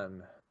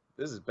can.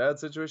 This is bad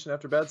situation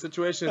after bad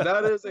situation.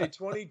 That is a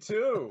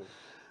 22.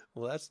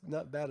 Well, that's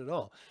not bad at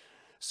all.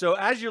 So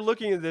as you're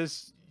looking at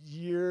this,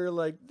 you're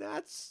like,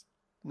 that's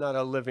not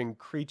a living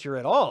creature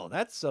at all.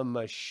 That's a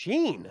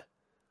machine.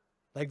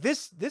 Like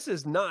this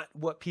is not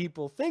what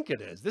people think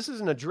it is. This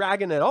isn't a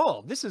dragon at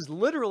all. This is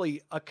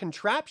literally a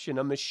contraption,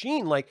 a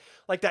machine, like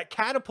that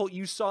catapult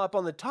you saw up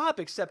on the top,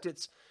 except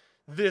it's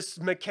this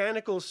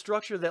mechanical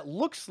structure that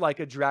looks like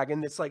a dragon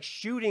that's like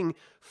shooting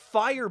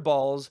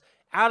fireballs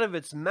out of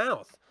its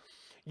mouth.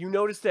 You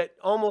notice that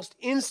almost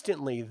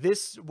instantly,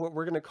 this, what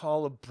we're going to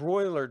call a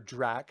broiler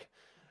drac,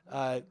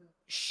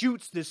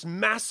 shoots this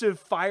massive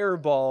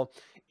fireball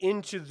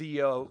into the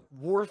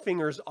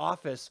Warfinger's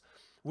office,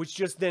 which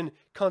just then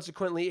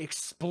consequently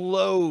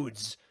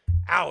explodes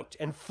out,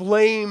 and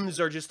flames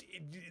are just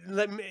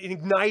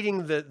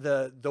igniting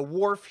the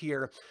wharf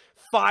here.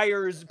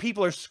 Fires,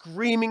 people are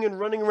screaming and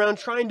running around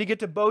trying to get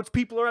to boats.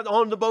 People are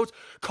on the boats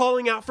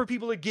calling out for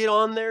people to get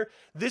on there.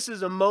 This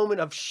is a moment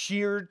of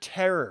sheer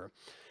terror.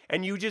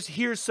 And you just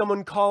hear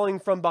someone calling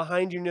from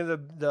behind you near the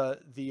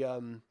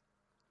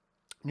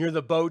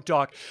boat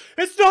dock.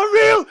 "It's not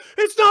real!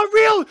 It's not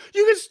real!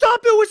 You can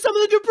stop it with some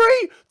of the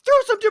debris!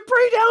 Throw some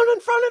debris down in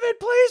front of it,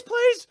 please,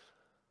 please!"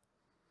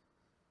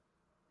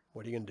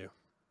 What are you going to do?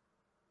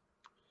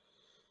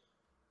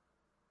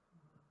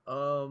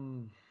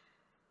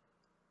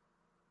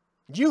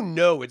 You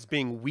know it's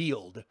being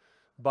wheeled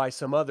by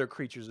some other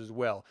creatures as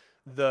well.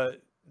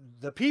 The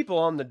people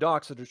on the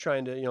docks that are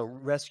trying to,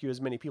 rescue as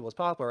many people as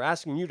possible are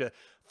asking you to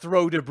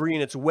throw debris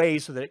in its way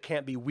so that it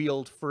can't be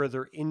wheeled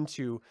further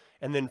into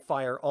and then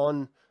fire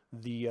on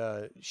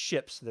the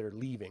ships that are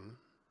leaving.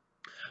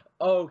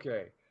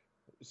 Okay.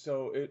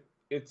 So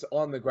it's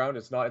on the ground.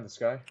 It's not in the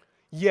sky.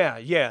 Yeah,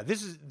 yeah.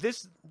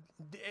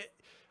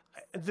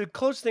 The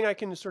closest thing I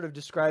can sort of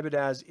describe it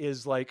as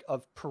is like a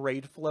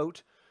parade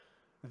float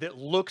that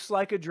looks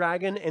like a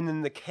dragon, and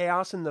then the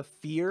chaos and the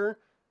fear,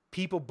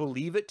 people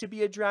believe it to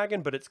be a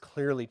dragon, but it's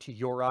clearly to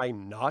your eye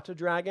not a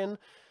dragon.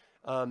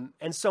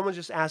 And someone's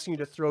just asking you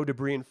to throw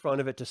debris in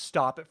front of it to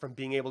stop it from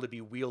being able to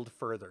be wheeled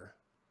further.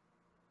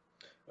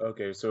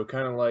 Okay, so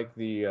kind of like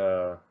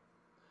the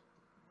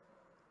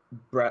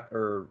brat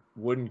or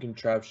wooden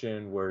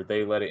contraption where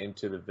they let it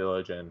into the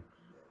village and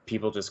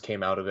people just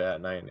came out of it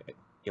at night and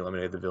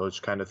eliminated the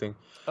village, kind of thing.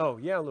 Oh,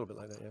 yeah, a little bit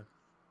like that, yeah.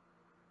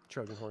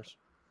 Trojan horse.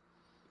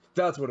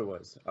 That's what it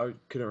was. I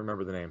couldn't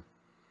remember the name.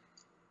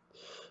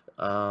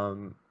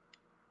 Um,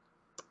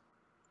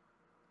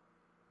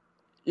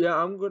 yeah,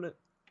 I'm gonna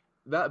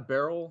that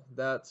barrel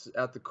that's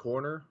at the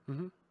corner.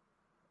 Mm-hmm.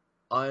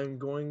 I'm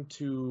going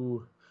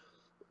to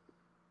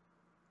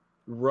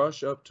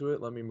rush up to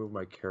it. Let me move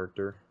my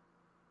character.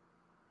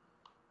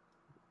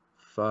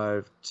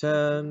 5,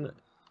 10,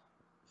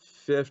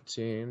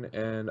 15,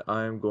 and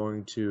I'm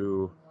going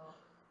to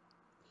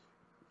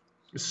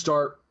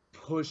start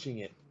pushing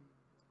it.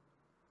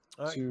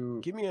 All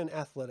right, give me an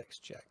athletics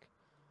check.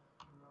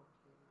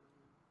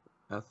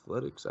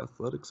 Athletics.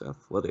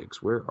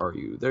 Where are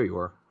you? There you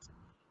are.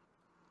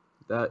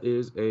 That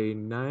is a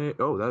 9.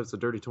 Oh, that is a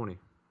dirty 20.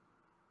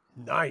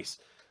 Nice.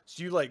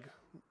 So you like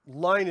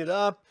line it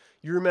up.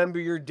 You remember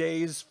your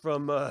days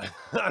from I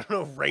don't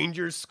know,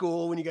 Rangers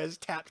school when you guys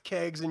tapped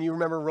kegs and you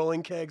remember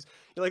rolling kegs.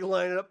 You like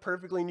line it up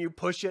perfectly and you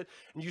push it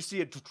and you see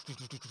it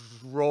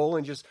roll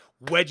and just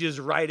wedges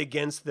right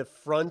against the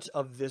front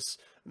of this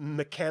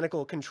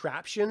mechanical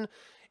contraption.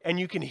 And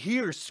you can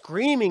hear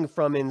screaming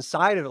from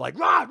inside of it, like,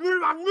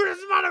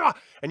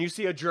 and you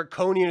see a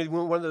draconian,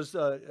 one of those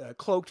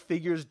cloaked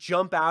figures,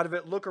 jump out of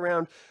it, look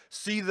around,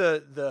 see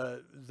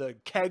the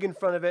keg in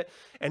front of it,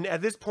 and at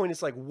this point,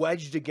 it's like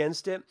wedged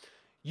against it.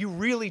 You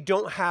really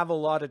don't have a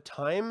lot of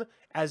time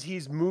as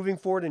he's moving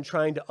forward and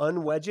trying to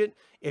unwedge it.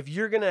 If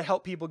you're going to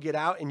help people get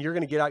out and you're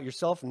going to get out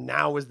yourself,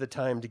 now is the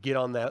time to get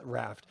on that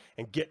raft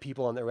and get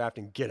people on that raft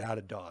and get out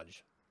of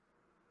Dodge.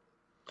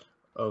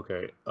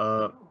 Okay.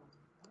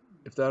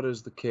 If that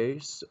is the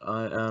case,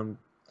 I am.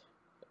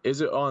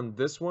 Is it on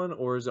this one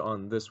or is it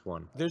on this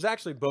one? There's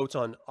actually boats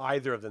on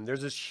either of them.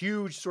 There's this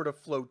huge sort of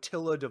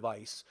flotilla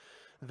device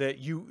that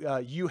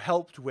you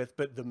helped with,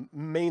 but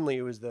mainly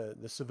it was the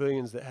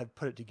civilians that had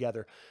put it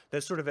together.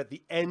 That's sort of at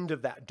the end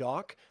of that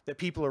dock that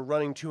people are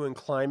running to and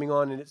climbing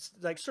on, and it's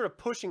like sort of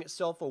pushing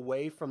itself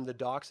away from the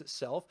docks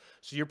itself.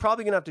 So you're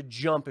probably gonna have to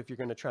jump if you're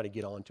gonna try to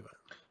get onto it.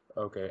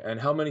 Okay,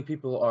 and how many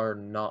people are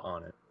not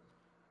on it?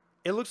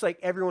 It looks like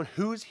everyone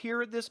who's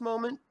here at this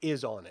moment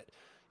is on it.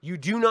 You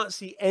do not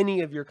see any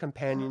of your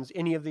companions,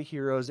 any of the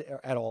heroes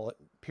at all,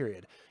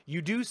 period.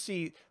 You do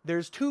see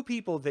there's two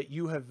people that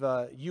you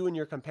and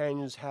your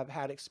companions have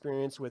had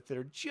experience with that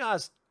are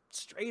just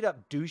straight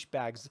up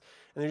douchebags,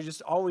 and they're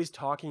just always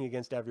talking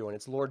against everyone.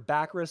 It's Lord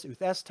Baccharis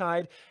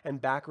Uthestide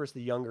and Baccharis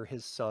the Younger,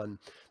 his son.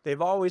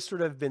 They've always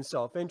sort of been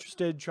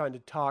self-interested, trying to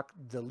talk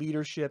the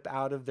leadership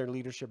out of their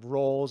leadership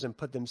roles and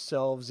put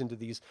themselves into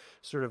these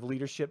sort of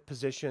leadership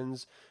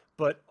positions.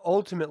 But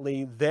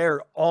ultimately,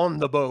 they're on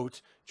the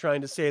boat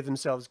trying to save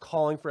themselves,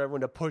 calling for everyone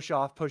to push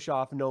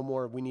off, no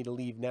more, we need to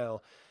leave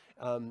now.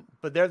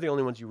 But they're the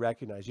only ones you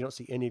recognize. You don't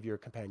see any of your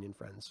companion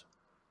friends.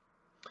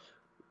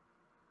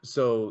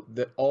 So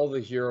all the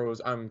heroes,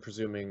 I'm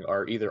presuming,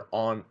 are either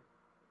on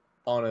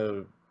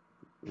a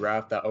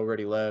raft that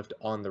already left,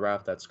 on the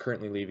raft that's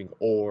currently leaving,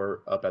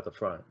 or up at the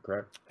front,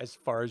 correct? As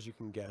far as you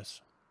can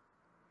guess.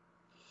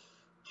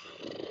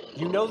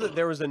 You know that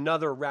there was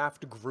another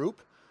raft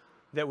group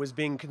that was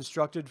being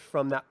constructed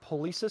from that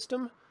pulley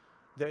system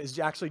that is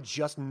actually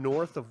just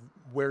north of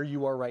where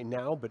you are right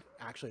now, but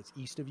actually it's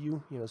east of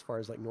you, as far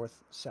as like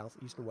north, south,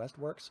 east, and west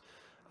works.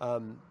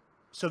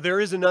 So there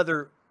is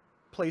another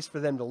place for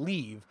them to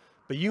leave,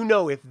 but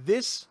if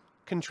this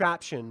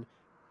contraption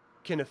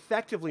can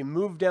effectively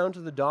move down to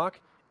the dock,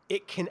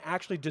 it can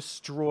actually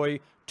destroy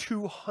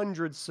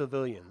 200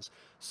 civilians.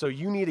 So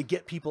you need to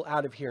get people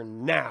out of here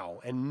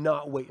now and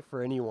not wait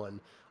for anyone,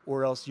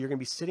 or else you're going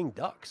to be sitting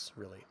ducks,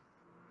 really.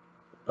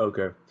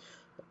 Okay.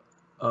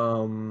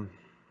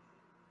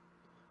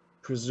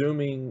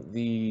 Presuming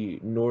the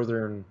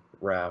northern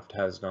raft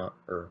has not,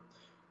 or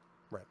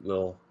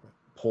little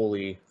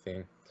pulley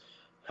thing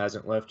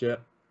hasn't left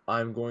yet,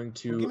 I'm going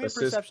to give me assist.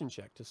 A perception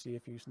check to see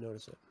if you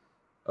notice it.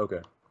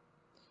 Okay.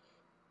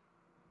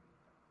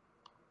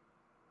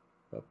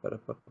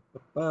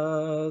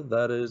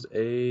 That is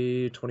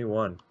a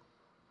 21.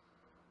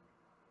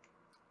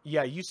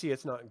 Yeah, you see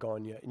it's not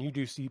gone yet, and you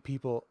do see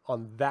people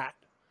on that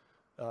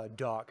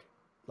dock,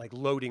 like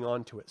loading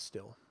onto it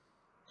still.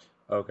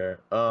 Okay.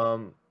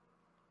 I'm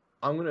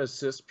gonna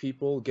assist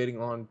people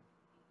getting on.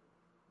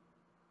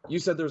 You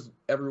said there's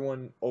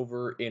everyone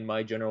over in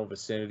my general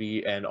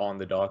vicinity and on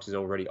the docks is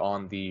already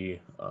on the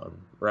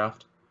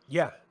raft?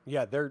 Yeah,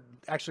 they're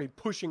actually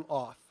pushing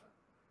off.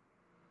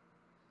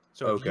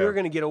 So if Okay. you're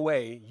going to get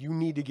away, you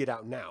need to get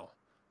out now.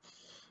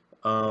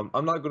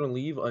 I'm not going to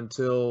leave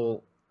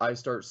until I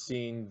start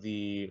seeing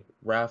the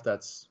raft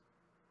that's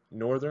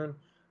northern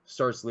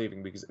starts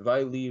leaving, because if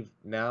I leave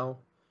now,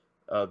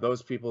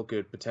 those people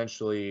could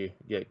potentially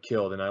get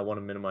killed, and I want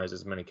to minimize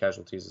as many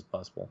casualties as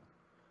possible.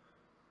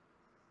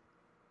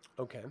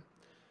 Okay.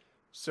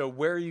 So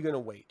where are you going to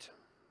wait?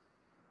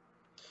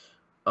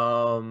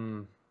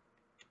 Can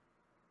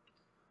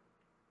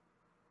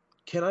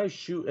I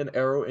shoot an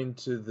arrow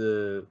into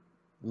the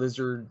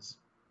lizards,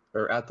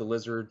 or at the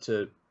lizard,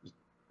 to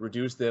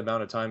reduce the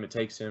amount of time it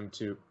takes him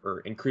to, or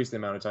increase the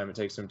amount of time it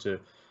takes him to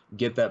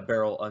get that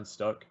barrel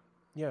unstuck?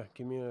 Yeah,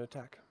 give me an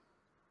attack.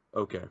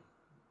 Okay.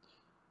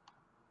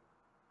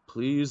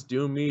 Please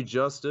do me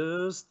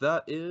justice.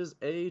 That is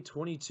a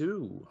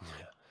 22.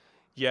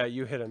 Yeah,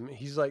 you hit him.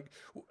 He's like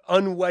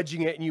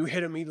unwedging it, and you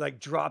hit him. He like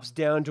drops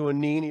down to a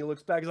knee, and he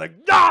looks back. He's like,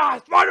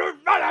 "Ah,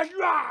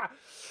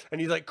 and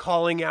he's like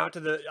calling out to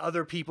the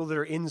other people that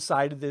are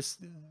inside of this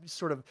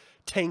sort of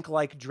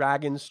tank-like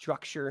dragon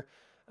structure.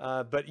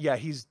 But yeah,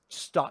 he's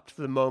stopped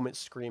for the moment,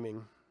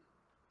 screaming.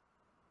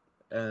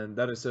 And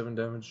that is 7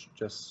 damage,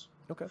 just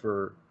Okay.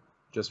 for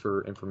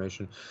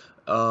information.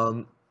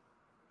 I'm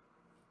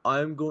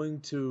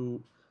going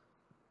to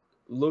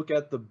look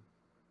at the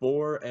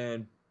boar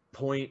and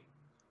point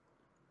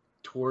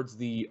towards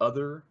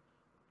to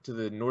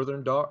the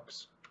northern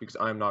docks, because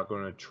I'm not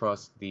going to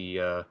trust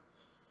the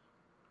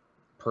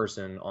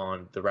person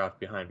on the raft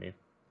behind me.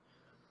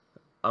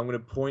 I'm going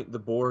to point the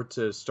boar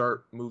to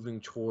start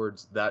moving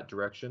towards that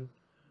direction.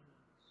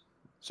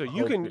 So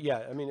you can,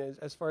 yeah, I mean,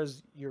 as far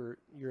as you're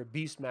a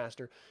beast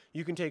master,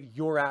 you can take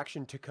your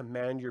action to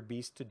command your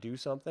beast to do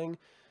something.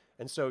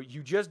 And so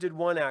you just did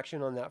one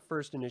action on that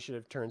first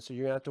initiative turn, so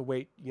you're gonna have to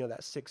wait,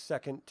 that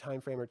 6-second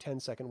time frame or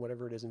 10-second,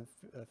 whatever it is in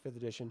 5th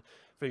edition,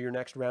 for your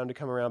next round to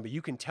come around. But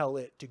you can tell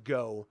it to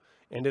go,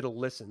 and it'll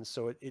listen.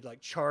 So it like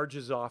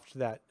charges off to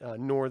that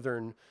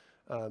northern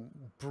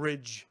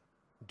bridge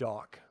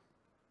dock.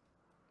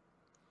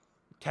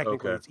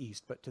 Technically, It's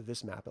east, but to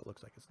this map, it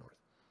looks like it's north.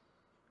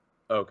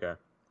 Okay.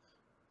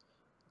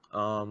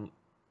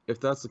 If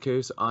that's the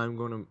case, I'm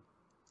going to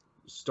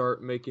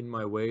start making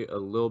my way a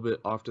little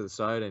bit off to the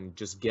side and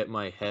just get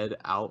my head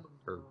out,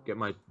 or get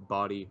my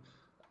body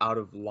out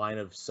of line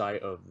of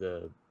sight of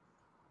the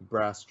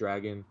brass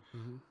dragon,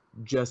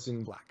 just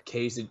in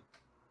case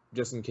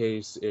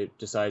it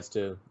decides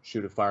to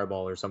shoot a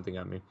fireball or something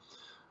at me.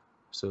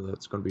 So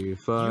that's going to be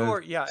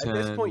 5. 10, at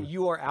this point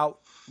you are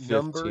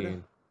outnumbered.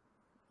 15,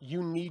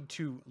 you need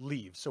to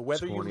leave. So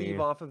whether 20, you leave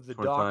off of the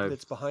dock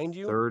that's behind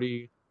you,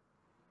 30.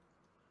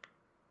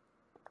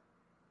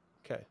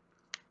 Okay.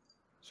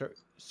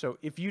 So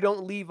if you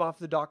don't leave off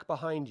the dock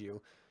behind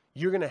you,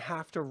 you're going to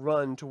have to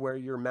run to where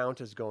your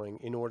mount is going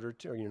in order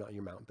to, or you're not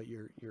your mount, but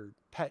your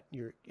pet,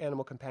 your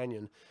animal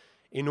companion,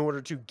 in order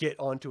to get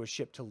onto a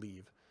ship to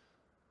leave.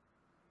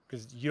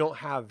 Because you don't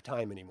have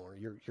time anymore.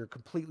 You're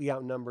completely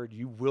outnumbered.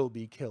 You will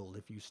be killed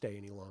if you stay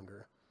any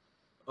longer.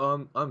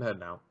 I'm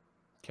heading out.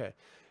 Okay.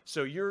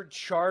 So you're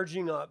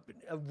charging up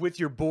with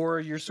your boar.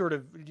 You're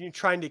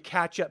trying to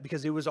catch up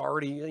because it was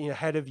already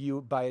ahead of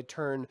you by a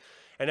turn.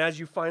 And as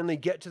you finally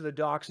get to the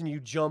docks and you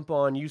jump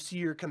on, you see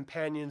your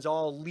companions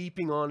all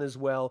leaping on as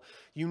well.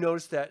 You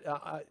notice that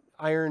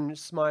Iron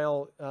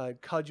Smile,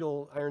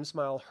 Iron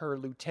Smile, her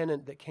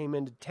lieutenant that came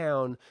into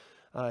town,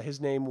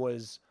 his name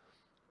was,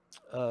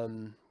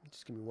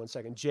 just give me 1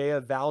 second,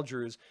 Jaya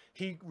Valdrews.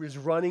 He was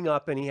running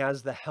up and he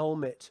has the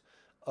helmet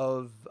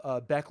of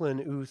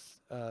Becklin Uth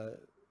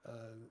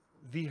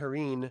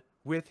Viharine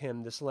with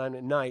him, the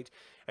Salamit Knight,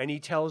 and he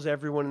tells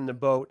everyone in the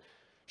boat,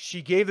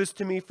 "She gave this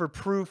to me for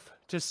proof,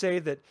 to say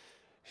that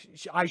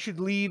I should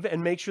leave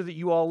and make sure that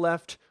you all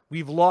left.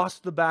 We've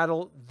lost the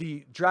battle.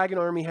 The dragon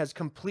army has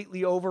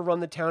completely overrun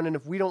the town, and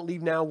if we don't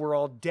leave now, we're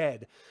all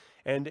dead."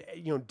 And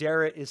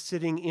Dara is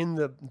sitting in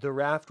the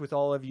raft with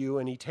all of you,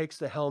 and he takes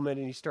the helmet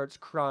and he starts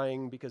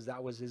crying because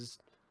that was his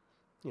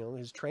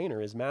his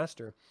trainer, his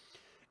master.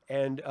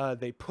 And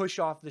they push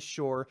off the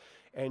shore,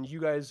 and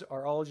you guys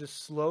are all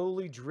just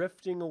slowly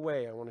drifting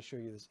away. I want to show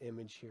you this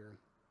image here.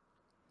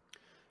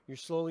 You're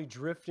slowly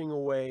drifting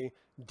away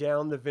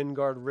down the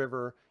Vingard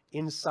River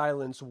in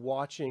silence,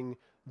 watching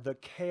the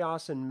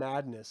chaos and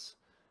madness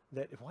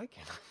that... Why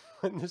can't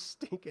I find this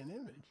stinking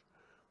image?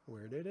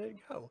 Where did it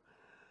go?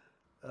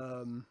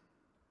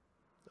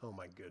 Oh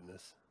my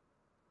goodness.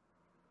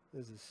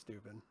 This is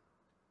stupid.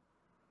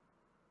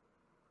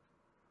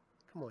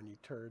 Come on, you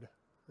turd.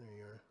 There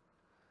you are.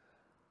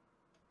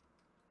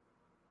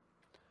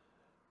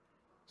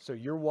 So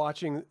you're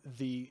watching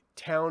the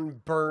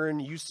town burn.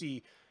 You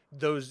see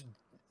those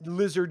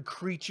lizard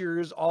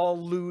creatures all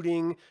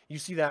looting. You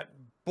see that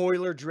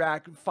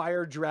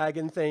fire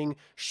dragon thing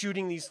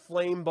shooting these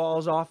flame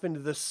balls off into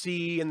the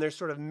sea, and they're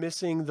sort of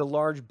missing the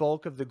large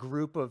bulk of the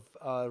group of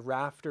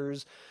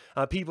rafters.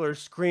 People are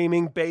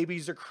screaming,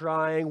 babies are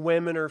crying,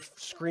 women are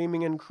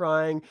screaming and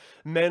crying,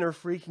 men are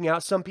freaking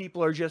out. Some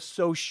people are just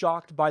so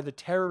shocked by the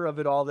terror of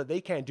it all that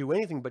they can't do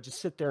anything but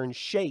just sit there and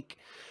shake.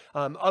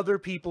 Other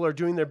people are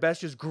doing their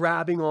best, just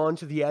grabbing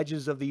onto the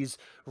edges of these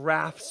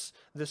rafts,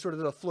 the sort of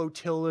the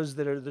flotillas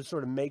that are the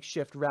sort of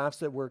makeshift rafts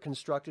that were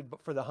constructed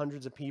for the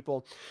hundreds of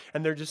people.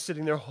 And they're just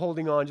sitting there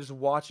holding on, just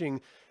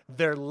watching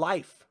their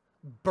life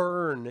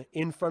burn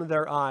in front of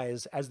their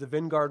eyes as the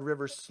Vingard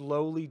River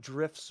slowly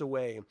drifts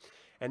away.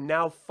 And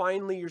now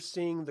finally you're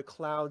seeing the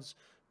clouds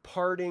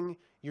parting.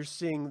 You're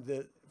seeing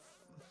the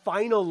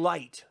final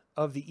light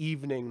of the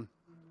evening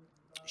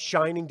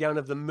shining down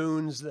of the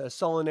moons. The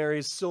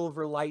Solinary's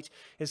silver light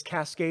is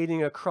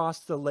cascading across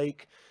the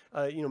lake,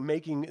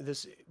 making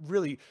this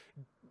really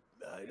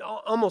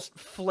almost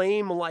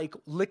flame-like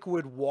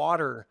liquid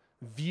water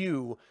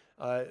view,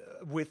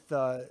 with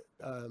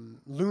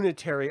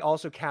Lunitary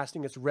also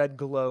casting its red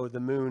glow, the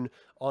moon,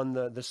 on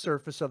the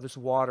surface of this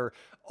water,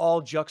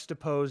 all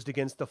juxtaposed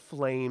against the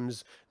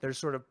flames. They're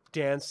sort of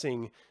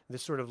dancing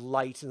this sort of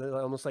light,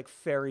 almost like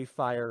fairy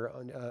fire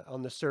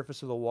on the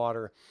surface of the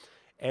water.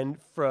 And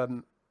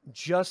from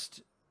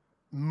just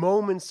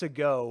moments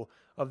ago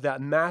of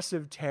that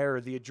massive terror,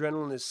 the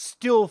adrenaline is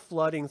still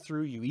flooding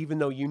through you, even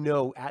though you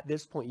know at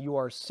this point you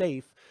are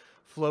safe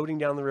floating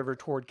down the river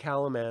toward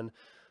Calaman.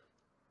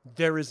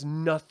 There is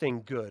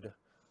nothing good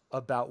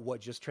about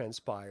what just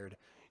transpired.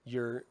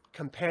 Your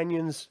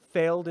companions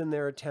failed in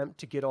their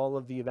attempt to get all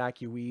of the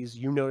evacuees.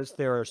 You notice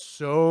there are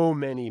so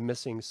many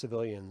missing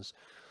civilians.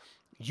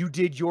 You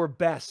did your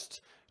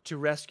best to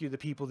rescue the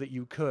people that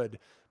you could,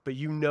 but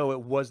you know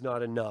it was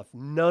not enough.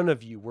 None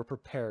of you were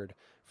prepared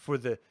for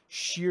the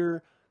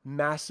sheer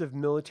massive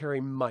military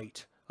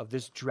might of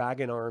this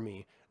dragon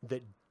army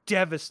that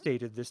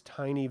devastated this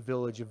tiny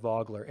village of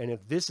Vogler. And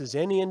if this is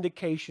any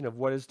indication of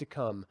what is to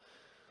come,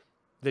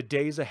 the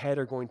days ahead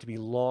are going to be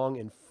long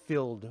and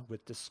filled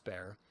with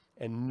despair,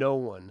 and no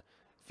one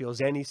feels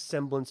any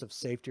semblance of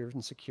safety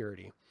and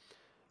security.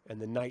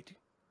 And the night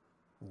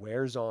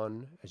wears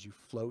on as you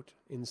float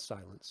in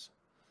silence.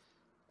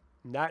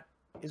 And that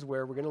is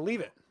where we're going to leave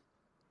it.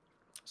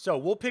 So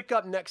we'll pick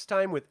up next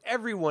time with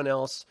everyone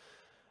else.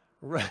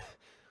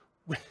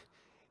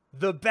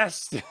 The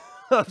best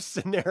of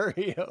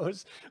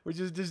scenarios, which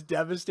is just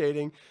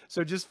devastating.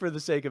 So just for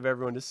the sake of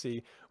everyone to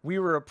see, we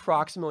were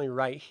approximately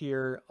right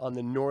here on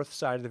the north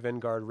side of the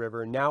Vingard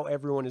River. Now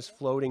everyone is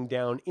floating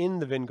down in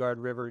the Vingard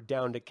River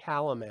down to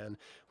Calaman,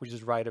 which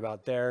is right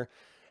about there.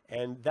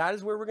 And that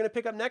is where we're going to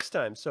pick up next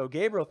time. So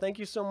Gabriel, thank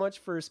you so much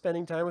for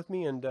spending time with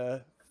me and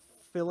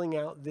filling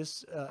out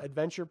this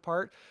adventure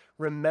part.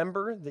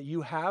 Remember that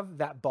you have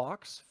that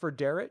box for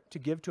Darrett to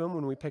give to him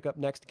when we pick up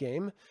next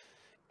game.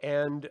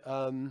 And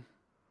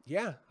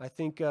yeah, I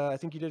think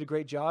you did a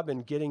great job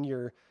in getting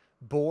your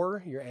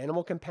boar, your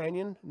animal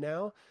companion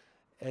now.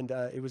 And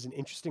it was an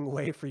interesting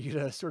way for you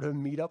to sort of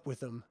meet up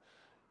with him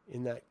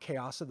in that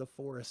chaos of the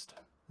forest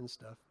and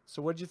stuff.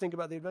 So what did you think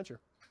about the adventure?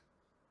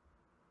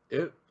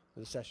 The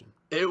session.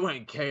 It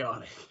went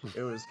chaotic.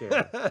 It was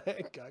chaotic.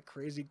 It got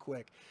crazy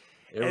quick.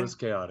 It was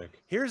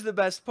chaotic. Here's the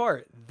best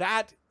part.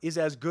 That is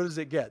as good as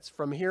it gets.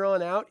 From here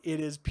on out, it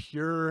is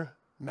pure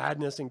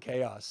madness and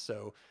chaos.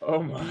 So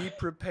be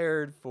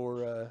prepared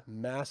for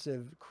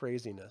massive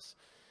craziness.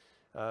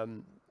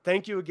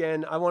 Thank you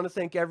again. I want to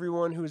thank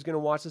everyone who's going to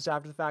watch this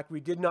after the fact.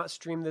 We did not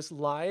stream this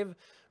live,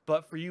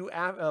 but for you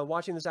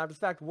watching this after the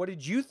fact, what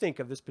did you think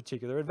of this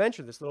particular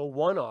adventure, this little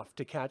one-off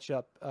to catch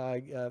up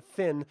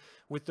Finn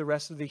with the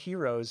rest of the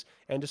heroes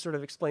and to sort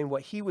of explain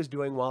what he was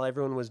doing while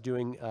everyone was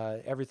doing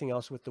everything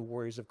else with the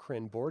Warriors of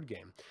Krynn board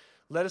game?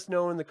 Let us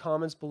know in the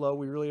comments below.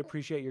 We really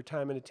appreciate your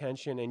time and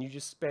attention and you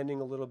just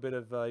spending a little bit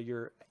of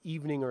your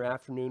evening or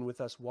afternoon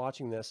with us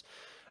watching this.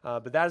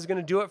 But that is going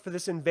to do it for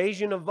this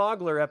Invasion of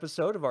Vogler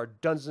episode of our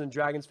Dungeons &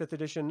 Dragons 5th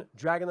edition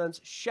Dragonlance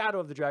Shadow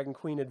of the Dragon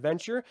Queen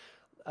adventure.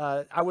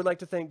 I would like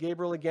to thank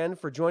Gabriel again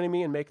for joining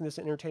me and making this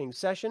an entertaining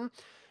session.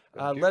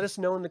 Let us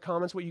know in the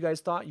comments what you guys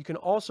thought. You can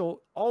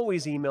also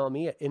always email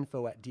me at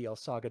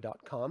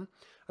info@dlsaga.com.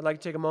 I'd like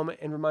to take a moment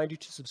and remind you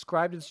to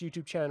subscribe to this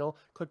YouTube channel,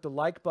 click the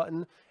like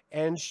button,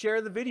 and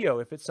share the video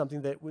if it's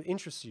something that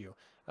interests you.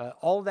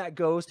 All of that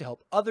goes to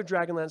help other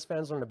Dragonlance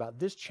fans learn about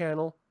this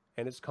channel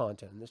and its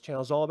content. And this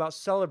channel is all about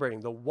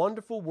celebrating the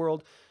wonderful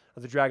world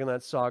of the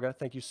Dragonlance Saga.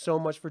 Thank you so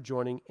much for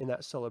joining in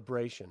that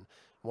celebration.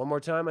 One more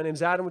time, my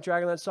name's Adam with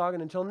Dragonlance Saga,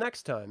 and until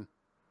next time,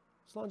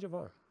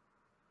 Slanjavar.